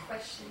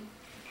question.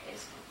 Okay,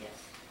 so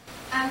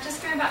yes.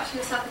 Just going back to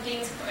yourself and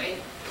Dean's point,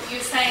 you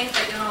were saying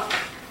that you're not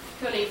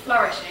fully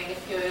flourishing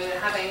if you're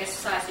having a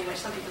society in which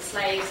some people are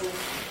slaves and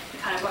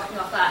you're kind of working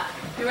off that.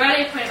 Your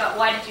earlier point about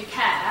why did you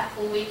care?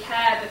 Well, we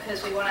care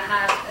because we want to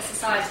have a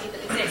society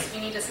that exists.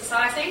 We need a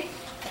society.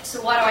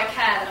 So why do I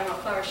care that I'm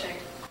not flourishing?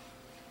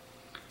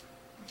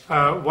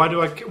 Why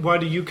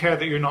do you care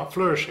that you're not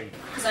flourishing?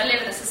 Because I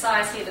live in a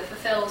society that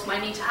fulfills my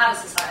need to have a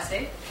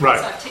society. Right.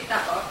 So I've ticked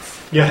that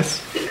box.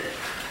 Yes.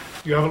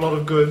 You have a lot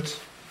of goods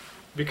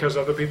because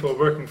other people are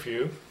working for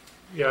you.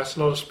 Yes,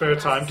 a lot of spare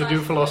time to do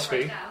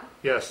philosophy.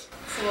 Yes.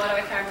 So why do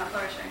I care about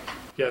flourishing?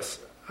 Yes.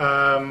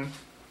 I'm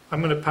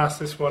going to pass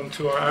this one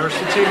to our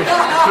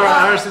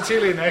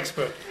Aristotelian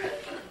expert.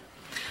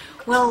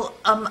 Well,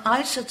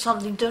 I said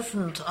something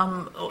different.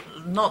 I'm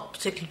not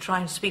particularly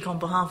trying to speak on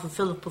behalf of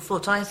Philippa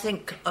Foot. I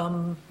think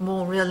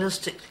more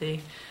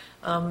realistically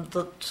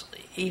that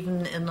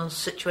even in a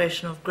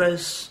situation of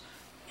gross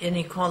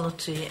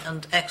inequality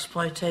and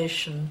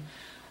exploitation,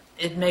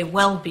 it may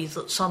well be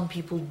that some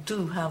people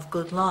do have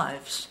good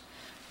lives.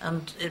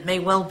 And it may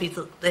well be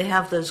that they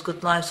have those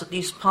good lives at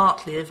least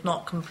partly, if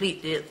not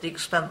completely, at the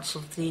expense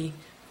of the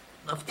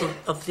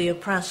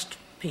oppressed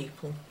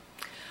people.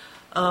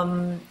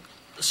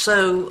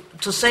 So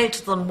to say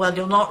to them, well,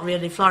 you're not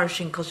really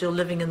flourishing because you're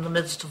living in the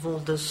midst of all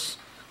this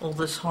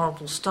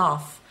horrible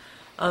stuff.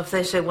 If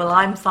they say, well,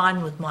 I'm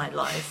fine with my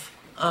life,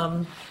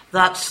 so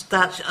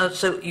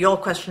your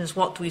question is,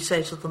 what do we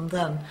say to them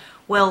then?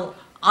 Well,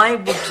 I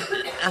would,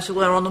 as it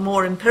were, on a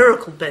more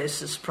empirical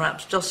basis,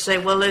 perhaps, just say,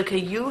 well, okay,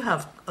 you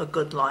have a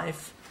good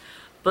life,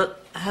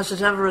 but has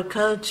it ever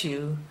occurred to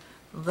you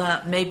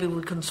that maybe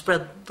we can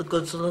spread the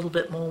goods a little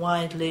bit more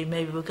widely,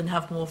 maybe we can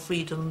have more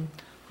freedom,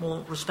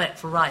 more respect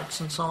for rights,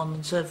 and so on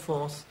and so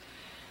forth?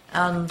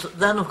 And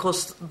then, of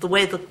course, the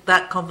way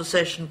that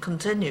conversation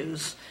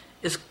continues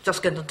is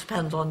just going to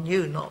depend on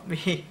you, not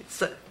me.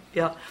 So,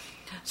 yeah.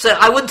 So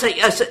I wouldn't say,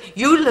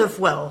 you live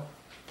well.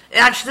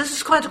 Actually, this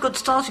is quite a good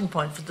starting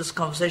point for this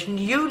conversation.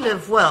 You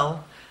live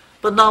well,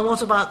 but now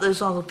what about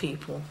those other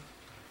people?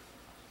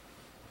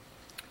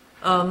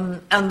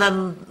 And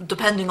then,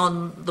 depending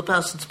on the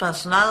person's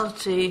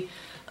personality,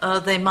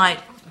 they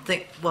might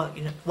think, well,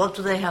 what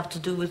do they have to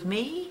do with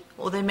me?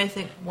 Or they may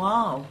think,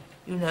 wow,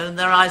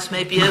 their eyes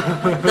may be open,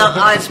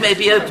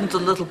 opened a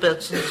little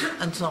bit,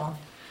 and so on.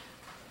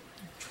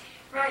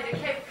 Right.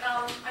 Okay.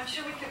 I'm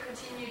sure we could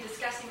continue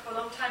discussing for a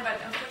long time, but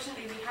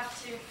unfortunately we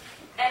have to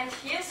end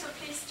here. So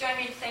please join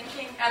me in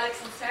thanking Alex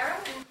and Sarah.